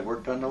work? I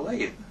worked on the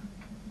lathe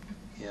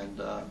and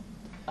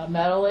A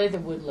metal lathe or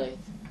wood lathe?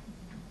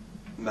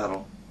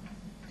 metal,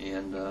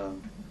 and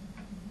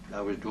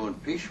I was doing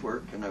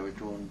piecework, and I was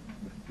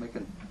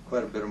making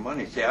quite a bit of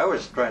money. See, I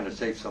was trying to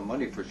save some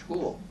money for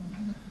school,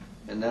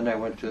 and then I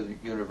went to the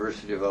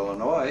University of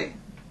Illinois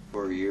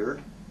for a year,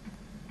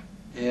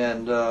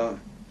 and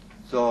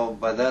so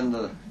by then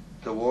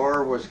the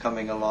war was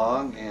coming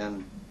along,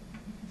 and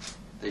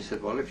they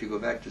said, well, if you go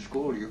back to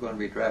school, you're going to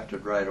be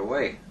drafted right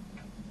away.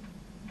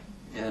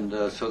 And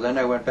so then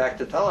I went back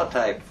to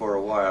Teletype for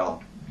a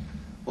while.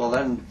 Well,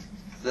 then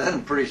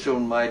pretty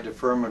soon my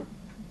deferment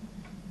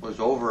was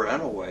over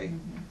anyway,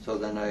 so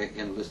then I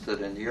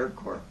enlisted in the Air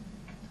Corps.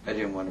 I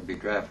didn't want to be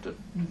drafted.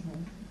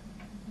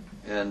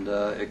 And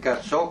it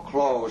got so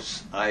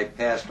close, I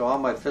passed all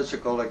my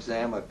physical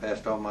exam, I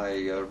passed all my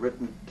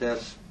written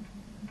tests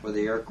for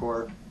the Air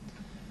Corps.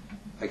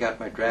 I got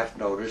my draft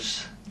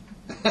notice.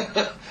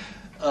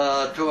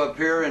 to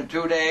appear in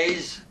 2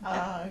 days.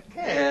 Okay.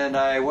 And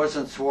I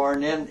wasn't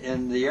sworn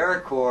in the Air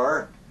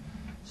Corps,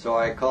 so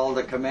I called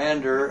the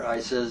commander. I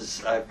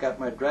says, I've got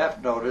my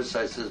draft notice.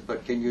 I says,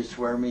 but can you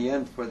swear me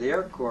in for the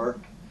Air Corps?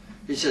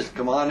 He says,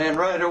 come on in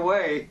right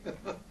away.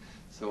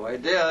 So I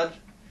did.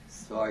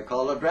 So I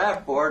called the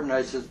draft board and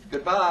I said,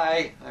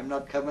 goodbye, I'm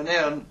not coming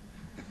in.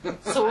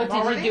 So what did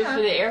you do Already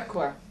for the Air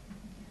Corps?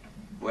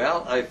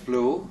 Well, I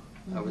flew.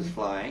 I was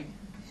flying.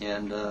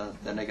 And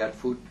then I got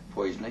food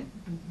poisoning.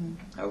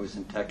 I was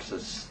in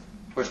Texas,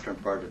 western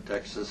part of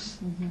Texas,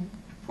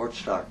 Fort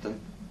Stockton.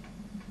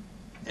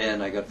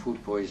 And I got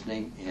food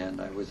poisoning, and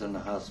I was in the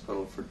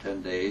hospital for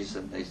 10 days,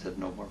 and they said,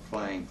 no more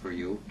flying for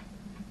you,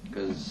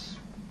 because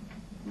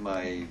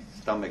my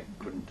stomach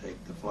couldn't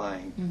take the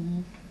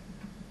flying.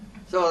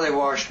 So they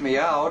washed me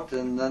out,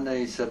 and then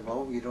they said,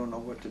 well, we don't know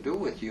what to do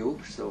with you.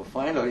 So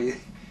finally,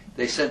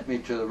 they sent me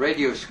to the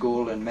radio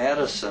school in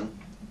Madison,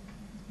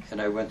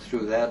 and I went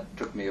through that. It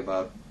took me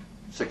about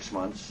 6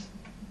 months.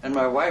 And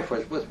my wife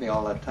was with me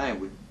all that time.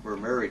 We were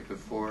married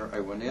before I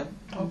went in.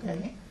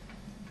 Okay.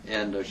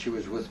 And she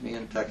was with me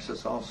in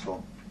Texas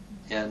also.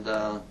 And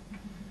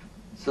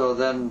so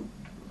then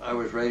I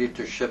was ready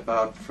to ship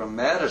out from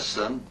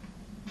Madison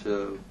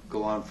to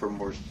go on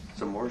for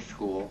some more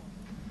school.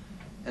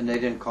 And they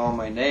didn't call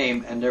my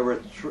name, and there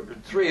were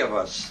three of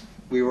us.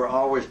 We were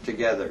always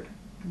together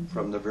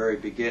from the very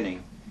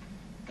beginning.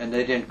 And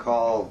they didn't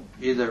call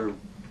either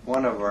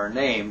one of our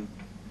name.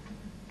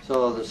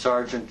 So the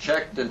sergeant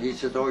checked, and he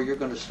said, oh, you're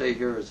going to stay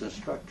here as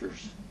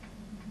instructors.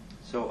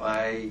 So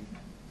I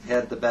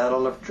had the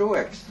Battle of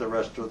Truex the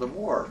rest of the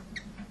war.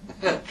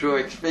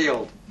 Truex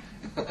Field.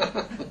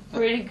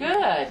 Pretty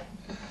good.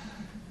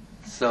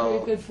 So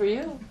Pretty good for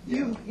you.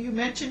 You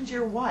mentioned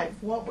your wife.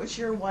 What was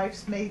your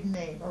wife's maiden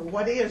name, or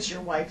what is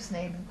your wife's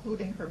name,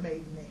 including her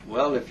maiden name?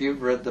 well, if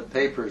you've read the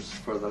papers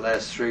for the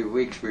last 3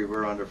 weeks, we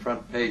were on the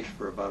front page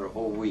for about a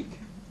whole week.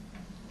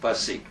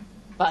 Bussy.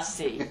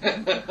 Bussy.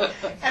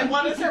 And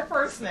what is her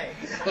first name?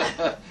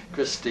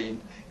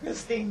 Christine.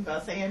 Christine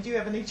Bussey. And do you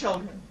have any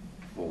children?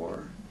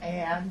 4.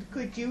 And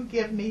could you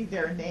give me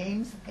their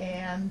names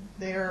and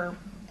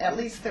at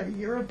least their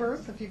year of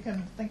birth, if you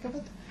can think of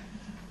it?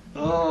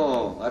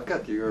 Oh, I've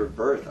got the year of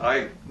birth.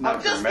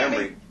 Not from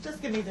memory.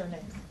 Just give me their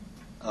names.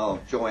 Oh,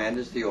 Joanne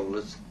is the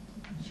oldest.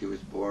 She was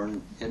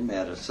born in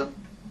Madison.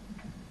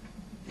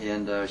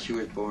 And she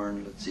was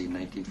born, let's see,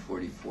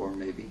 1944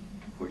 maybe,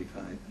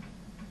 45.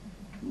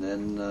 And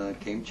then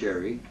came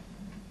Jerry.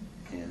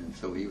 And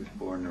so he was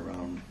born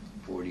around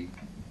 40.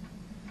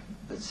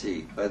 Let's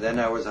see. By then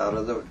I was out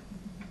of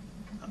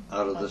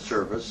the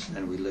service,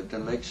 and we lived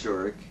in Lake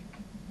Zurich.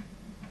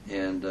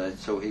 And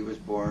so he was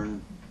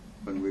born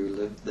when we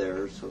lived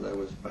there, so that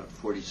was about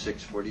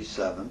 46,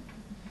 47.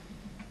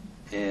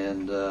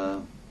 And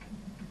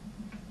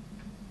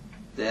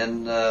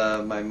then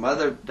my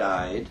mother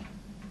died,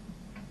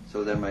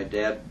 so then my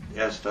dad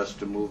asked us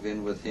to move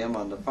in with him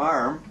on the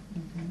farm.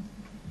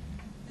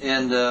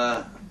 And,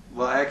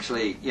 well,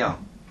 actually, yeah.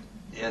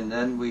 And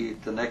then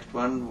the next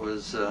one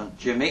was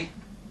Jimmy,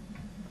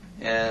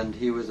 and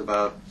he was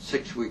about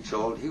 6 weeks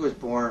old. He was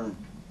born,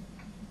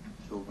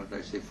 so what did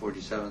I say,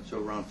 47, so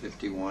around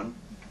 51.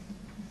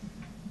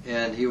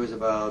 And he was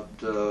about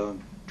 2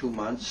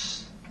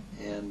 months,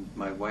 and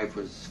my wife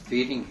was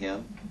feeding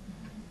him,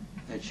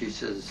 and she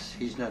says,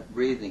 he's not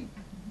breathing.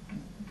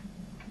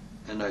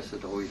 And I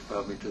said, oh, he's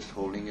probably just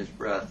holding his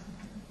breath.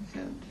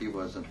 And he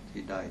wasn't.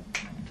 He died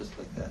just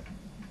like that.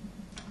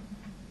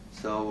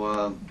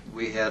 So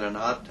we had an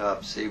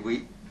autopsy.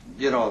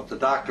 The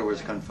doctor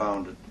was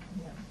confounded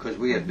because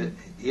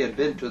he had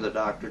been to the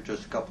doctor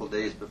just a couple of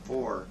days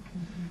before.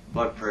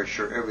 Blood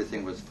pressure,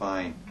 everything was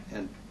fine,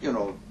 and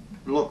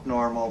looked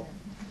normal.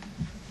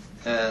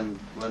 And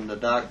when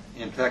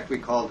in fact, we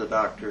called the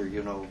doctor.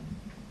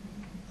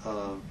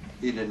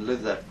 He didn't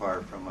live that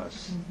far from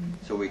us,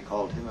 so we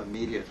called him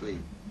immediately.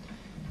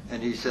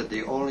 And he said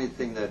the only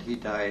thing that he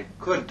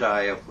could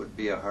die of would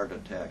be a heart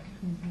attack.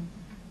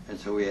 And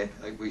so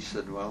we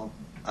said, well,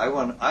 I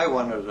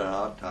wanted an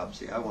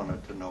autopsy. I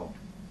wanted to know.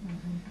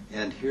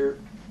 And here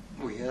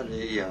we had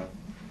a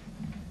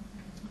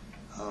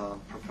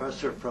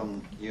professor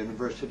from the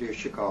University of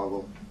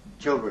Chicago,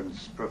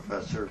 children's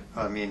doctor.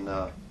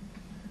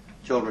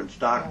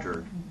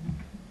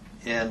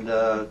 And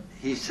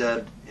he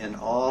said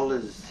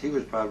he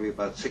was probably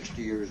about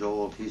 60 years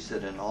old, he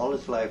said in all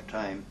his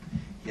lifetime,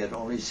 he had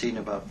only seen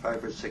about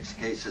 5 or 6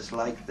 cases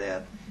like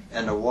that.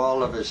 And the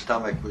wall of his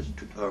stomach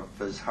of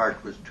his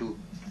heart was too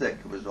thick.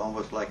 It was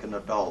almost like an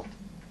adult.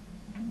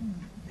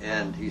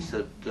 And he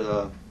said,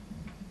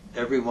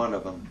 every one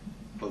of them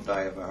will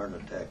die of a heart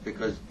attack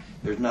because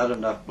there's not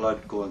enough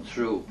blood going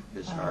through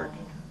his heart.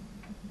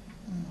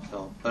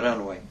 So, but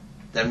anyway,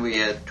 then we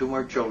had 2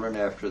 more children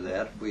after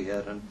that. We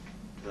had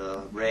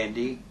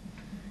Randy.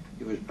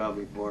 He was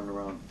probably born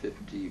around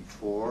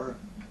 54,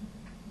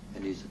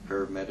 and he's a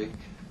paramedic.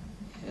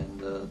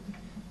 And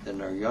then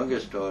our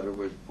youngest daughter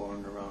was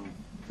born around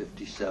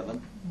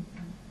 57,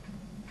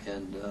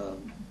 and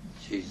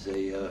she's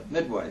a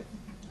midwife.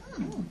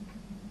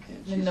 And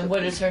She's then a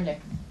what is her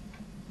name?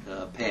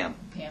 Pam.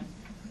 Pam.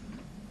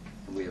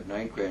 And we have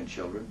 9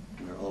 grandchildren,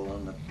 and they're all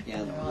on the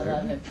piano They're all there.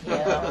 on the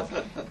piano.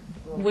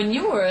 When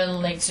you were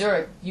in Lake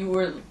Zurich, you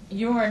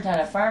weren't on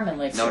a farm in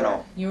Lake Zurich.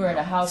 No. You were in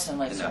a house in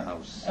Lake In Zurich. a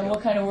house. And yeah.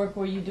 what kind of work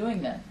were you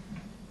doing then?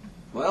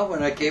 Well,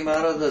 when I came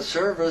out of the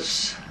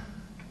service,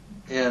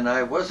 and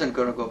I wasn't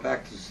going to go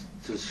back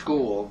to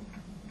school,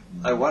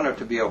 I wanted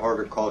to be a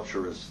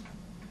horticulturist.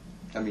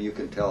 I mean, you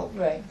can tell.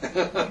 Right.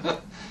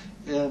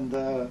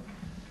 And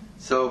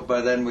so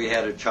by then we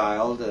had a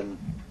child, and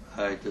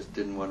I just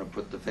didn't want to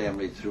put the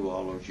family through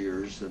all those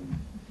years. And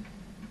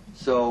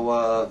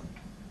so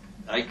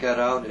I got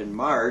out in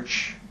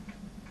March,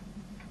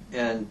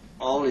 and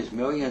all these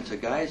millions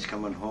of guys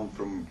coming home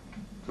from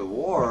the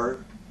war,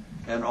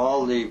 and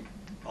all the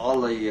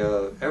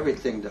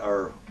everything,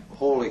 our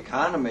whole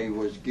economy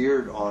was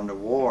geared on the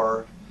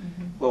war.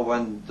 Mm-hmm. Well,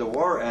 when the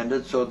war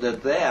ended, so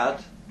did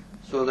that.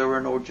 So there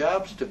were no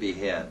jobs to be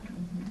had.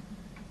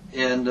 Mm-hmm.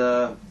 And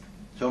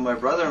so my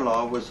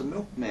brother-in-law was a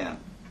milkman.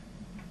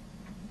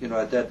 You know,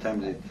 at that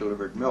time they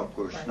delivered milk. Of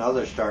course, now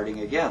they're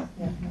starting again.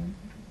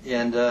 Mm-hmm.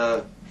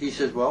 And he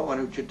says, well, why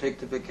don't you take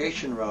the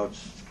vacation routes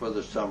for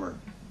the summer?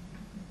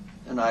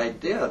 And I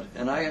did,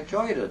 and I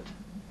enjoyed it.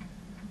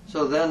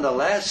 So then the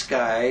last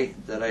guy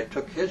that I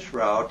took his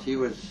route, he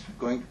was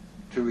going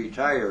to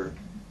retire.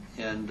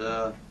 And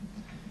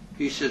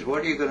he says,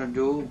 what are you going to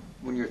do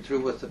when you're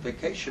through with the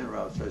vacation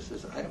routes? I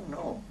says, I don't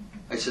know.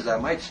 I says, I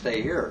might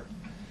stay here.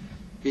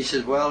 He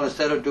says, well,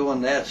 instead of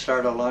doing that,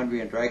 start a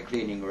laundry and dry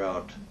cleaning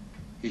route.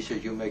 He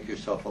says, you make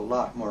yourself a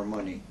lot more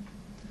money.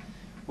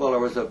 Well,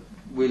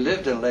 we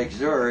lived in Lake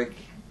Zurich,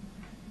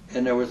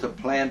 and there was a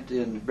plant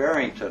in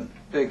Barrington,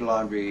 big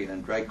laundry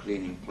and dry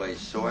cleaning place.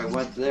 So I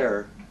went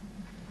there,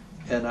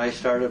 and I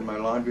started my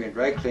laundry and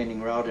dry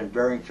cleaning route in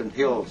Barrington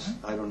Hills.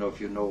 I don't know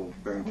if you know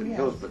Barrington yes,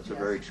 Hills, but it's a yes.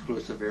 very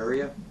exclusive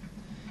area.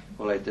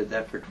 Well, I did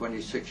that for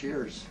 26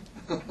 years.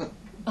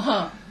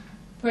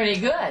 Pretty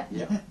good.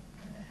 Yeah.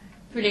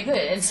 Pretty good.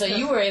 And so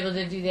you were able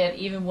to do that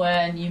even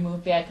when you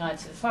moved back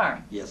onto the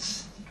farm.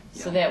 Yes.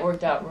 So Yeah. that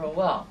worked out real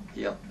well.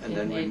 Yep. And It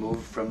then we made-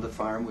 moved from the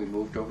farm. We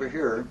moved over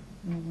here,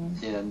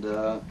 Mm-hmm.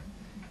 and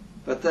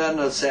but then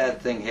a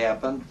sad thing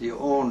happened. The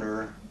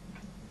owner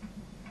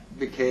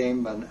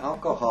became an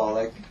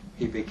alcoholic.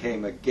 He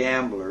became a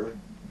gambler,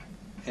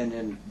 and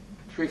in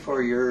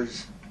 3-4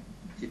 years,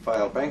 he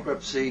filed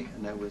bankruptcy,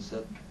 and that was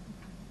it.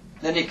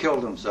 Then he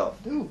killed himself.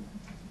 Ooh.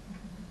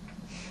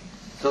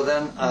 So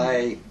then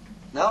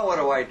now what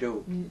do I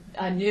do?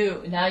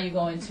 Now you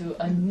go into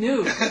a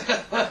new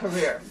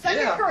career.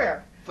 Second Yeah.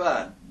 career.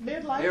 Fun.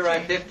 Midlife Here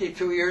I'm change.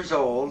 52 years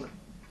old,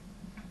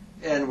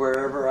 and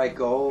wherever I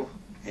go,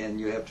 and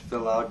you have to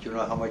fill out,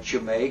 how much you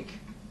make,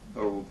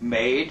 or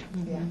made.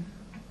 Yeah.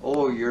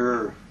 Oh,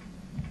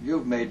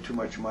 you've made too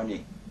much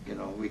money.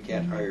 We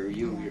can't hire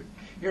you.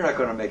 You're not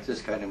going to make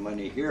this kind of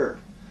money here.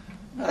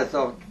 I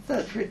thought,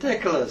 that's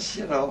ridiculous,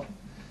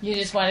 You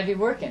just want to be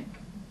working.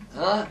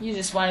 Huh? You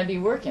just want to be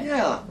working.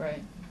 Yeah.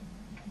 Right.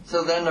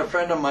 So then a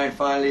friend of mine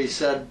finally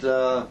said,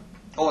 then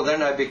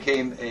I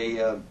became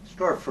a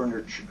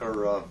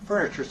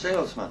furniture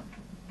salesman.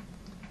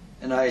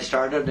 And I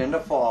started in the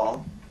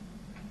fall,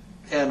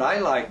 and I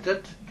liked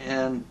it,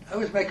 and I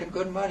was making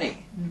good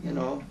money,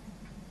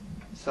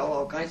 sell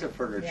all kinds of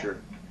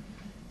furniture.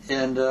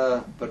 And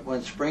but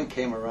when spring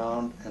came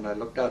around and I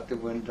looked out the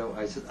window,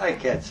 I said, I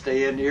can't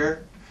stay in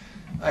here.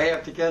 I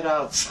have to get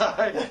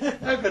outside.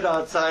 I've been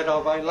outside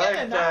all my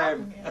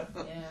lifetime. Yeah.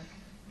 Yeah.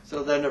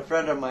 So then a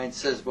friend of mine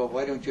says, well,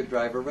 why don't you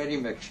drive a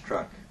ready-mix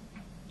truck?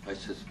 I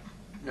says,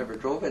 never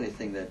drove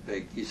anything that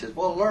big. He says,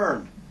 well,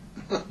 learn.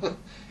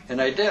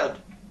 And I did.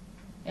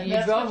 And you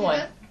that's drove what one.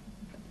 did?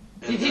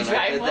 And Did you then I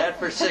drive did one? that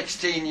for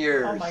 16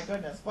 years. Oh my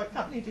goodness. What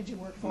company did you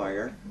work for?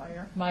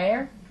 Meyer.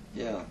 Meyer?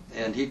 Yeah,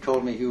 and he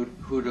told me who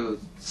to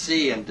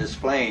see in Des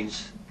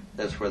Plaines.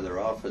 That's where their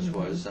office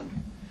was.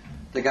 And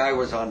the guy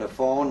was on the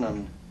phone,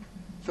 and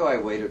so I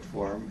waited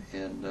for him.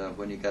 And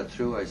when he got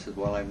through, I said,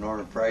 well, I'm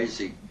Norman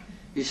Freise.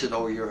 He said,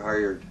 oh, you're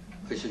hired.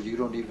 I said, you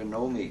don't even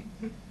know me.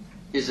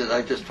 He said,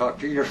 I just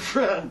talked to your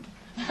friend.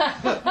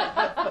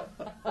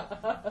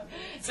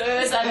 So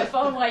it was on the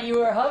phone while you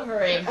were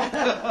hovering.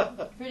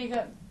 Pretty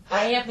good.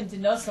 I happen to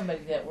know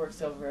somebody that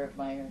works over at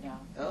Meyer now.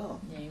 Oh,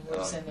 Yeah, he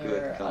works in good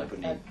their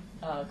company.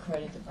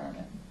 credit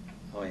department.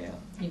 Oh, yeah,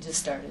 He just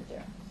started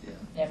there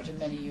yeah. after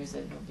many years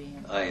that he'll be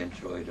in. I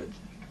enjoyed it.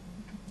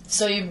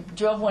 So you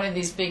drove one of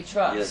these big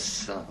trucks.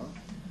 Yes, uh-huh.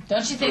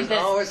 Don't you It think was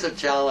that's always a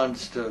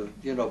challenge to,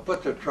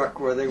 put the truck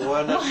where they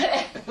wanted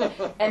it.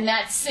 and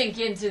not sink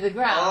into the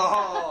ground?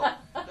 Oh,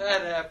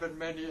 that happened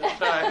many a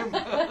time.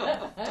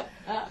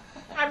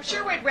 I'm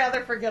sure we'd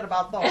rather forget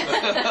about those.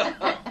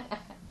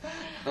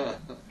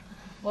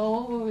 Well,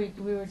 what were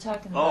we were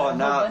talking about? Oh, a whole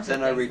now bunch of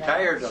then I things now.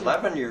 retired Shoot.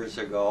 11 years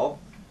ago,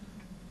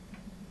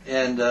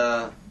 and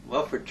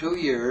for 2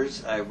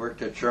 years I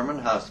worked at Sherman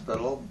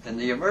Hospital in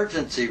the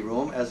emergency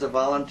room as a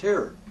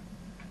volunteer,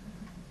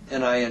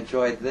 and I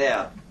enjoyed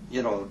that.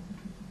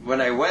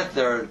 When I went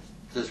there,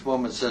 this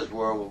woman says,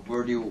 "Well,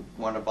 where do you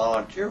want to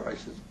volunteer?" I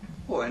said,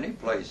 "Oh, any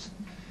place."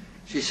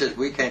 She says,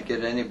 we can't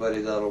get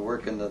anybody that'll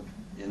work in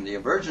the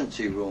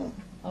emergency room.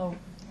 Oh,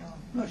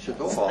 I said,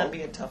 That'd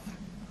be a tough.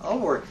 I'll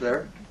work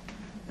there.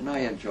 And I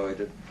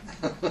enjoyed it.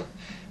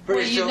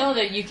 well, you know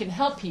that you can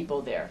help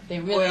people there. They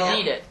really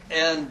need it.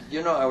 And,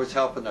 I was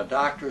helping the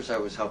doctors, I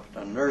was helping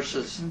the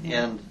nurses,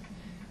 and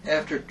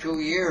after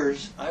 2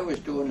 years, I was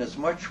doing as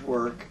much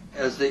work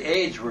as the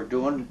aides were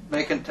doing,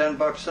 making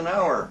 $10 an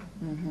hour.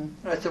 And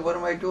I said, what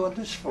am I doing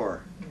this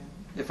for?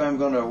 If I'm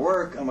going to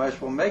work, I might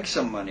as well make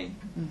some money.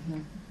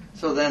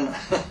 So then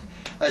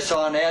I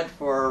saw an ad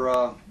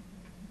for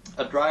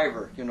a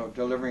driver,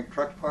 delivering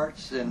truck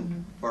parts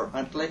for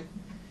Huntley,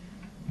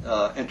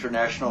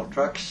 International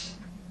Trucks.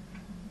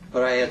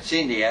 But I had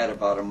seen the ad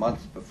about a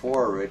month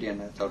before already,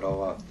 and I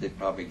thought, they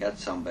probably got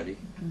somebody.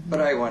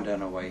 But I went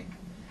anyway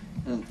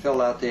and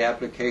filled out the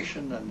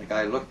application, and the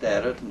guy looked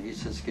at it, and he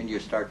says, can you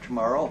start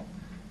tomorrow?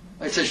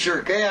 I said,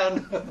 sure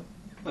can.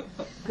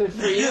 Good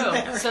for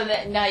you. So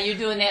now you're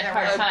doing that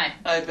part-time.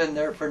 I've been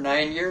there for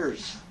 9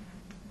 years.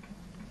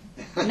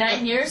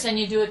 9 years, and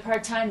you do it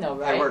part-time though,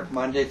 right? I work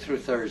Monday through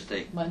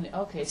Thursday. Monday,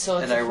 okay, so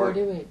it's and a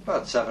 4-day week.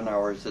 About 7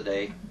 hours a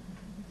day.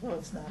 Well,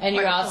 it's not and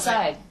you're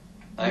outside.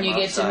 And I'm you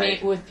get outside. to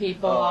meet with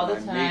people all the I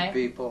time. meet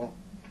people.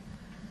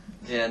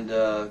 And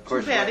of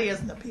course, too bad he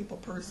isn't a people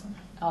person.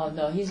 Oh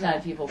no, he's not a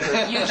people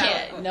person. You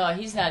can't. No,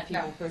 he's not a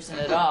people person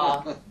at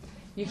all.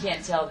 You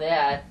can't tell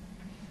that.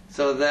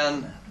 So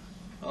then,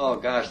 oh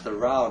gosh, the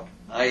route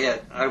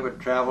I would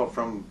travel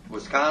from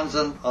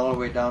Wisconsin all the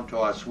way down to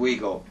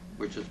Oswego,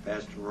 which is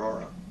past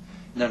Aurora,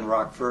 and then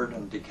Rockford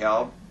and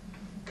DeKalb.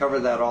 Cover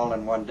that all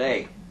in one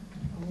day.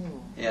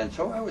 Ooh. And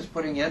so I was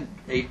putting in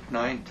 8,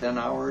 9, 10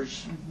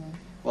 hours.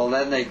 Well,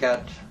 then they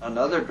got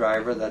another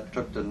driver that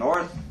took the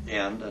north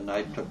end, and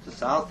I took the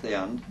south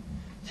end.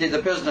 See,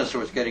 the business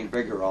was getting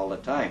bigger all the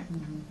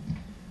time.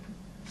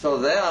 So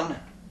then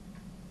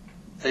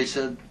they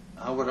said,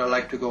 how would I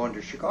like to go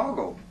into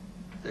Chicago?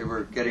 They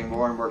were getting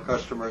more and more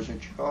customers in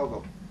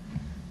Chicago.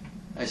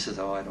 I said,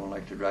 I don't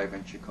like to drive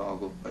in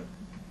Chicago, but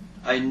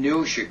I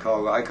knew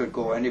Chicago. I could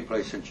go any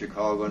place in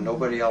Chicago, and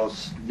nobody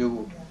else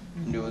knew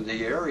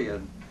the area.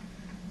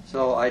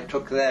 So I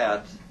took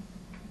that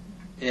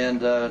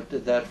and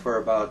did that for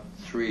about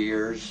 3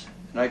 years.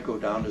 And I'd go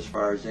down as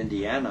far as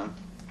Indiana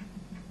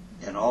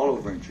and all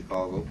over in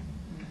Chicago.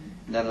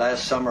 And then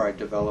last summer I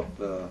developed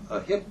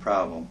a hip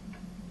problem.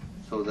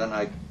 So then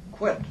I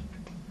quit.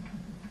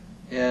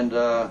 And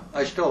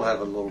I still have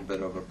a little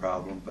bit of a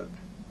problem, but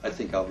I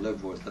think I'll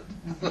live with it.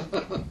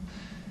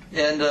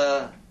 And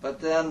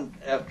but then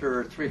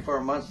after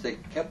 3-4 months, they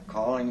kept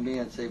calling me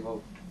and say,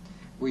 well,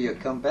 will you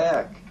come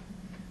back?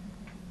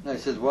 And I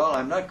said, well,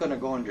 I'm not going to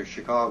go into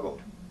Chicago.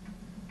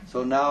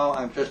 So now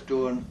I'm just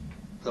doing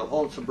the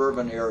whole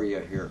suburban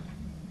area here.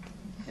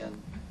 And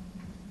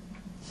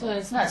so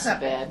it's not so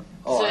bad.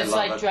 Oh, so I it's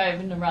love like it.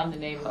 driving around the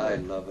neighborhood. I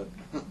love it.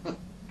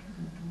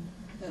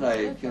 And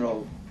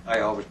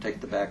I always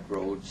take the back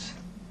roads.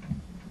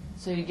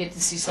 So you get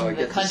to see So some I of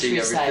the get to see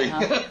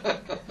countryside,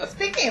 everything. huh?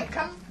 Speaking of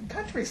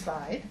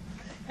countryside,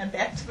 and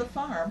back to the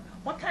farm,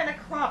 what kind of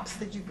crops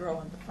did you grow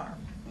on the farm?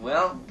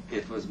 Well,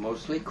 it was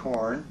mostly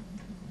corn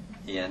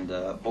and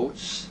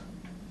oats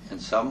and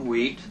some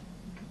wheat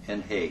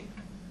and hay.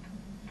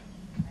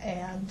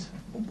 And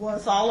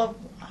was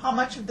how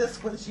much of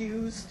this was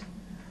used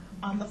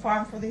on the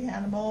farm for the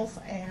animals,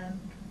 and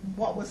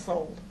what was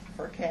sold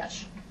for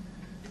cash?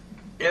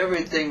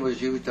 Everything was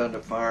used on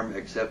the farm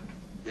except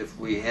if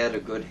we had a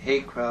good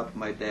hay crop,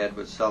 my dad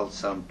would sell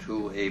some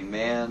to a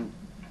man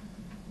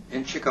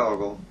in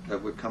Chicago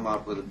that would come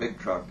out with a big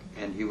truck,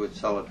 and he would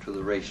sell it to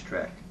the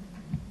racetrack.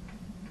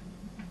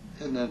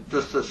 And then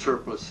just a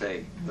surplus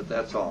hay, but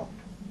that's all.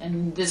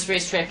 And this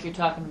racetrack you're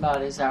talking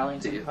about is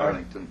Arlington The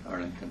Park?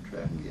 Arlington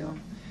track, yeah.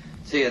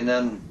 See, and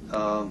then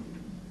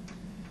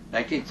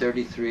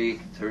 1933,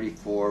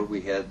 34,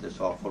 we had this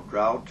awful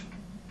drought.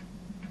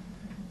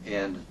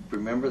 And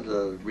remember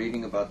the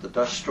reading about the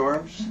dust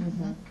storms?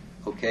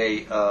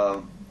 Okay,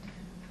 the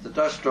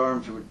dust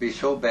storms would be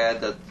so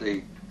bad that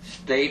the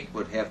state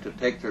would have to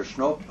take their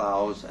snow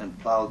plows and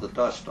plow the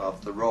dust off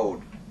the road.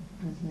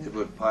 It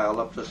would pile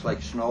up just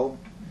like snow.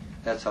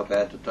 That's how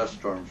bad the dust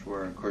storms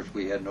were. And of course,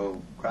 we had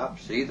no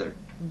crops either.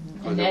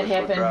 And that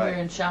happened here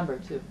in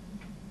Schaumburg, too.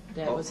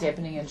 That was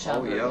happening in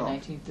Schaumburg yeah. in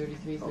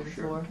 1933,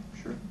 34.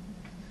 Sure.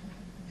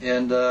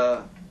 And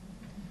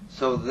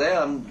so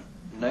then,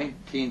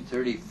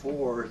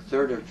 1934,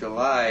 3rd of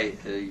July,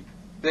 a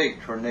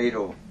big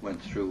tornado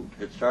went through.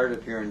 It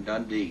started here in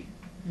Dundee,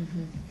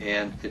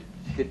 and it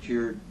hit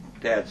your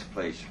dad's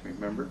place,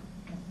 remember?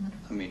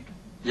 I mean,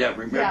 yeah,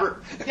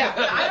 remember? Yeah,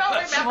 I don't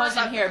remember. She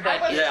wasn't here,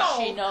 but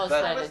she knows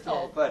But- that it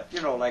did. But,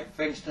 like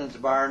Fingston's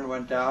barn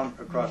went down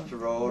across the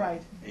road,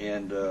 Right.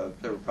 and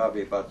there were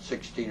probably about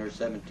 16 or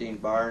 17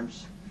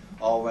 barns,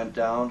 all went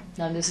down.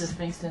 Now this is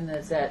Fingston,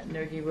 that's at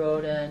Nergy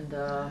Road and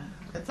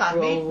It's on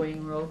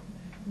Rowing Road,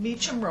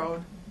 Meacham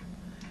Road.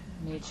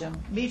 Meacham.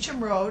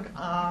 Road,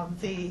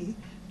 the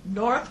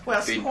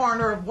northwest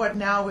corner of what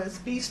now is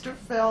it's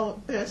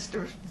called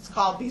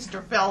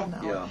Biesterfeld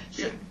now.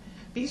 Yeah.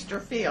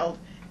 Biesterfield,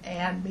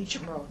 and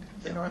Meacham Road,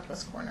 the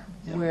northwest corner,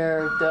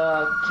 Where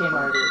the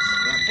Kmart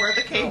is. where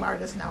the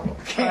Kmart is now.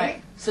 Okay. All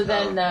right. So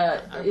then,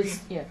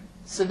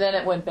 So then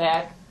it went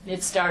back.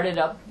 It started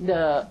up.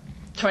 The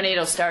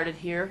tornado started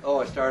here.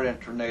 Oh, it started in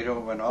Tornado,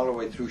 went all the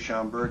way through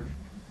Schaumburg,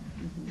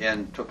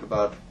 and took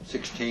about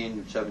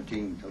 16,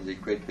 17 of the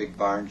great big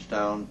barns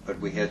down. But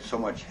we had so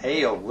much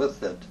hail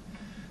with it,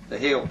 the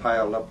hail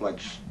piled up like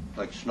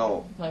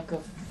snow. Like a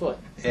foot.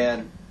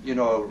 And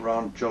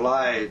around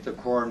July, the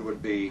corn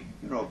would be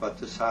about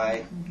this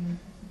high.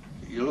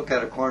 You look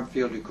at a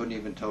cornfield, you couldn't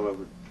even tell there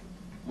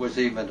was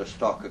even a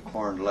stalk of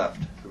corn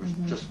left. There was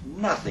just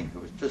nothing.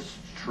 It was just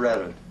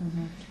shredded.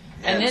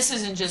 And this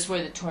isn't just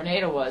where the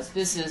tornado was.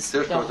 This is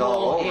This the was whole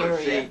all over.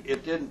 area. See,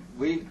 it didn't.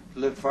 We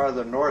lived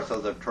farther north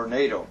of the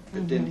tornado.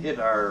 It didn't hit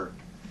our,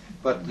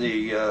 but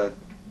the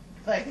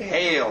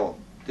hail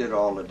did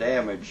all the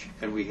damage,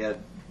 and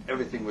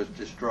everything was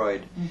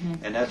destroyed.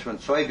 And that's when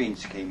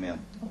soybeans came in.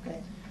 Okay.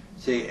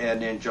 See,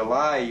 and in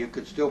July you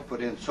could still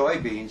put in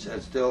soybeans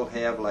and still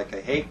have like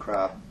a hay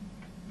crop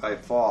by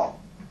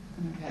fall.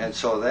 Okay. And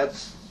so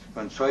that's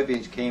when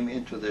soybeans came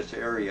into this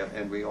area,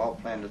 and we all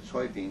planted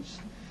soybeans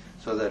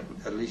so that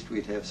at least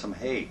we'd have some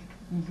hay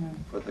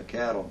for the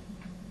cattle.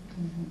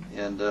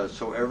 And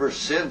so ever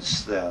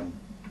since then,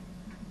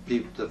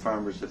 the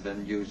farmers have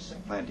been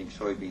planting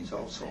soybeans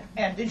also.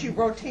 And did you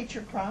rotate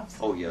your crops?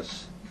 Oh,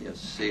 yes. Yes.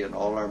 See, and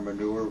all our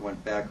manure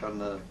went back on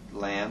the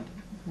land.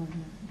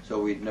 So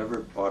we'd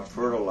never bought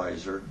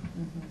fertilizer.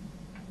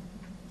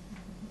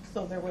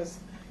 So there was,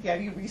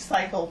 you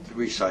recycled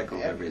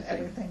Everything.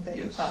 everything that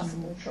you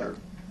possibly could. Sure.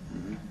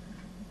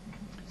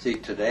 See,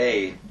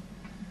 today,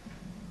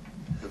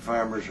 the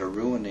farmers are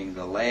ruining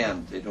the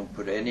land. They don't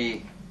put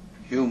any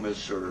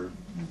humus or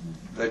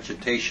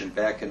vegetation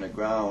back in the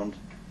ground,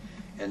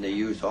 and they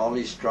use all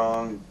these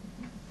strong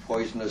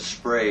poisonous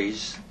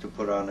sprays to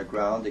put on the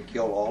ground. They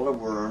kill all the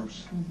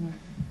worms,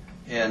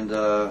 and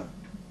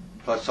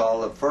plus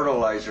all the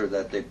fertilizer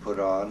that they put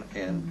on,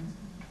 and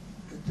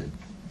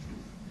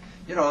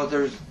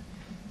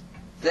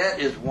that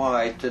is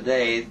why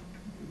today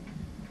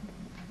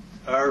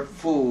our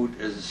food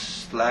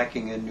is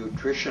lacking in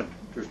nutrition.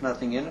 There's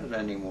nothing in it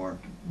anymore.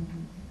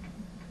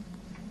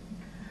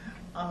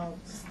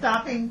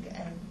 Stopping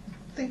and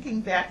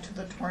thinking back to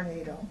the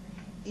tornado,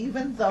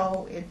 even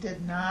though it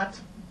did not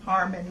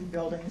harm any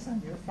buildings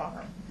on your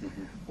farm,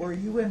 were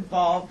you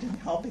involved in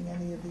helping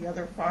any of the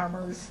other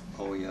farmers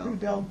Oh, yeah.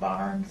 rebuild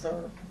barns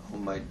or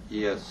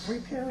Yes.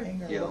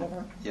 repairing or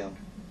whatever?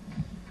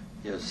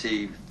 Yeah,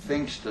 see,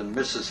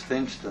 Mrs.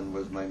 Fingston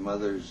was my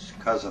mother's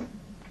cousin.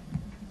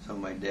 So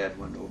my dad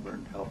went over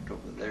and helped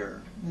over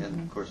there.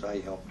 And of course I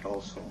helped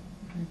also,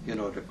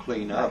 to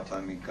clean up. I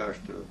mean, gosh,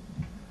 the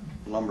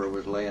lumber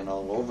was laying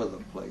all over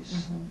the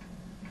place.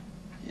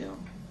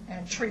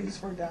 And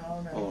trees were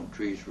down. And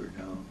trees were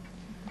down.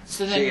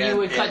 So then you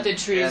would cut the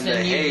trees and the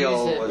you'd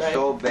hail use it, was right?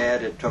 so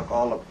bad it took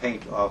all the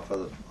paint off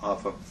of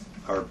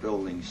our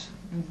buildings.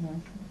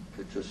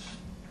 It just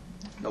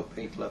no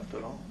paint left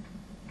at all.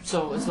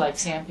 So it was like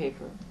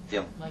sandpaper.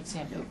 Yeah. Like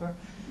sandpaper.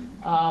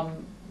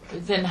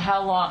 Then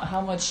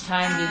how much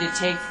time did it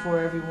take for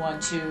everyone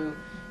to,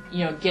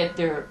 get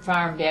their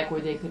farm back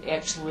where they could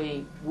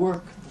actually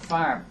work the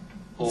farm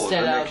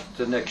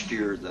The next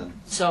year then.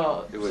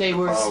 So It was they the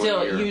were following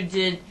still. year. You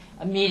did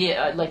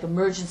immediate, like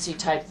emergency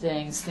type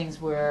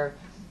things where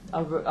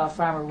a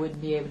farmer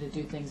wouldn't be able to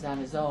do things on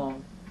his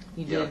own.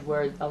 You Yeah. did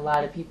where a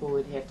lot of people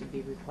would have to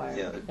be required,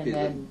 Yeah, it'd and be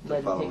then the let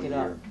him following pick it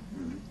up. year.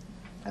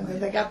 And then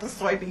they got the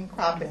soybean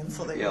crop in,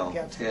 so they could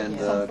get And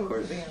some of food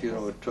course, for the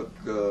animals. it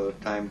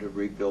took time to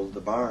rebuild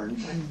the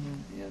barns,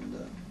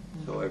 and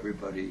so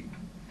everybody.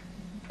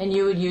 And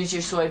you would use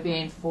your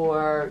soybean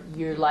for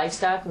your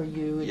livestock, or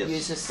you would Yes,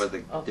 use this? for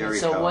the okay, dairy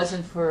so it cows.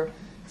 wasn't for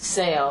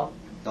sale.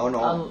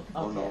 No,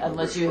 Okay, it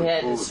unless was you for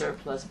had the food.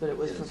 surplus, but it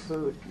was for Yes.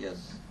 food.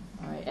 Yes.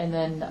 All right, and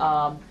then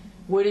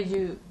what did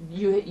you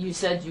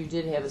said you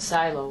did have a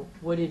silo.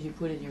 What did you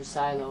put in your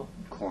silo?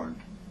 Corn.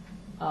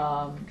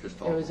 Just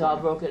It all was corn. all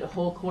broken,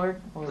 whole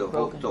cord or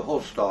broken? The whole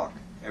stalk,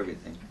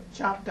 everything.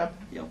 Chopped up.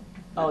 Yeah.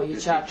 Oh, you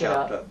chopped it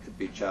up. It'd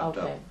be chopped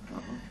Okay.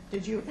 up.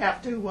 Did you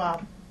have to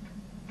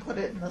put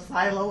it in the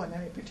silo in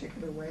any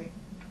particular way?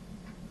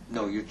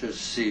 No, you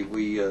just see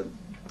we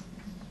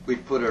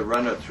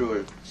run it through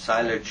a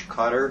silage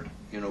cutter,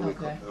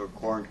 Okay. or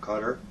corn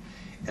cutter,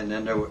 and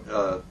then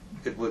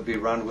it would be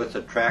run with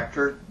a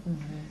tractor,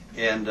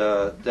 and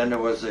then there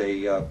was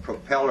a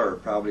propeller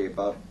probably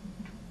about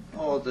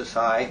this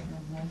high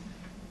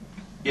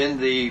in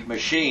the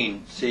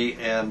machine. See,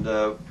 and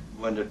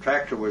when the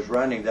tractor was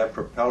running, that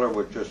propeller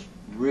would just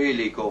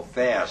really go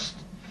fast,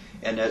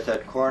 and as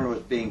that corn was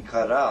being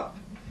cut up,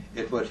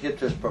 it would hit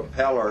this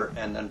propeller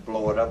and then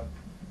blow it up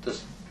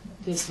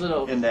This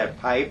little. in that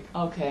pipe,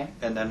 Okay.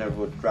 and then it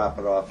would drop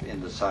it off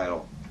in the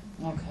silo.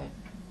 Okay.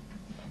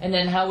 And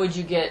then how would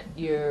you get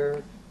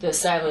the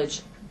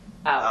silage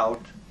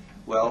out?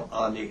 Well,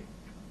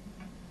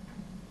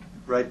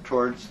 right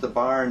towards the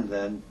barn,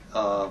 then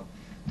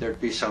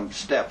there'd be some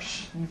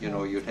steps.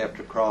 You'd have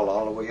to crawl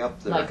all the way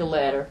up there. Like a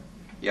ladder.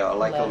 Yeah,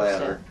 like a ladder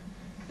ladder.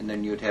 and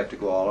then you'd have to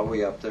go all the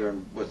way up there,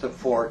 and with a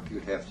fork,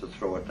 you'd have to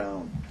throw it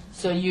down.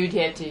 So you'd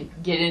have to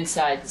get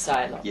inside the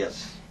silo.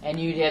 Yes, And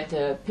you'd have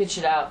to pitch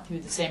it out through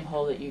the same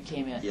hole that you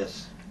came in.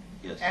 yes,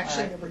 yes.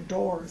 Actually, Alright. there were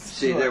doors.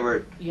 See, Sure.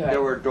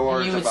 there were doors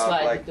And you would about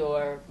slide like the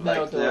door,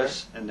 middle like door.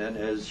 this, and then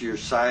as your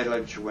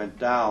silage went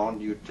down,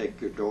 you'd take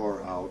your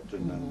door out,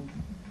 and then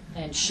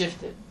And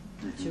shift it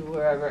Mm-hmm. to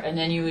wherever. And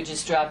then you would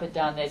just drop it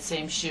down that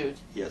same chute.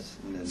 yes,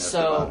 and then at the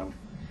So- bottom.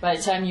 By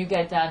the time you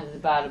got down to the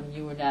bottom,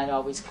 you were not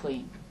always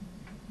clean.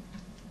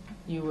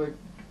 You were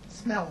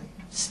Smelly.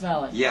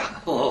 smelling Yeah.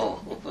 Oh,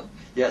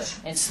 yes.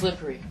 and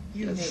slippery.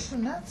 Yes.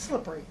 Not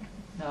slippery.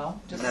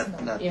 No? Just Not,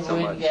 smell. not It so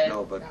would much, get-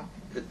 no, but No.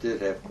 it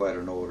did have quite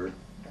an odor.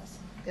 Yes.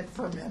 It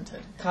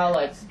fermented.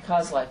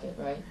 Cows like it,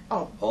 right?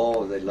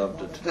 Oh, they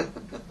loved it.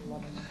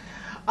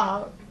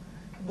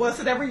 Was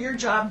it ever your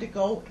job to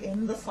go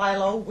in the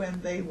silo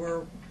when they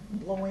were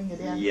blowing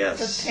it in? Yes.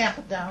 To tamp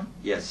it down?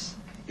 Yes.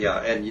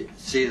 Yeah, and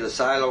see, the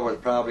silo was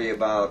probably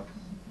about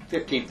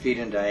 15 feet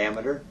in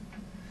diameter.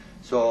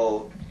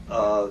 So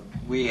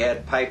we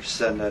had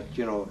pipes in it,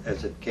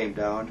 as it came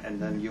down,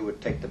 and then you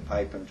would take the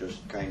pipe and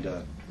just kind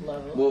of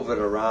Level. move it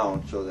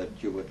around so that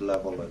you would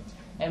level it.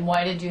 And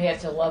why did you have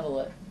to level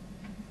it?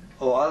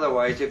 Oh,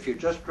 otherwise, if you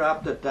just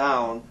dropped it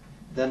down,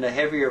 then the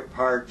heavier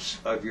parts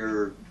of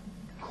your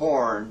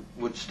corn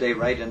would stay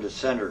right in the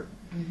center.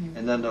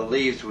 And then the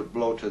leaves would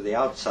blow to the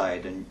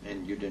outside, and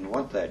you didn't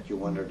want that. You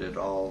wanted it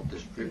all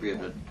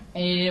distributed.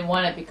 And you didn't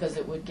want it because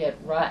it would get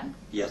rotten.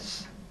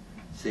 Yes.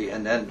 See,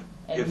 and then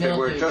And if it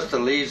were mildew. just the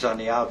leaves on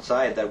the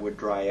outside, that would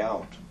dry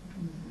out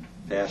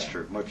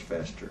faster, much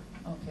faster.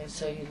 Okay,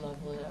 so you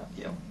level it up.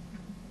 Yeah.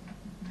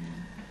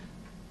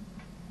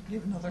 You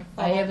have another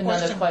I have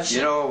another question.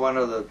 You know, one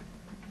of the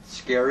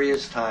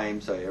scariest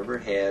times I ever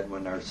had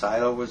when our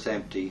silo was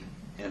empty,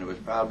 and it was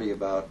probably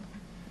about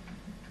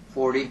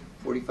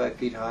 45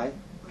 feet high,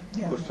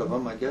 Yeah. most of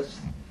them, I guess.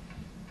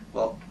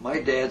 Well, my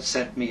dad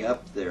sent me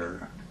up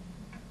there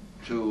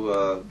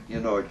to,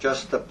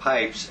 adjust the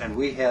pipes, and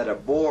we had a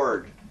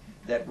board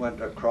that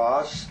went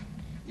across,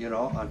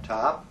 on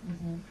top,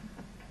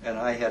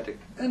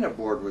 and the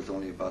board was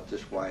only about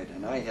this wide,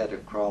 and I had to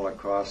crawl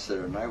across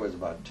there, and I was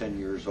about 10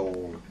 years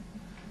old.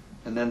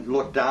 And then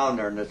look down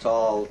there, and it's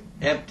all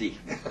empty.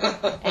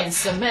 And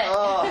cement.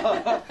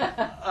 Oh,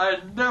 I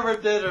never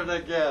did it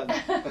again.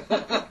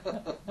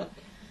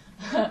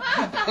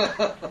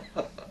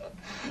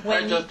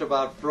 I just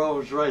about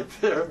froze right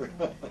there.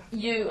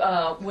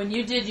 When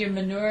you did your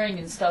manuring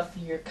and stuff for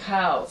your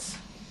cows,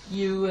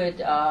 you would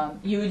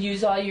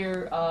use all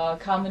your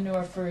cow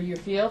manure for your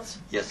fields?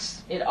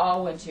 Yes. It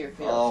all went to your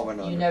fields. All went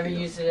on You the never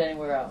field. used it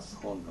anywhere else.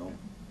 Oh, no.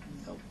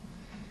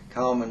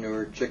 Cow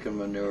manure, chicken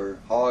manure,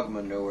 hog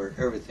manure,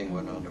 everything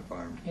went on the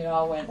farm. It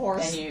all went.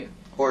 Horse.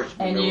 Horse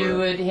manure. And you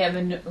would have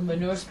a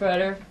manure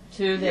spreader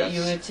too that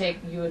you Yes.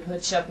 would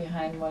hitch up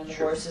behind one of the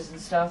Sure. horses and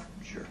stuff.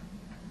 Sure,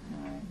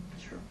 All right.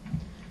 sure.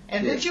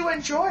 And Yeah. did you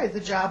enjoy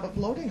the job of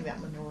loading that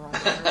manure on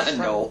the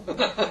No.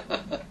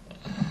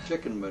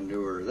 Chicken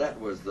manure, that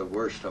was the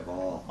worst of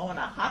all. On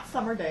a hot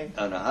summer day.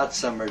 On a hot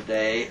summer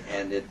day,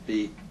 and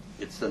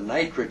it's the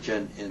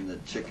nitrogen in the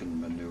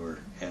chicken manure,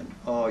 and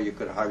you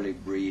could hardly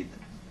breathe.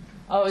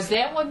 Oh, is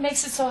that what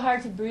makes it so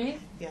hard to breathe?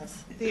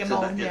 Yes. The It's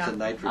ammonia. a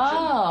nitrogen.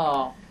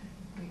 Oh.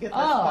 You get this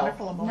Oh.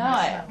 wonderful ammonia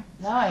smell.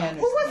 Now I understand.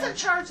 Who was in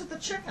charge of the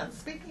chickens?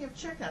 Speaking of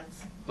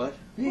chickens. What?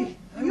 Me.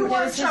 You were in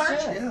was his charge?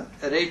 job. Yeah.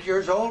 At 8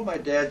 years old, my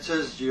dad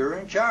says, "You're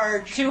in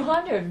charge."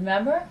 200,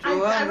 remember? I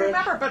 200.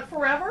 remember, but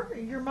forever?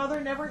 Your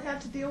mother never had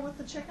to deal with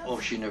the chickens?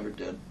 Oh, she never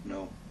did.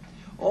 No.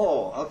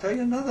 Oh, I'll tell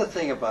you another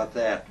thing about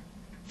that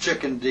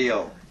chicken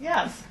deal.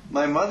 Yes.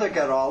 My mother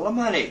got all the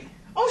money.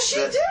 Oh, she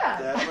That-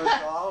 did? That was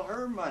all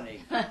her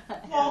money.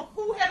 Well,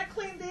 who had to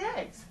clean the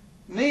eggs?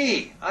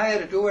 Me, I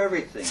had to do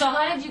everything. So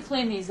how did you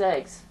clean these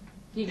eggs?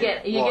 You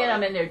get water.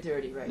 them in there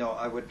dirty, right? No,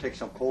 I would take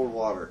some cold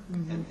water,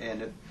 Mm-hmm.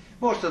 and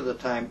most of the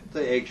time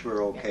the eggs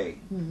were okay.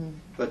 Mm-hmm.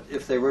 But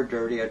if they were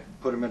dirty, I'd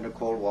put them in the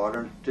cold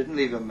water and didn't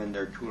leave them in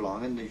there too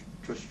long, and they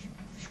just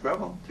scrub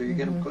them till you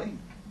get Mm-hmm. them clean.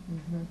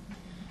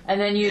 And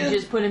then you And-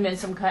 just put them in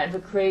some kind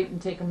of a crate and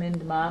take them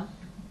into mom?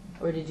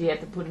 Or did you have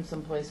to put them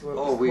someplace where it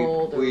was Oh,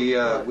 cold?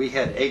 Or we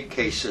had egg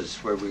cases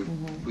where we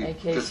Egg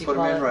case, just you put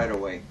them call in it. right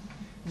away.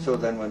 So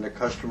then when the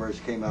customers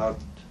came out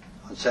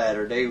on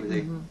Saturday,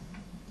 they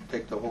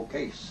take the whole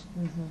case.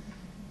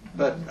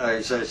 But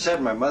as I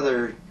said, my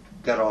mother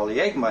got all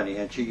the egg money,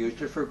 and she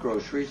used it for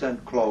groceries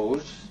and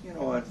clothes,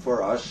 and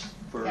for us,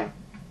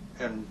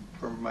 and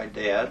for my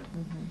dad.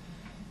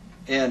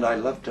 And I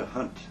loved to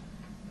hunt.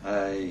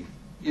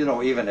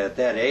 Even at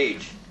that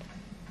age.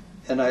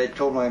 And I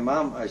told my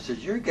mom, I said,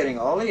 "You're getting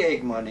all the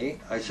egg money."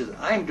 I said,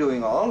 "I'm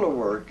doing all the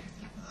work."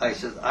 I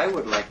said, "I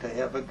would like to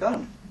have a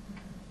gun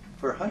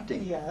for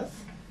hunting." Yes.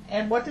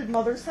 And what did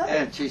Mother say?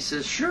 And she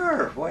says,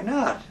 "Sure, why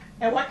not?"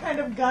 And what kind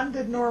of gun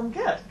did Norm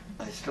get?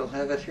 I still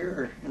have it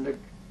here.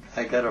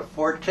 I got a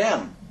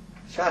 410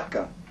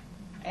 shotgun.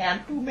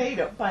 And who made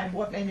it? By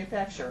what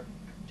manufacturer?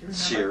 Do you remember?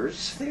 Sears.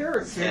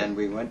 Sears. And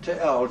we went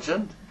to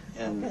Elgin,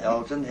 and Okay.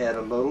 Elgin had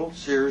a little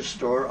Sears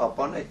store up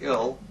on a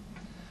hill.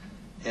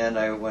 and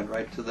I went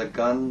right to the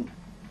gun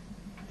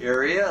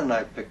area, and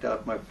I picked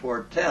out my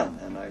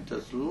 410, and I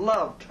just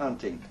loved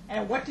hunting.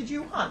 And what did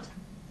you hunt?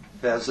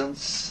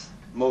 Pheasants,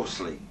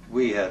 mostly.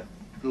 We had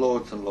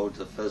loads and loads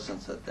of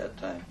pheasants at that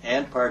time,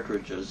 and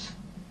partridges,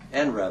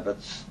 and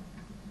rabbits.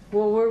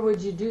 Well, where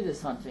would you do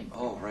this hunting?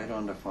 Oh, right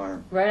on the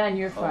farm. Right on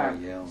your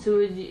farm. Oh, yeah. So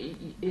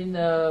in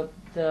the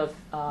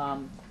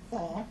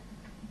Fall.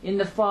 in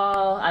the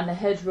fall on the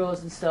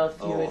hedgerows and stuff,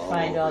 you would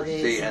find all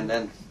these. See, and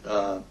then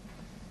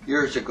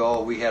years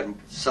ago we had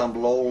some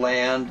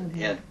lowland,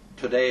 and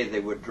today they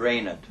would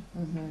drain it.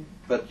 Mm-hmm.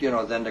 But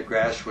then the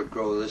grass would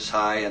grow this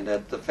high, and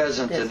that the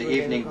pheasants in the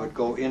evening would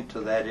go into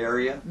that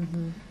area.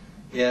 Mm-hmm.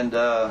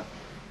 And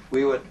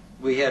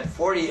we had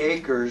 40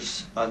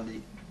 acres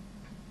on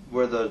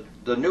where the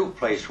new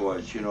place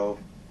was.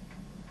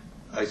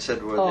 I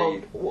said where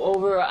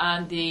over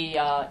on the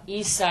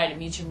east side of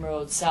Meacham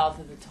Road, south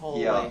of the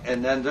tollway. Yeah,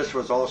 and then this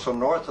was also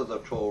north of the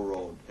toll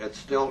road. It's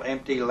still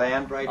empty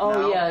land right now.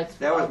 Oh yeah,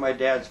 that was my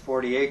dad's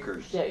 40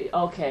 acres. Yeah,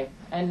 okay,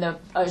 and the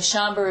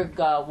Schaumburg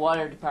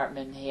Water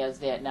Department has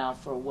that now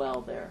for a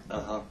well there.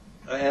 Uh-huh.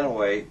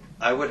 Anyway,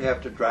 I would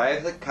have to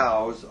drive the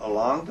cows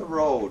along the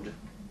road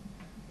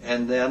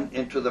and then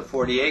into the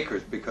 40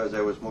 acres because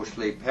there was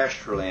mostly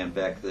pasture land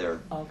back there.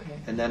 Okay.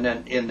 And then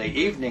in the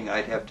evening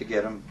I'd have to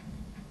get them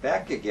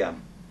back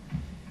again.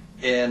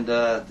 And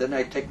then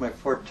I'd take my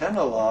 410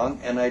 along,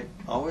 and I'd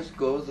always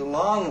go the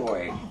long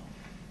way.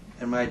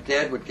 And my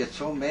dad would get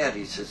so mad.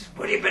 He says,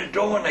 "What have you been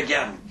doing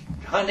again?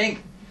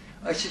 Hunting?"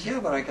 I said, "Yeah,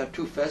 but I got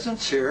 2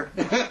 pheasants here."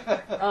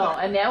 Oh,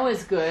 and that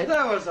was good.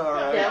 That was all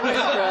right. That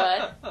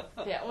was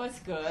good. That was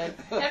good.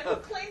 And who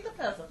cleaned the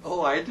pheasants?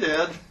 Oh, I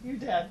did. You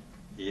did.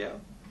 Yeah.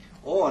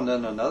 Oh, and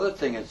then another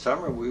thing, in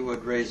summer we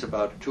would raise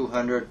about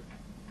 200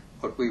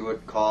 what we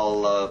would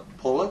call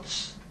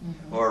pullets,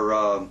 Mm-hmm. or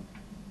oh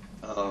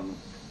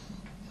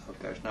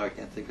gosh, now I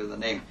can't think of the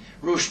name,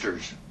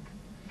 roosters.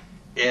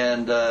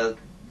 And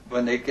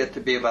when they get to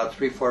be about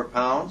 3-4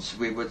 pounds,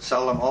 we would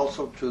sell them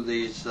also to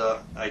these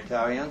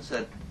Italians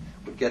that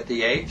would get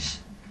the eggs.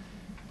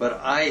 But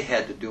I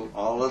had to do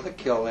all of the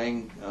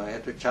killing. I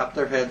had to chop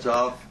their heads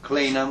off,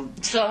 clean them.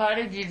 So how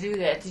did you do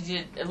that? Did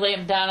you lay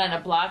them down on a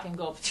block and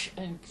go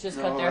and just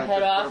cut their I head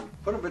just off?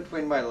 Put them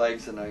between my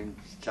legs, and I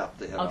chopped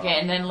the head off. Okay,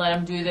 and then let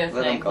them do their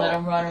Let thing. 'em go. Let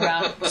them run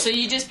around. So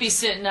you just be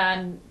sitting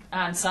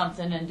on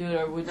something and do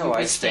it, or would you No, be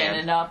I'd stand.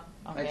 standing up?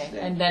 I'd Okay, stand.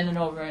 and bending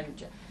over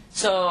and.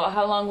 So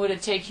how long would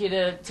it take you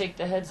to take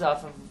the heads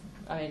off of?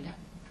 I mean,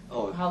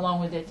 Oh, how long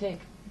would it take?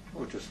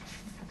 just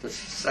a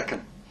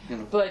second.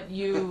 But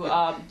you,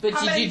 How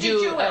many did you did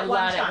do you a at one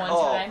lot at time? one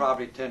Oh, time?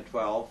 probably 10,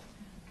 12.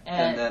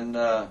 And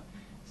then,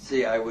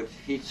 see, I would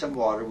heat some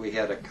water. We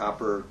had a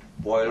copper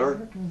boiler,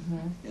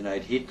 Mm-hmm. and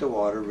I'd heat the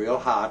water real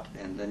hot,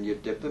 and then you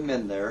dip them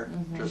in there,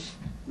 Mm-hmm. just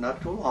not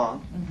too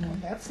long.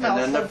 That smells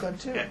and then so good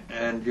too.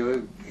 And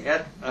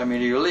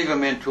you leave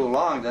them in too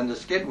long, then the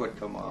skin would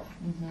come off.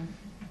 Mm-hmm.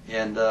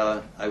 And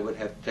I would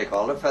have to take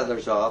all the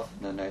feathers off,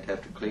 and then I'd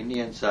have to clean the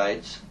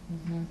insides,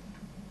 Mm-hmm.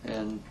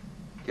 and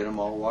get them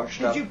all washed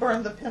Did up. you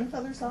burn the pin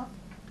feathers off?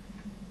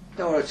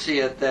 No,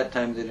 see, at that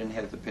time they didn't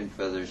have the pin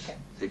feathers. Okay.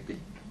 They'd be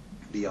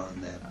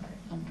beyond that.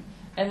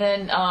 And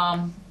then,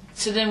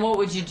 so then what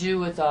would you do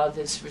with all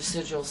this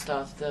residual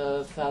stuff,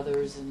 the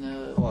feathers and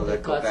the Oh,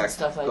 they'd go guts and back,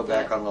 stuff like go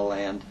that? back on the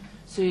land.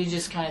 So you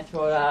just kind of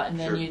throw it out, and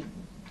then Sure. you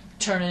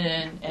turn it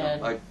in,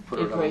 and I'd put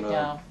it it break on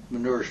down a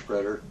manure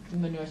spreader, the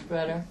manure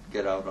spreader.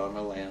 get out on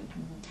the land.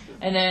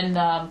 And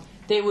then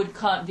they would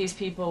come. These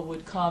people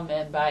would come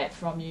and buy it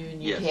from you,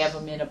 and you'd Yes. have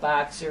them in a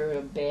box or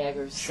a bag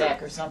or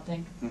sack or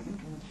something. Mhm.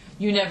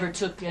 You never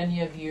took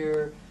any of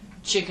your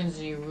chickens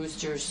or your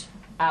roosters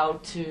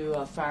out to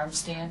a farm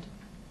stand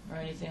or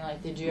anything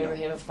like that? Did you No. ever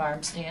have a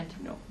farm stand?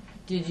 No,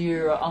 Did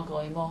your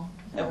Uncle Emo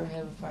No. ever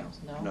have a farm?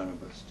 No. none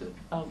of us did.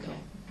 Okay.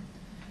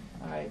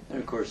 All right. And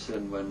of course,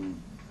 then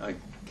when I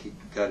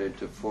got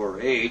into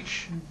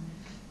 4-H,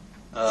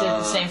 Is it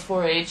the same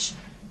 4-H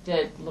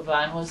that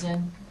Levon was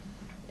in?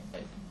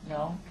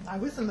 No. I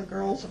was in the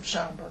Girls of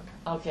Schaumburg.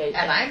 Okay.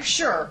 And I'm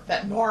sure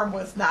that Norm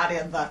was not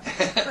in the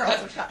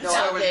Girls of Schaumburg. No,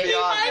 I was Okay. He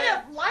beyond might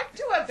that. have liked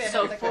to have been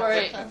So in the Girls of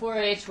 4-H, Schaumburg.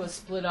 4-H was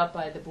split up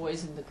by the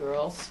boys and the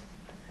girls.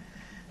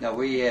 Now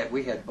we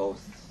had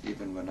both,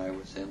 even when I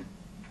was in.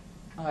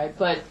 All right,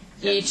 but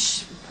Yeah.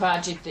 each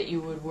project that you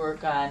would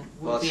work on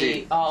would Well, be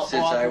see, all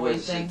since I boy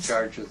was in things.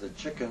 charge of the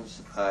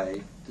chickens,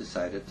 I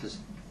decided to,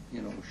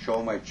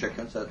 show my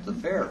chickens at the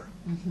fair,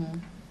 Mm-hmm.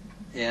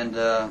 and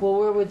Well,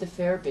 where would the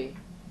fair be?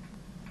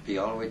 be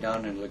all the way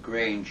down in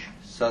LaGrange,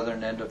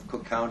 southern end of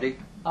Cook County,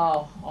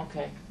 Oh,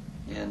 okay,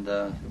 and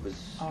Okay.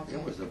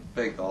 it was a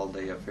big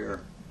all-day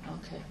affair.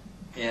 okay.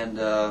 And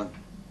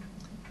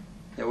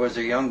there was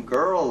a young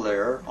girl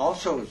there,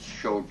 also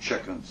showed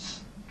chickens.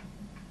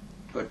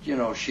 But,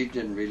 she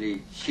didn't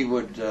really, she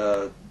would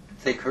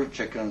take her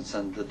chickens,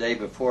 and the day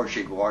before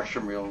she'd wash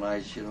them real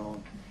nice,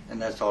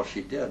 and that's all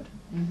she did.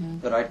 Mm-hmm.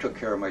 But I took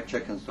care of my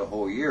chickens the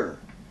whole year.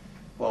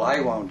 Well, I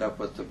wound up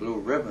with the blue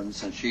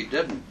ribbons, and she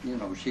didn't.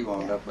 She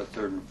wound up with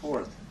third and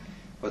fourth.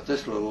 But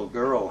this little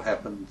girl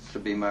happens to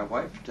be my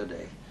wife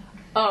today.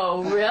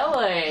 Oh,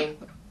 really?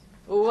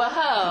 I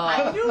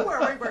Wow. knew where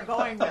we were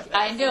going with this.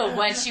 I knew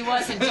when she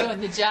wasn't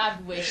doing the job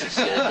the way she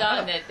should have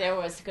done that there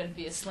was going to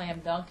be a slam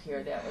dunk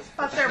here. That was.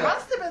 But there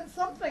must have been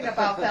something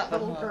about that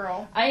little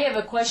girl. I have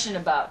a question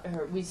about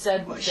her. We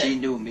said Well, that, she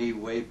knew me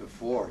way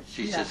before.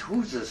 She Yeah. says,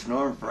 "Who's this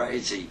Norm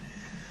Freise?"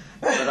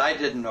 But I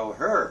didn't know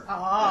her.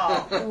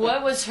 Oh,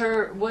 what's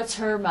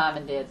her mom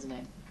and dad's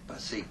name?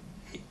 Bussy,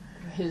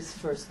 His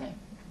first name.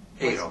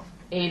 Adolf,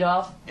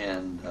 Adolf.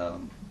 and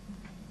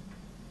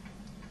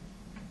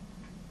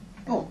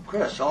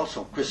Chris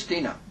also,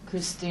 Christina,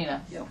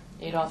 Christina. Yeah.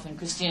 Adolf and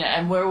Christina.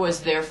 And where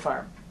was their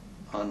farm?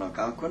 on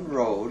Algonquin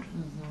Road,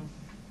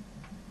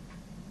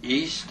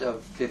 east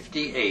of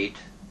 58.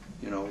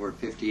 You know where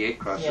 58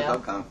 crosses Yeah.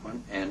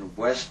 Algonquin, and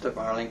west of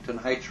Arlington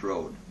Heights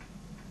Road.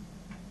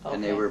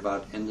 And they Okay. were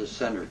about in the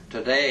center.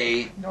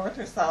 Today, north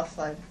or south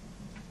side?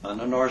 on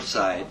the north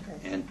side,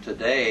 Okay. and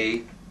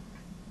today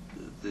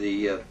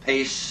the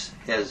Pace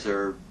has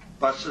their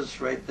buses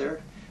right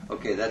there.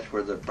 Okay, that's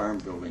where the farm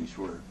buildings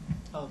were.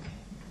 Okay.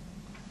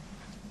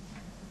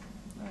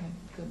 All right,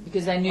 good.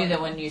 Because I knew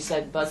that when you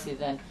said Bussy,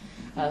 then,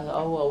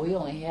 oh well, we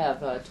only have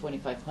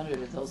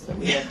 2,500 of those that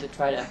we have to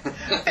try to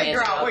Figure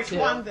match out up which to.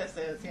 one this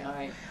is. Yeah. All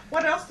right.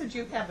 What else did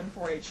you have in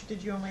 4-H?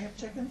 Did you only have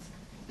chickens?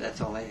 That's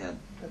all I had.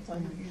 That's all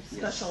you Yes.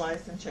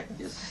 specialized in chickens.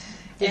 Yes.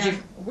 Did and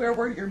you? where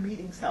were your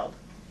meetings held?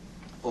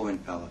 Oh, in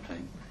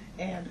Palatine.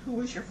 And who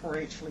was your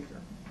 4-H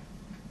leader?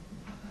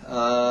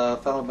 A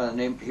fellow by the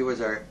name, he was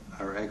our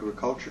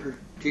agriculture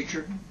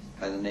teacher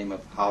by the name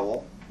of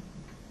Howell.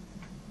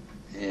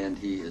 And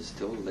he is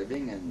still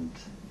living, and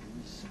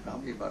he's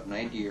probably about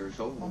 90 years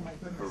old. Oh, my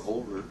goodness. Or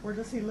older. Where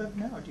does he live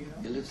now? Do you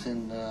He know? lives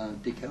in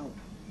DeKalb.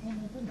 Oh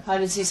my goodness. How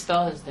does he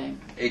spell his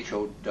name?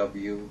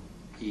 Howell.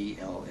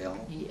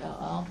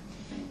 E-L-L.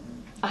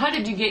 How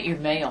did you get your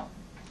mail?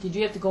 Did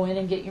you have to go in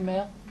and get your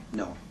mail?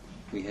 No,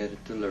 we had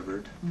it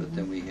delivered, but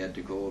then we had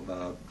to go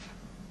about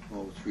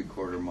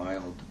 3/4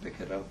 mile to pick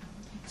it up.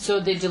 So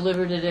they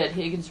delivered it at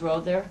Higgins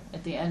Road there,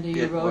 at the end of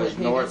your It road was at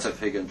Higgins? north of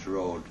Higgins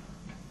Road,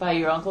 By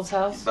your uncle's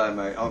house? by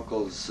my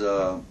uncle's.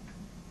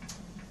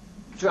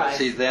 Drive.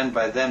 See,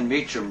 by then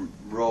Meacham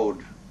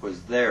Road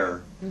was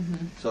there.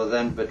 So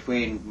then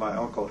between my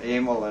Uncle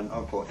Emil and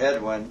Uncle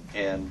Edwin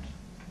and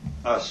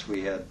us,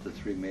 we had the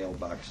 3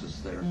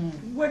 mailboxes there.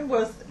 When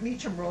was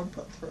Meacham Road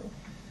put through?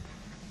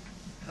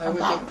 I was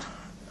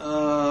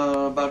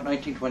about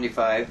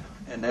 1925,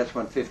 and that's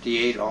when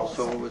 58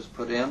 also was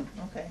put in.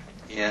 Okay.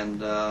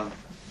 And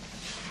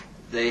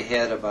they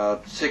had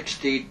about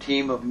 60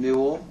 team of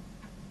mule.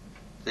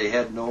 They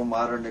had no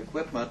modern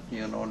equipment,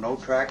 no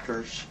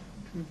tractors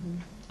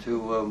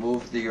to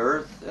move the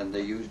earth, and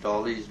they used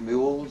all these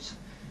mules.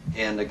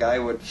 And the guy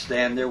would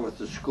stand there with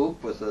the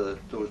scoop with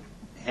those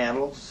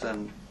handles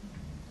and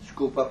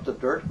scoop up the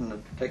dirt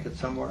and take it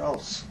somewhere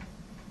else.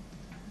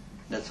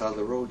 That's how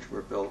the roads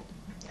were built.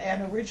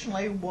 And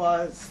originally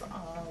was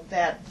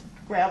that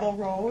gravel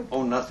road?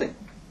 Oh, nothing.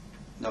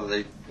 No,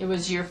 it It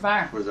was your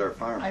farm. was our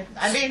farm.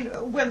 I mean,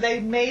 when they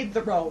made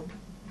the road,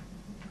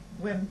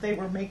 when they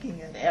were making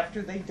it,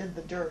 after they did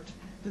the dirt,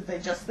 did they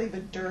just leave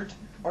it dirt,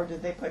 or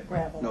did they put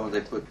gravel? No,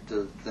 they put.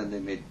 Then they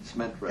made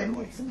cement right They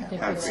away. made cement. They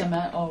put Concrete.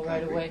 cement, right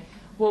Concrete. away.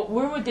 Well,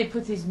 where would they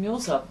put these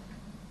mules up?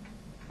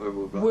 Where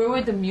Where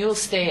would the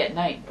mules stay at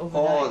night,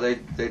 overnight? Oh,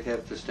 they'd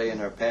have to stay in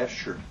our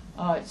pasture.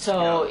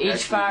 So Yeah, each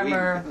actually,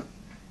 farmer...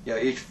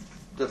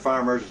 the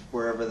farmers,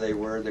 wherever they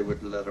were, they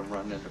would let them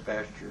run into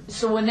pasture.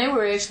 So when they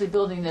were actually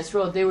building this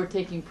road, they were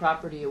taking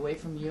property away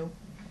from you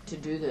to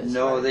do this?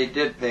 No, right? they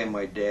did pay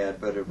my dad,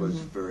 but it was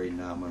very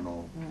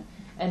nominal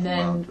And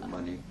amount then, of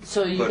money.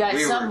 so you but got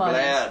we some were money.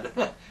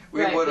 glad.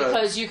 We Right, would have.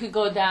 because you could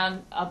go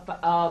down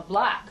a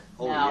block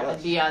Oh, now yes.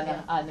 and be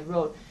on the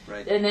road.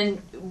 Right. And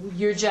then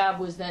your job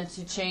was then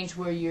to change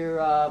where your,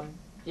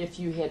 if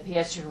you had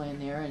pasture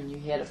land there and you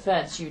had a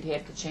fence, you'd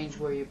have to change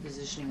where your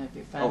positioning of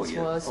your Oh, fence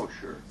yeah. was. Oh,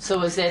 sure. So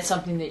was that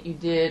something that you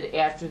did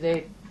after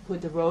they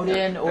put the road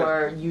Yeah, in, yeah.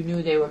 or you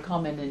knew they were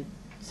coming and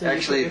so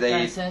Actually, you put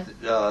your fence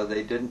in?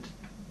 they didn't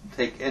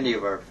take any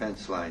of our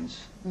fence lines.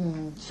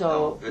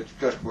 So, No, it's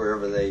just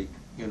wherever they,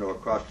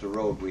 across the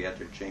road, we had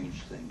to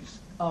change things.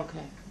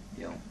 okay,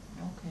 You know.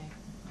 okay,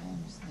 I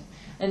understand.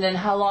 And then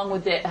how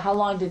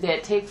long did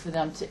that take for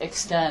them to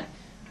extend?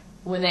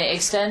 When they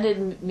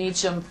extended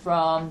Meacham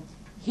from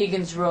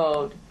Higgins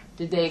Road,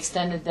 did they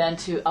extend it then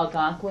to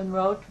Algonquin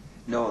Road?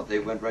 No, they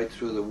went right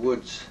through the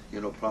woods.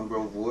 Plum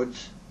Grove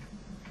Woods.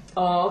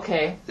 Oh,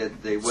 okay.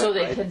 They went So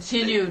they right-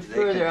 continued they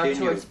further up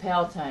continued. towards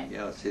Palatine.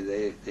 Yeah, see,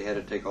 they had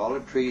to take all the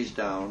trees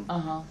down.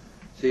 Uh-huh.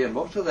 See, and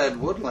most of that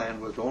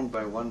woodland was owned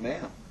by one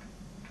man.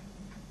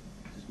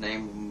 His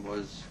name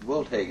was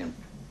Wilthagen.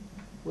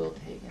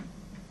 Wilthagen.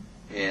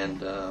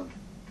 And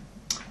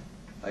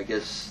I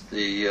guess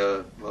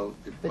it But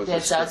was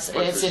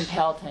it's in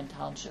Palatine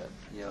Township.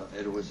 Yeah,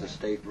 it was a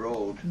state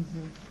road,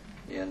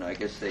 and I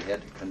guess they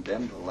had to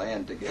condemn the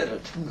land to get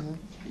it.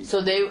 So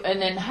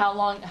and then how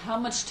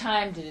much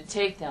time did it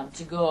take them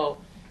to go?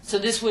 So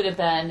this would have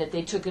been that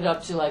they took it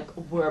up to like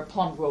where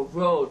Plum Grove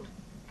Road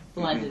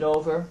blended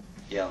over.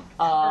 Yeah,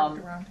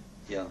 Curved around.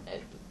 yeah.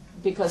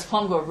 because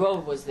Plum Grove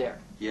Road was there,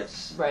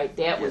 Yes. right?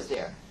 That was Yes.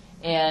 there.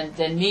 And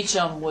then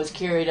Meacham was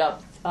carried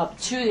up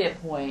to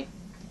that point.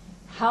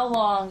 How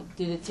long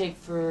did it take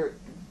for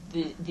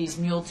these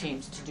mule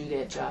teams to do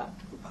that job?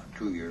 About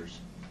 2 years.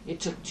 It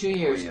took 2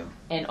 years, yeah.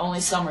 and only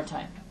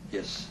summertime.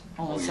 Yes.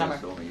 Only Oh, yes, summer.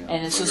 oh, yeah.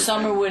 And so Winter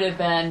summer time. would have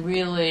been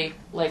really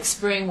like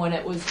spring when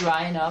it was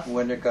dry enough,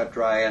 When it got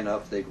dry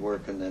enough, they'd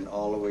work, and then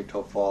all the way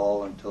till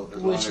fall until as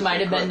long which as might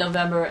they have been could.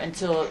 November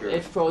until Sure.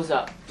 it froze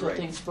up, till Right.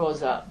 things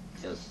froze up.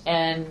 Yes.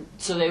 And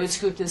so they would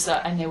scoop this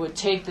up, and they would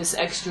take this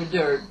extra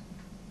dirt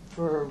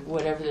for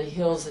whatever the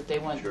hills that they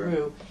went Sure.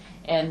 through,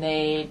 and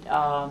they'd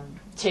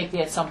take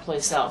that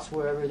someplace else,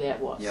 wherever that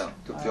was. Yeah,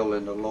 to All fill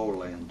in the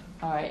lowland.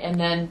 right. All right, and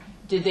then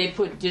did they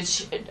put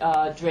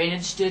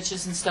drainage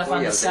ditches and stuff Oh, on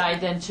yeah, the they-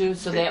 side then too?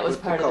 So They that was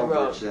put part of the road.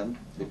 culverts in.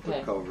 They Okay.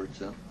 put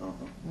culverts in. Uh-huh.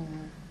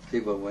 See,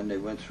 but when they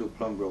went through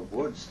Plum Grove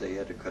Woods, they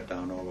had to cut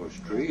down all those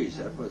trees.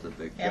 That was a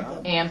big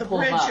job. And the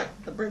pull 'em bridge, up.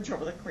 the bridge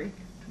over the creek,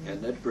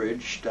 And that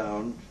bridge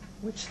down,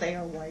 which they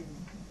are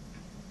widening.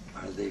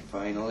 are they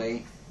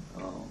finally?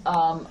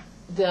 Oh.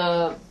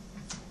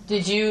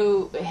 Did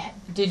you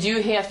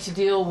have to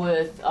deal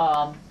with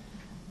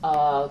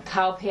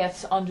cow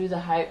paths under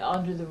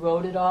the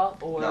road at all,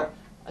 or No.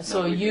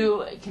 so No, we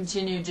you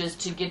continue just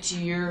to get to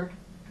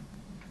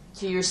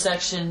your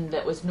section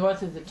that was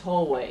north of the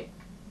tollway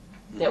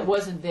that Mhm.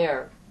 wasn't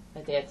there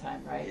at that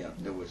time, right? Yeah,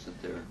 it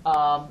wasn't there.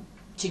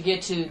 To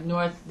get to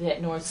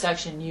that north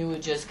section, you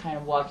would just kind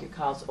of walk your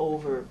cows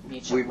over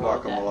Meacham We'd Road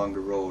walk them then, along the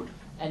road.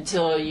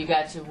 until you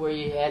got to where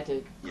you had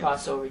to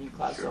cross over, and you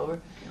crossed Sure. over.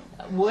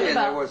 Yeah. What See,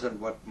 about? there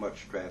wasn't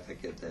much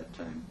traffic at that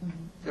time.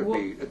 There'd Well-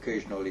 be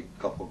occasionally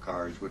a couple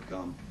cars would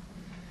come.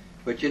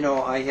 But you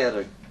know, I had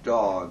a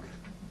dog.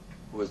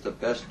 It was the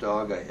best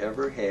dog I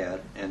ever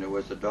had, and it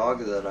was a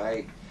dog that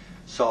I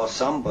saw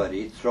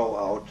somebody throw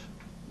out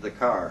the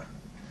car.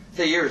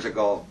 See, years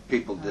ago,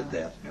 people did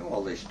that.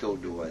 Well, they still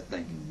do, I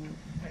think.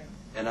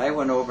 And I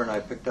went over and I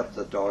picked up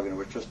the dog, and it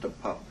was just a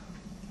pup.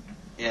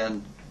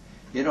 And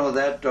you know,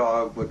 that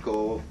dog would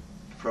go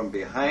from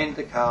behind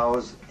the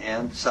cows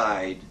and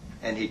side,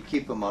 and he'd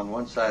keep them on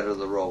one side of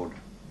the road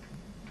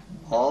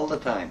all the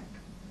time.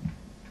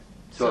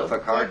 So So- if a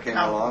car Good came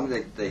company.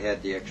 along, they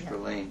had the extra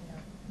lane.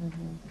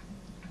 Mhm.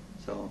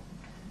 So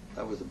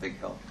that was a big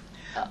help.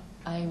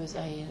 I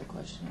had a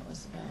question. It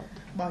was about.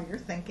 While you're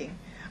thinking,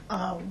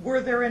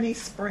 were there any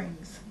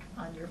springs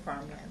on your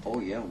farmland? Oh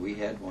yeah, we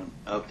had one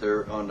out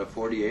there on the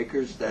 40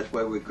 acres. That's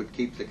why we could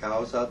keep the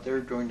cows out there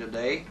during the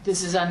day.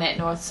 This is on that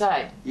north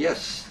side.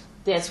 Yes.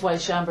 That's why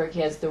Schomburg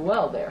has the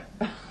well there.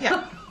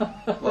 Yeah.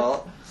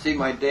 Well, see,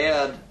 my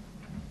dad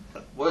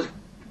was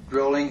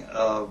drilling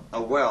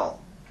a well,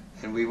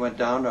 and we went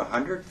down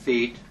 100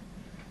 feet,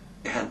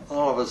 and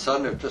all of a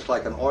sudden, it was just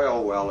like an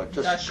oil well. It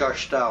just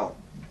gushed out.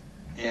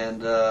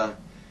 And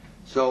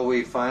so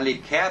we finally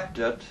capped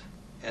it,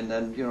 and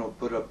then, you know,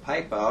 put a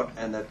pipe out,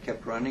 and that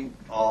kept running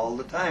all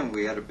the time.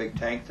 We had a big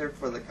tank there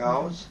for the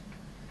cows.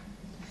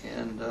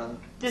 And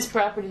This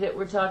property that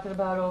we're talking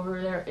about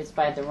over there is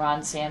by the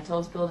Ron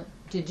Santos building.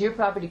 Did your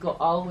property go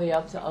all the way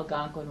up to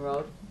Algonquin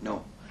Road?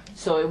 no,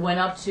 So it went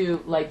up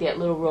to like that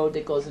little road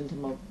that goes into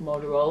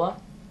Motorola?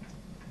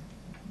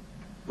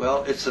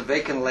 well, it's the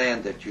vacant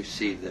land that you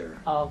see there.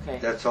 Oh, okay.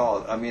 That's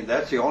all. I mean,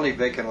 that's the only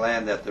vacant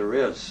land that there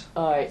is.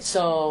 All right,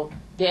 so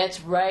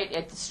that's right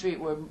at the street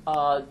where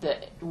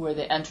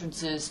the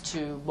entrance is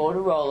to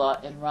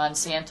Motorola, and Ron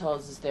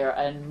Santos is there,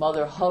 and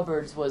Mother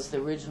Hubbard's was the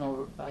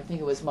original. I think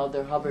it was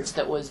Mother Hubbard's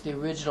that was the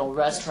original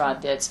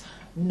restaurant that's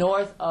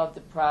north of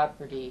the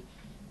property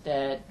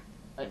that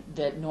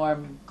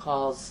Norm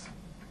calls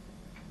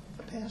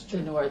The pasture.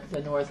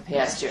 the north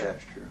pasture.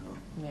 Pasture, huh?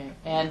 Yeah.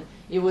 And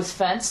it was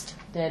fenced.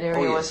 That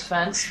area Oh, was yes.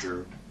 fenced.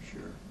 Sure.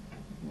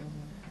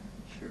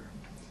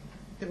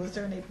 Was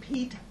there any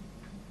peat?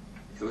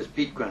 It was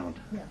peat ground.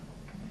 Yeah.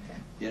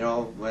 You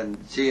know, when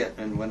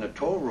the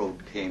toll road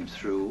came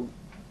through,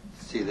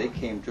 they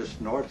came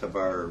just north of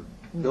our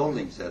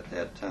buildings at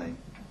that time.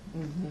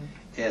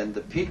 And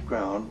the peat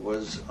ground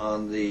was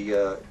on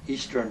the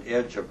eastern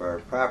edge of our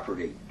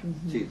property.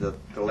 See, the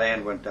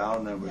land went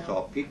down and it was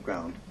all peat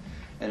ground.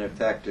 And in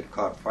fact, it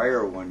caught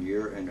fire one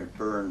year and it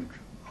burned,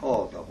 the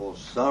whole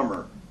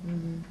summer.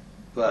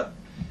 But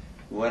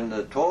when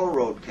the toll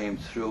road came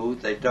through,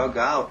 they dug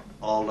out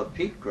all the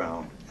peat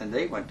ground, and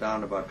they went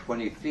down about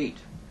 20 feet.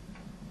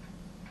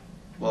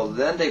 Well,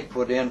 then they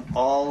put in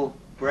all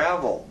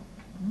gravel,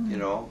 you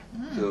know,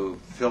 to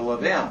fill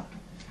it in.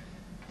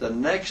 The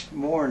next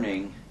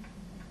morning,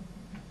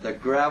 the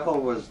gravel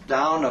was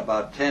down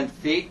about 10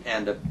 feet,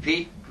 and the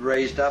peat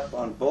raised up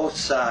on both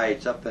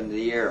sides up in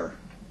the air.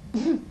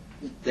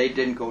 They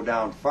didn't go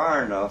down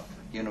far enough,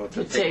 you know,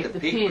 to take the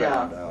peat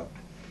ground out.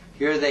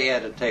 Here they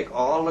had to take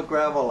all the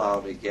gravel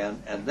out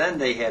again, and then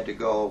they had to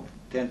go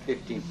 10,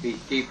 15 feet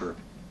deeper.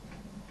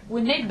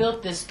 When they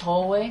built this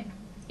tollway,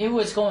 It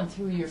was going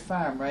through your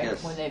farm, right?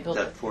 Yes, When they built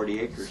that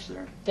 40 acres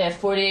there. that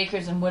 40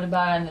 acres, and what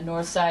about on the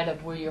north side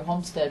of where your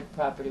homestead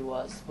property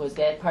was? Was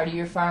that part of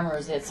your farm, or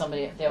is that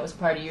somebody that was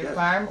part of your Yes.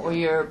 farm, or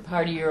your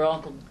part of your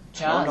Uncle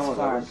John's no,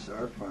 farm? that was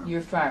our farm. Your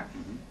farm.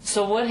 Mhm.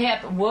 So what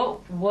happened?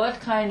 What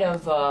kind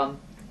of?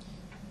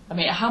 I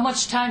mean, how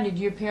much time did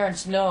your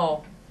parents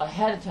know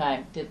ahead of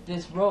time that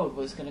this road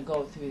was going to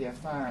go through their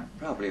farm?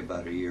 Probably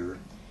about a year.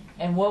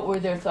 And what were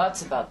their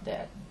thoughts about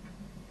that?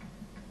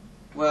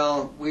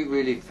 Well, we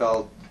really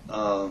felt,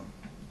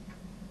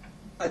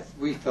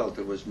 we felt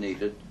it was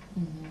needed.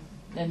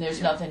 And there's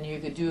Yeah. nothing you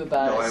could do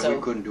about No, it. and So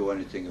we couldn't do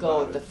anything go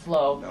about with it. the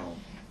flow. No.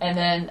 And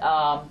then,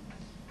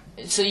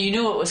 so you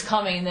knew it was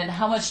coming. And then,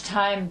 how much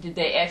time did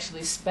they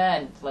actually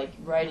spend, like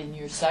right in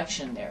your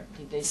section there?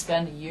 Did they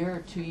spend a year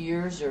or 2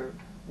 years, or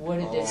what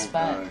did they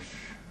spend? Gosh.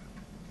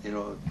 You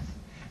know,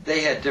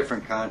 they had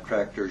different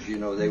contractors. You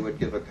know, they would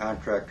give a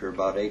contractor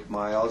about 8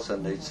 miles,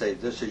 and they'd say,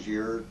 "This is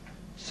your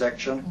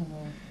section,"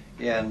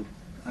 and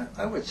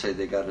I would say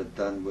they got it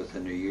done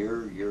within a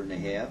year, year and a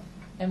half.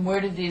 And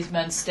where did these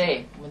men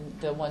stay? When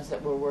the ones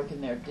that were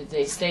working there, did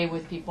they stay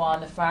with people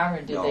on the farm,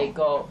 or did No, they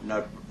go?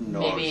 No.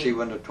 maybe- See,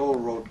 when the toll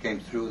road came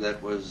through,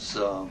 that was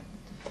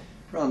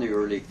around the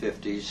early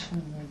 50s,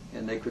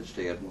 and they could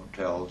stay at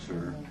motels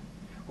or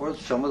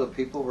some of the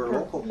people were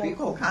local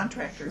people. Local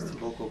contractors.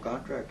 Sure, local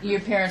contractors. Your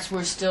parents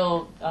were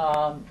still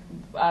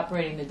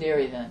operating the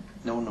dairy then?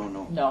 No.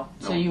 No.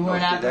 So you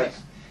weren't see, operating.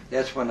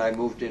 that's when I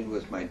moved in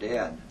with my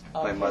dad.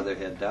 My Okay. mother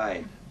had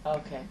died.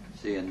 Okay.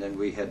 See, and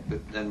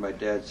then my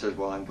dad said,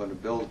 "Well, I'm going to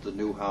build the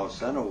new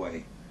house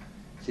anyway."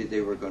 See,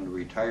 they were going to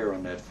retire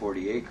on that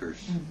 40 acres.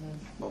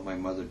 Well, my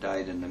mother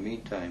died in the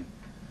meantime.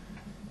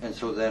 And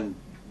so then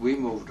we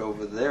moved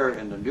over there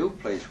in the new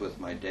place with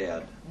my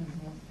dad.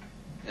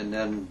 And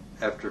then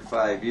after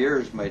 5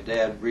 years, my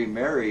dad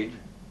remarried,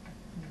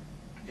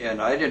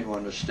 and I didn't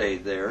want to stay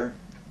there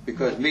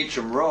because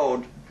Meacham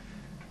Road,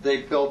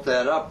 they built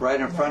that up right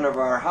in front of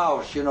our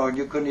house, you know, and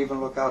you couldn't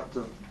even look out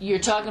the... You're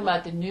talking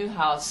about the new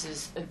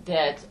houses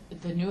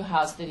the new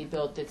house that he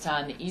built that's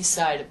on the east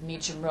side of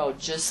Meacham Road,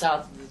 just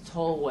south of the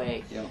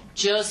tollway. Yeah.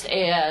 Just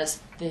as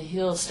the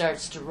hill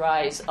starts to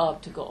rise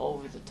up to go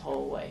over the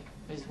tollway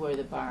is where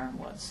the barn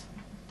was.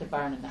 The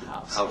barn and the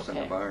house. House and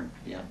okay. the barn,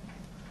 yeah.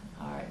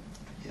 All right.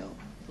 Yeah.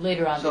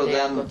 Later on So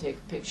today, I'll then go take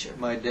a picture.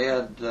 My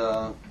dad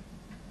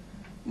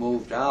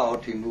moved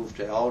out. He moved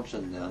to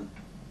Elgin then.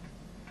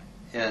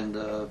 And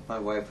my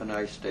wife and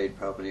I stayed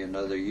probably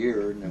another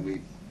year, and then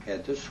we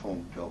had this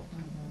home built.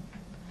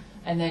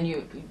 And then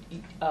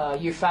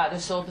your father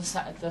sold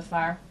the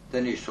farm?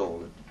 Then he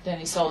sold it. Then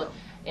he sold it.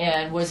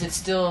 And was it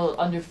still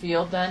under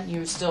field then?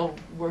 You were still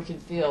working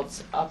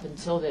fields up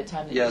until that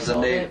time that Yeah, you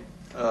sold it?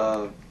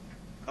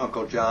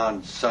 Uncle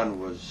John's son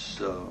was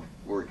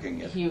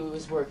working it. He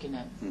was working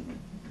it. Mhm.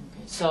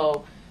 Okay.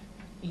 So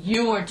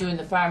you weren't doing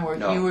the farm work.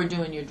 No. You were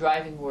doing your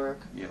driving work,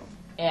 Yeah.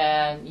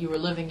 and you were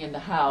living in the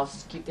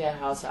house to keep that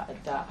house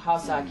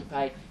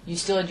occupied. You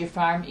still had your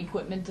farm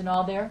equipment and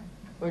all there,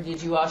 or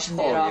did you auction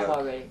that off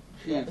already?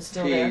 That was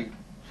still there.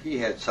 He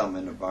had some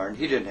in the barn.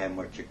 He didn't have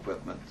much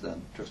equipment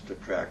then, just a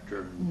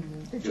tractor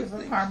and Did few you have a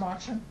things. farm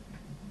auction?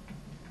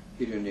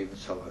 He didn't even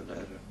sell it at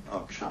an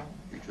auction.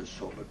 Oh. He just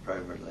sold it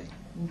privately.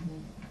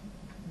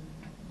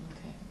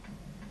 Okay.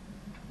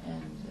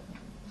 And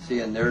See,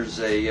 and there's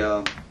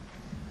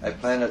I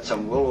planted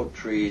some willow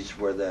trees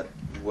where that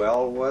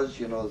well was,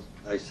 you know,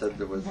 I said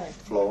there was Right.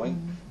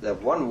 flowing.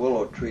 That one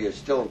willow tree is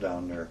still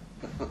down there.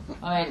 all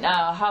right.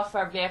 Now, how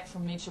far back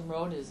from Meacham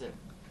Road is it?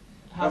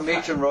 How From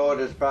Meacham Road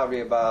is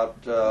probably about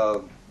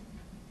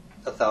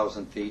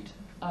 1,000 feet.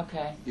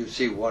 Okay. You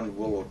see one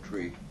willow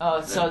tree.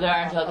 Oh, so Then- there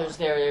aren't others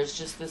there. There's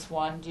just this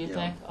one, do you Yeah.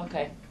 think?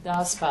 Okay.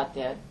 I'll spot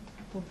that.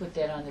 We'll put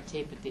that on the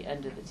tape at the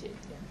end of the tape.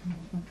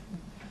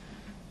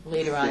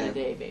 Later on Yeah.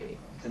 today, baby.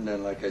 And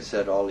then, like I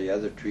said, all the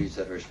other trees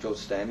that are still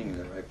standing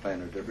there, I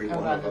planted every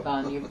one Around of the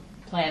them. bound, you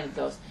planted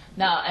those.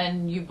 Now,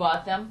 and you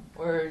bought them,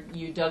 or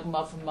you dug them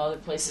up from other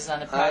places on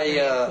the property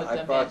and put I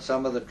them brought in?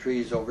 some of the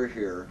trees over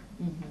here,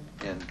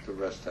 Mhm. and the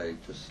rest I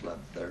just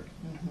left there.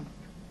 Mhm.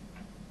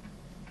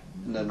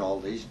 And then all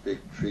these big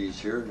trees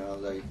here now,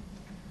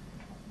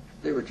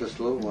 they were just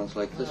little ones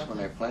like this when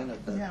I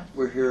planted them. Yeah.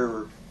 We're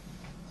here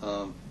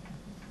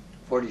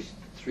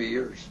 43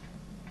 years.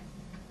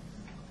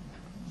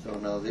 So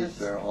now these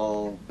That's- are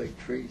all big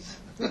trees.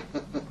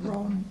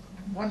 Grown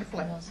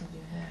wonderfully. What else did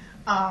you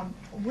have?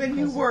 When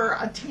you were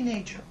a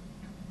teenager,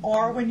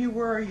 or when you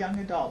were a young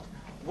adult,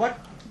 what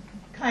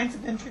kinds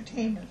of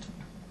entertainment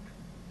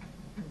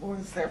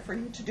was there for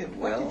you to do? What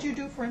Well- did you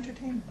do for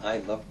entertainment? I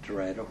loved to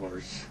ride a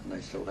horse, and I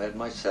still had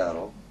my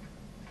saddle.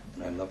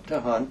 And I loved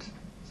to hunt,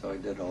 so I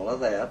did all of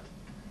that.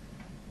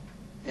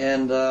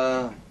 And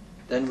then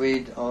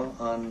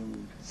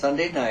on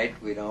Sunday night,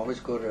 we'd always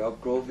go to Elk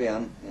Grove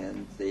Inn,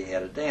 and they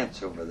had a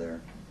dance over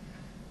there.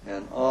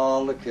 And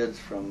all the kids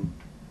from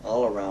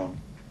all around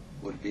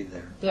would be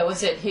there. That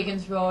was at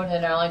Higgins Road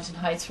and Arlington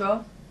Heights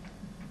Road?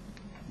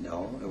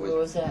 No, it was, Where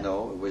was that?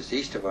 No, it was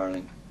east of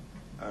Arlington.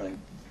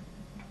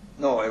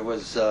 No, it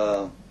was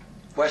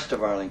west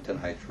of Arlington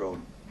Heights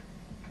Road.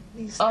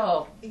 East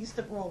Oh. East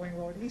of Rolling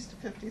Road, east of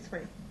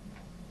 53.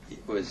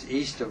 It was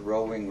east of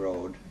Rowing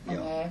Road,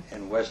 Okay.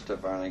 and west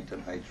of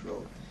Arlington Heights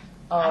Road.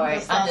 All On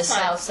right, the on the south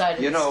south side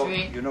of You the know,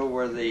 street. you know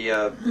where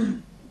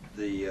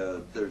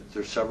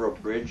there's several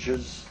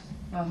bridges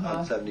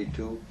on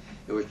 72.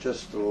 It was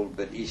just a little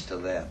bit east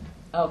of that,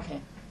 Okay,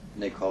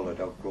 and they called it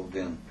Elk Grove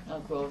Inn.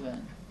 Elk Grove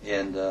Inn.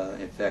 And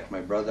in fact,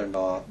 my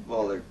brother-in-law,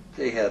 well,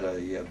 they had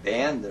a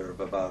band there of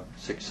about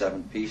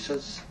 6-7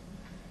 pieces,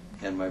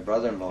 and my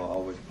brother-in-law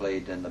always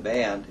played in the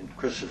band, and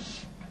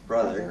Chris's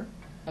brother,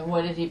 And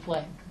what did he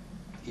play?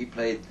 he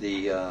played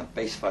the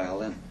bass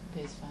violin.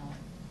 Bass violin.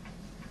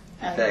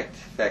 In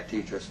fact,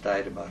 he just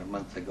died about a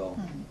month ago.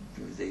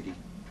 He was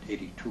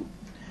 82.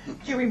 Do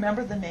you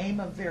remember the name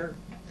of their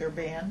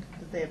band?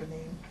 Did they have a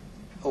name?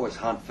 Oh, it's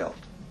Hanfeld.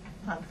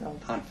 Hanfeld.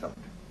 Hanfeld.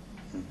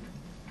 Mhm.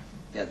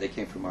 Yeah, they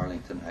came from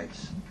Arlington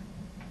Heights.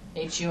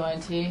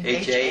 H-U-N-T?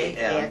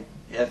 Hanfeldt.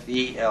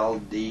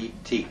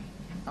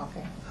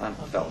 Okay.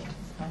 Hanfeld.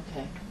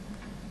 Okay.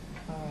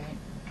 All right.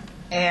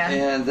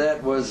 And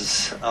that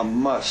was a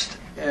must.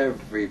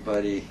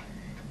 Everybody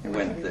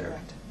went there.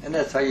 And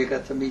that's how you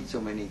got to meet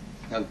so many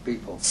young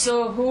people.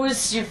 So who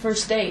was your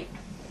first date?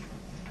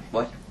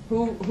 What?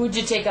 Who'd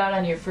you take out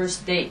on your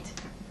first date?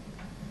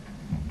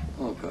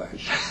 Oh,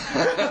 gosh.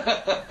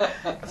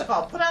 It's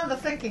called Put on the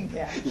Thinking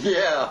Cap.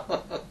 Yeah.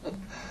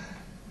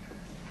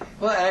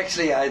 Well,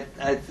 actually, I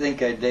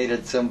think I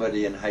dated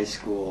somebody in high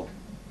school,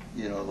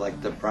 you know, like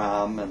the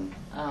prom and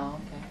Oh,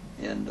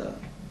 okay.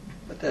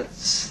 but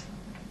that's,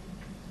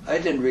 I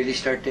didn't really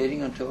start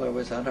dating until I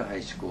was out of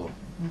high school,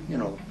 you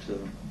know,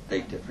 to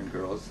date different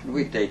girls. And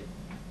we'd date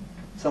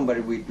somebody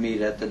we'd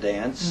meet at the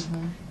dance.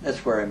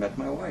 That's where I met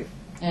my wife.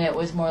 And it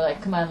was more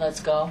like, come on, let's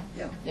go?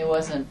 Yeah. It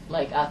wasn't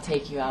like, I'll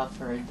take you out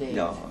for a date.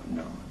 No.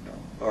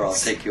 Or I'll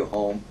take you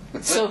home.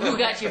 So who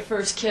got your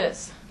first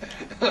kiss?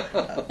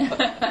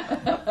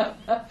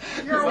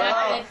 Your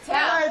Well, wife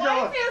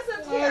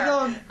isn't here. I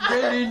don't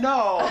really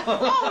know.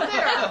 Oh,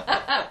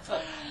 there.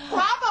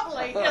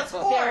 Probably his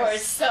There were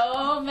horse.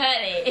 so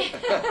many.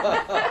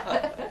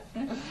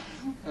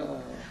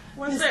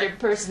 Was It's their there?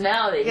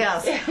 personality.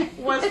 Yes.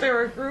 Was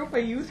there a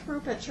youth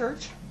group at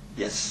church?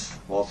 Yes,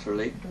 Walther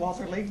League.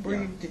 Walter League.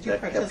 Yeah, Did you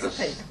that kept us-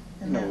 participate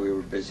in No, that? we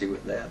were busy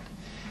with that.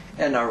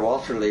 And our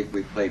Walter League,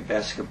 we played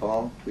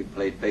basketball, we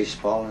played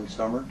baseball in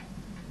summer.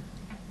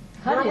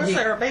 How Where did was you,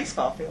 there a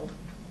baseball field?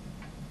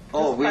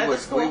 Oh, By the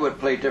school? we would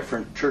play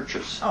different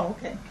churches, Oh,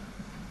 okay.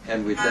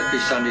 and that'd be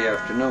Sunday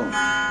afternoon.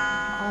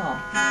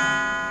 Oh.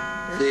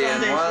 Your See,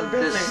 and Sundays were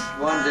busy.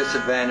 one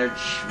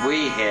disadvantage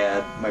we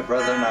had, my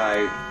brother and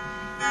I,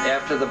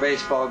 after the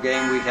baseball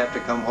game, we'd have to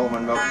come home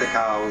and milk the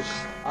cows,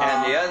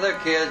 and the other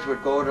kids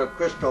would go to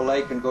Crystal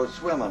Lake and go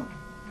swimming.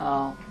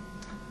 Oh.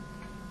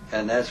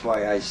 And that's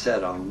why I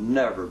said I'll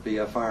never be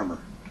a farmer.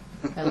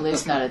 At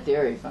least not a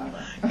dairy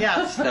farmer.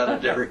 Yes. Not a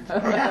dairy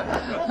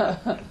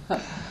farmer.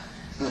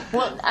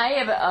 Well, I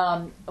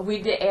have.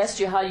 We asked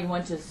you how you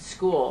went to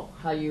school,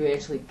 how you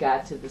actually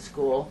got to the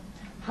school.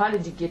 How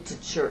did you get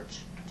to church?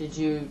 Did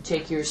you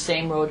take your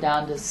same road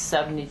down to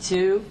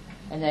 72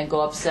 and then go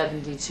up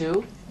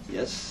 72?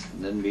 Yes,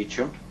 and then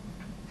Meacham,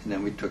 and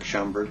then we took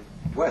Schaumburg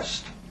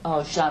west.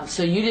 Oh, Sean.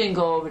 So you didn't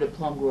go over to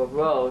Plum Grove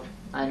Road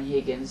on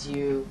Higgins.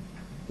 You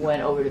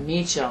went over to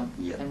Meacham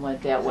Yeah, and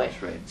went that way.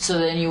 that's right. So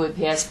then you would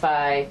pass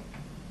by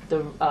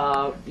the.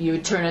 You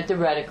would turn at the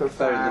Rediker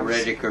Started Farms.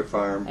 the Rediker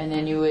farm. And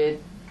then you would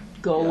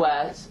go Yeah.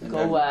 west, And go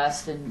then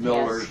west, and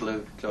Millers pass.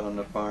 lived on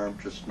the farm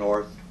just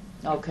north.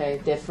 Okay,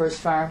 that first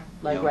farm,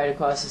 like Yeah. right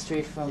across the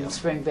street from Yeah.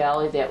 Spring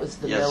Valley, that was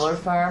the Yes, Miller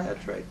farm.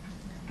 That's right.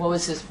 What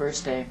was his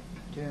first name?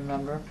 Do you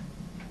remember?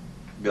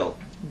 Bill.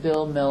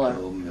 Bill Miller.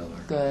 Bill Miller.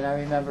 Good, I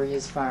remember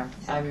his farm.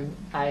 I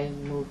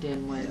moved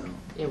in when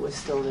it was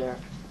still there.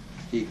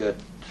 He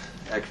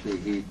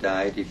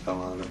died. He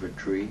fell out of a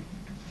tree.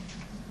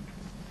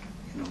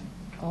 You know.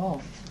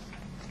 Oh,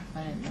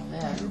 I didn't know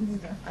I that. didn't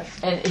either.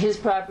 And his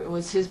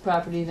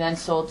property then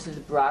sold to the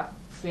Brock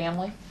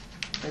family?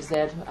 Is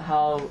that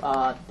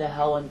how the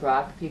Helen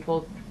Brock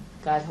people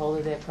got hold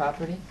of that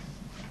property?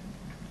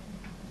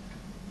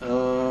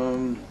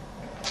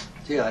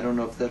 Yeah, I don't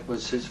know if that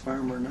was his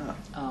farm or not.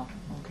 Oh,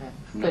 okay.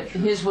 I'm not But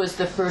sure. his was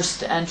the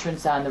first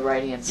entrance on the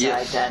right-hand side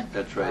Yes, then?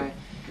 that's right. All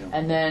Yeah.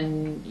 And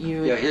then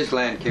you... Yeah, his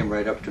land came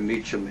right up to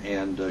Meacham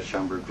and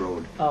Schaumburg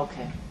Road.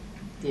 Okay.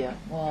 Yeah,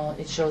 well,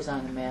 it shows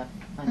on the map,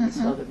 on this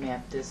other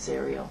map, this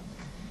aerial.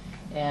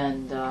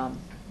 And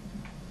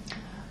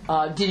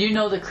did you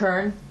know the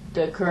Kern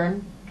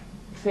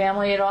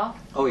family at all?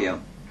 Oh yeah.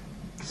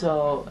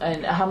 So,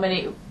 and how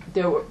many...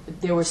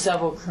 There were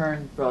several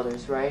Kern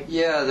brothers, right?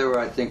 Yeah, there were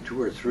I think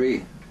 2 or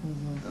 3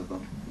 of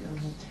them.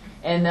 Yes.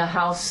 And the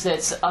house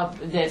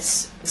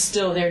that's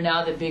still there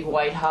now, the big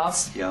white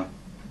house, Yeah.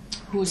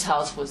 whose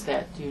house was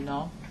that? Do you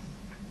know?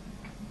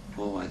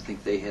 Oh, I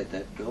think they had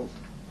that built.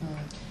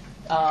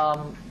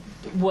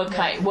 What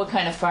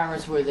kind of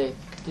farmers were they?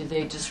 Did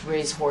they just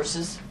raise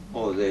horses?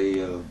 Oh,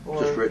 they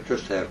Or-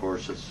 just had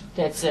horses.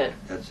 That's it.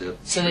 That's it.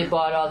 So they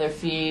bought all their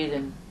feed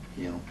and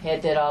You know.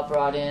 had that all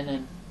brought in,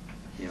 and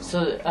You know. So,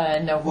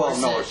 and the Well,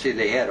 horses. no, see,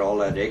 they had all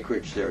that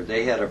acreage there.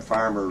 They had a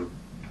farmer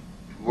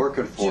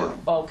working for them.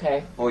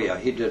 Okay, Oh, yeah,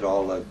 he did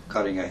all the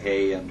cutting of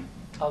hay,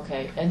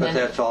 okay. And but then,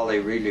 that's all they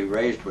really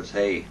raised was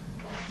hay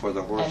for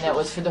the horses. and that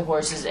was for the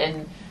horses,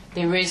 and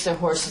they raised the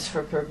horses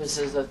for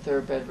purposes of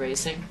thoroughbred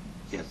racing?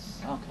 Yes.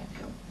 Okay.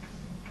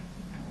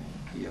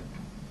 Yep.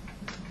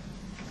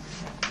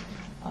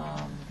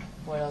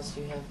 What else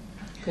do you have?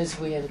 Because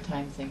we have a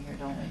time thing here,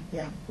 don't we?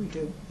 Yeah, we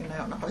do. And I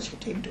don't know, how's your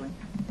team doing?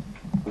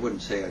 I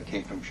wouldn't say I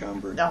came from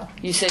Schaumburg. No.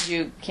 You said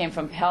you came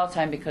from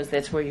Palatine because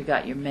that's where you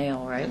got your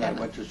mail, right? And I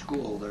went to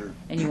school there.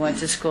 And you went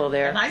to school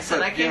there. And I said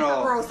But, I came you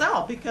know, from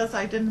Roselle because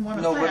I didn't want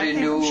to say I Nobody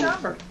came knew. from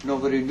Schaumburg.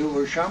 Nobody knew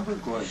where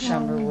Schaumburg was.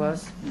 Schaumburg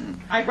was.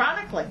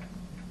 Ironically,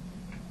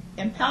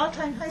 in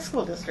Palatine High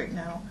School District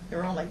now, there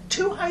are only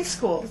 2 high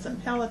schools in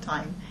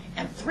Palatine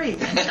and 3 in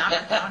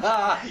Schaumburg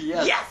County.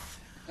 Yes. Yes!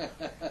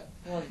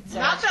 Well, so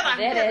Not much that for I'm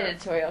that bitter.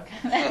 editorial.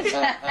 We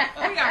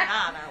are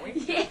not, are we?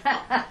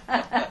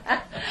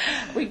 Yeah.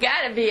 We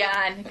got to be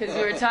on because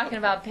we were talking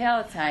about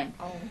Palatine.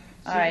 Oh,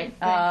 All right. gee,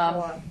 thank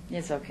God.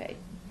 It's okay.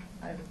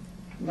 I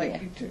like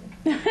Yeah. you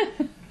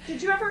too.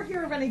 Did you ever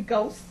hear of any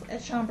ghosts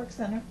at Schaumburg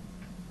Center?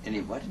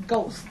 Any what?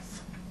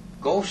 Ghosts.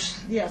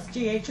 Ghosts? Yes,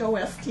 Ghost.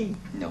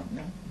 No.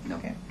 No. No.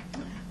 Okay.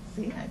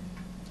 See, No.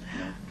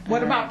 what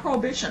All about right.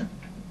 prohibition?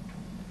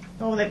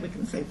 Oh, that we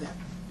can save that.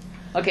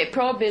 Okay,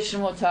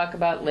 prohibition we'll talk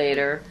about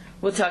later.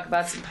 We'll talk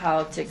about some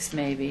politics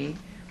maybe.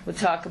 We'll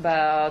talk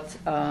about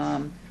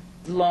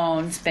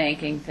loans,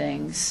 banking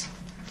things.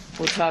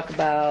 We'll talk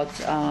about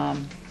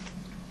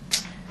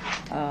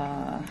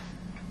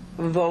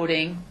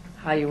voting,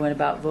 how you went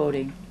about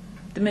voting.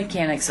 The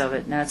mechanics of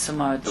it, not so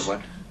much. The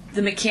what?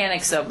 The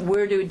mechanics of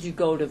where did you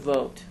go to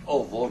vote?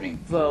 Oh, voting.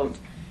 Vote.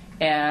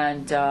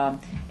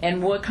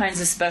 And what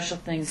kinds of special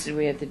things do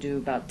we have to do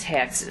about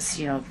taxes,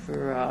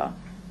 for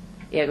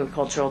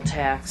agricultural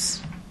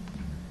tax?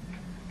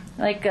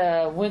 Like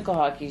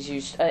Winklehockeys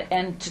used,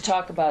 and to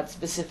talk about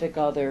specific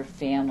other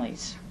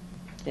families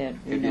that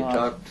we Did you know of.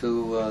 talk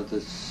to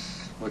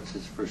this, what's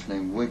his first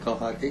name,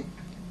 Winklehocke?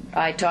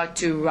 I talked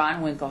to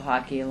Ron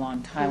Winklehocke a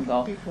long time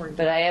ago, Before he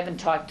but I haven't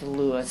talked to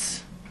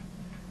Lewis.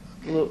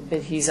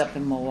 But he's up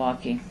in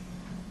Milwaukee.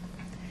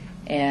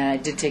 And I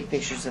did take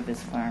pictures of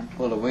his farm.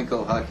 Well, the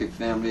Winklehocke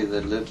family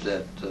that lived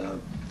at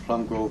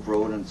Plum Grove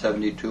Road in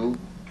 72.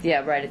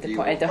 Yeah, right at the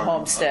The at the old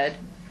homestead.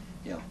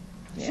 Yeah.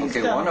 Yeah.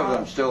 Okay, one of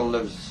them still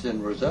lives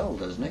in Roselle,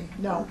 doesn't he?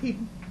 No,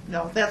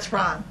 that's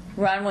Ron.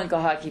 Ron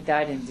Winklehocke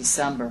died in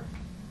December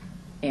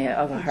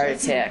of a heart He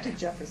moved attack, to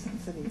Jefferson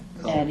City.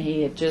 Oh. and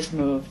he had just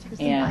moved. He was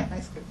in my And high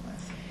school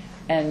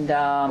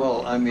class.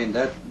 Well, I mean,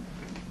 the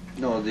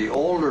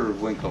older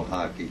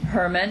Winklehocke,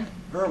 Herman,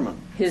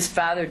 Herman. his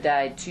father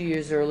died 2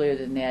 years earlier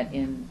than that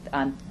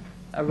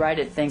right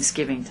at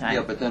Thanksgiving time.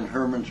 Yeah, but then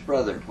Herman's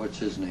brother, what's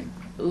his name?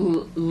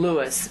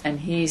 Lewis, and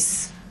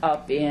he's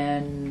up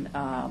in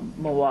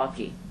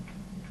Milwaukee.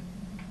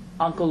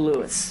 Uncle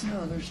Lewis.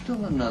 No, there's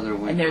still another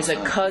Winklehocke. And there's a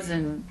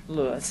cousin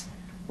Lewis.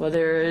 Well,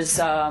 there's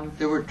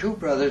There were 2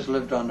 brothers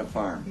lived on the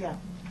farm. Yeah.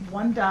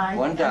 One died.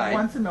 One died. And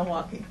one's in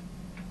Milwaukee.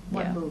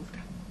 One Yeah. moved.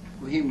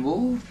 He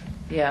moved?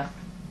 yeah.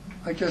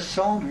 I just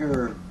saw him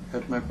here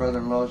at my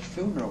brother-in-law's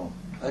funeral.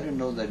 I didn't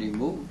know that he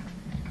moved.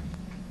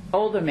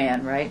 Older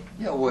man, right?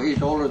 Yeah, well,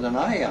 he's older than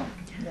I am.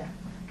 Yeah.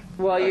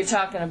 Well, you're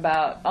talking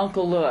about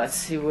Uncle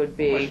Lewis, who would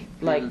be Must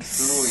be like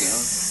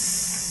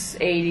Louis,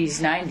 80s,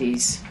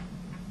 90s.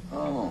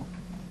 Oh,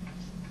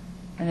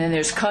 And then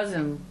there's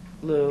cousin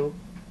Lou,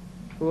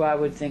 who I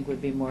would think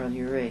would be more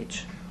your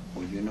age.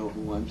 well, you know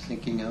who I'm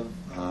thinking of?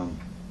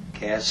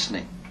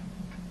 Castney.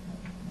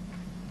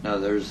 Now,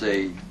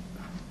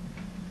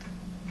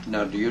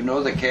 Now, do you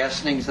know the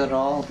Castnings at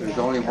all? There's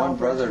Yeah, only one Albert.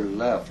 brother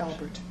left.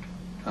 Albert.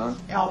 Huh?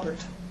 Albert.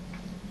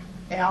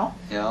 Al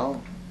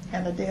Al?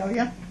 and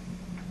Adelia.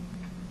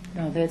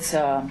 No, that's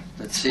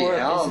Let's see, Sport,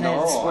 Al, isn't it?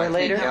 no. Sport I think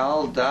later?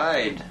 Al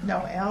died. No,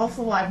 Al's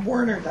alive.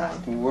 Werner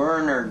died.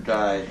 Werner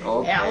died.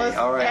 Okay, Alice,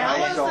 all right.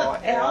 I saw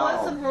Alice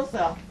Al. and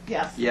Roselle.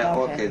 Yes. Yeah,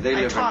 Okay. okay, they I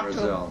live in talked to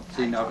him. Roselle.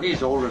 See, now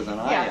he's older than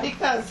I Yeah, am.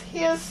 because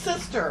his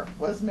sister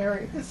was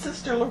married. His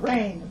sister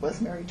Lorraine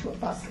was married to a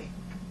Bussey,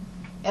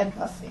 Ed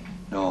Bussey.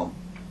 No.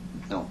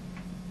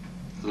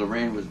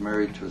 Lorraine was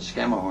married to a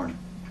Scammahorn.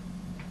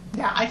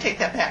 Yeah, I take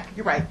that back.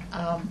 You're right.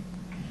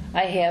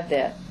 I have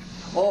that.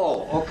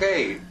 Oh,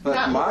 okay. But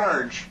Not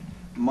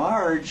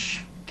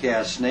Marge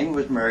Castning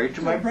was married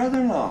to my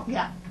brother-in-law,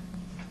 Yeah,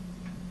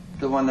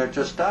 the one that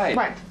just died.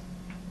 right.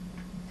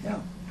 Yeah.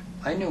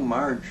 I knew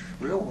Marge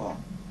real well.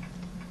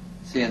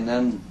 See, and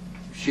then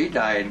she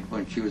died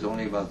when she was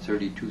only about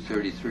 32,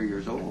 33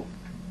 years old.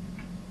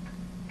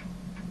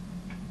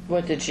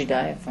 What did she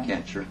die from?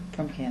 Cancer.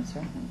 From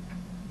cancer.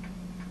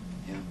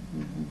 Yeah.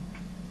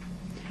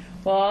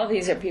 Well, all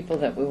these are people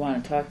that we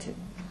want to talk to.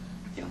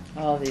 Yeah.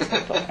 All these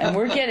people. And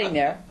we're getting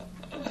there.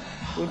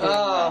 We're doing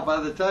Oh, well. by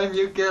the time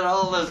you get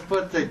all this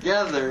put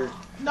together.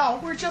 No,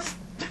 we're just.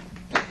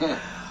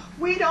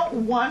 We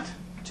don't want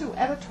to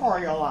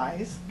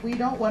editorialize. We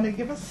don't want to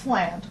give a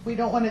slant. We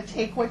don't want to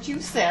take what you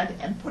said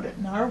and put it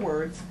in our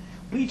words.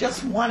 We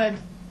just wanted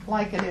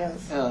like it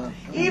is. Yeah.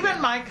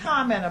 Even my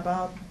comment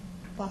about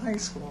the high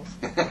schools.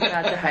 Not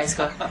the high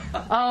school.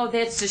 Oh,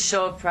 that's to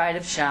show pride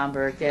of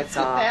Schaumburg. That's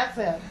all. That's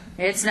it.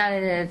 It's not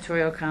an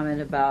editorial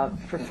comment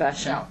about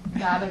profession. No,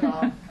 not at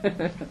all.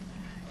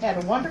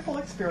 Had a wonderful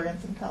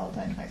experience in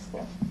Palatine High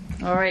School.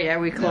 All right, are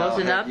we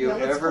closing Now, up? have you Yeah,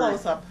 let's ever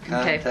close up.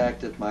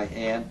 contacted my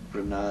aunt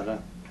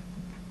Renata,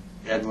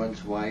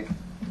 Edwin's wife?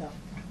 No.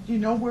 Do you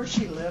know where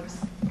she lives?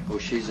 Oh,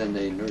 she's in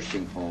a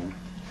nursing home.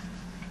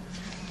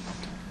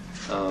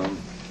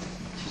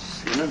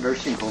 She's in a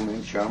nursing home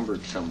in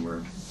Schaumburg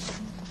somewhere.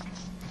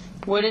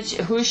 Who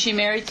is she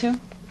married to?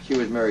 She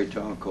was married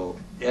to Uncle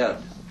Ed.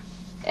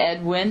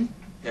 Edwin.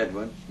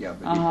 Edwin, yeah.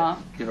 But Uh-huh.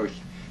 you know,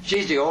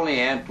 she's the only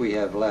aunt we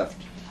have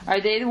left. Are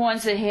they the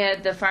ones that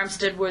had the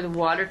farmstead where the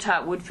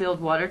Woodfield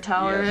water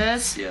tower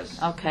Yes, is?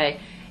 yes. Okay.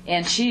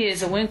 And she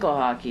is a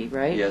Winklehawkie,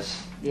 right?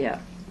 Yes. Yeah.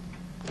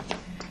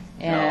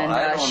 And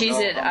I don't she's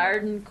know at how much-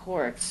 Arden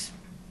Courts.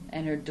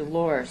 And her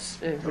Dolores,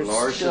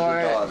 Dolores is the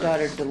daughter.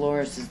 daughter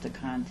Dolores is the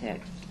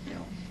contact. Yeah.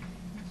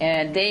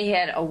 And they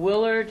had a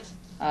Willard,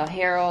 a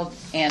Harold,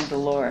 and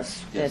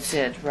Dolores. Yes. That's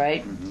it,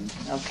 right?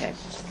 Mm-hmm. Okay.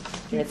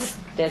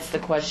 That's the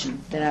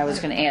question that I was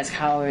going to ask.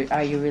 How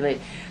are you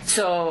related?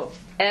 So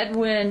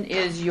Edwin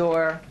is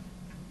your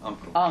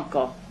Uncle.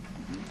 uncle.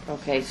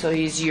 Okay, so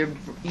he's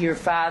your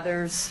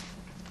father's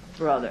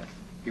brother,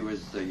 He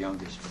was the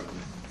youngest brother.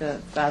 the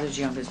father's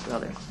youngest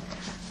brother.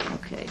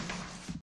 Okay.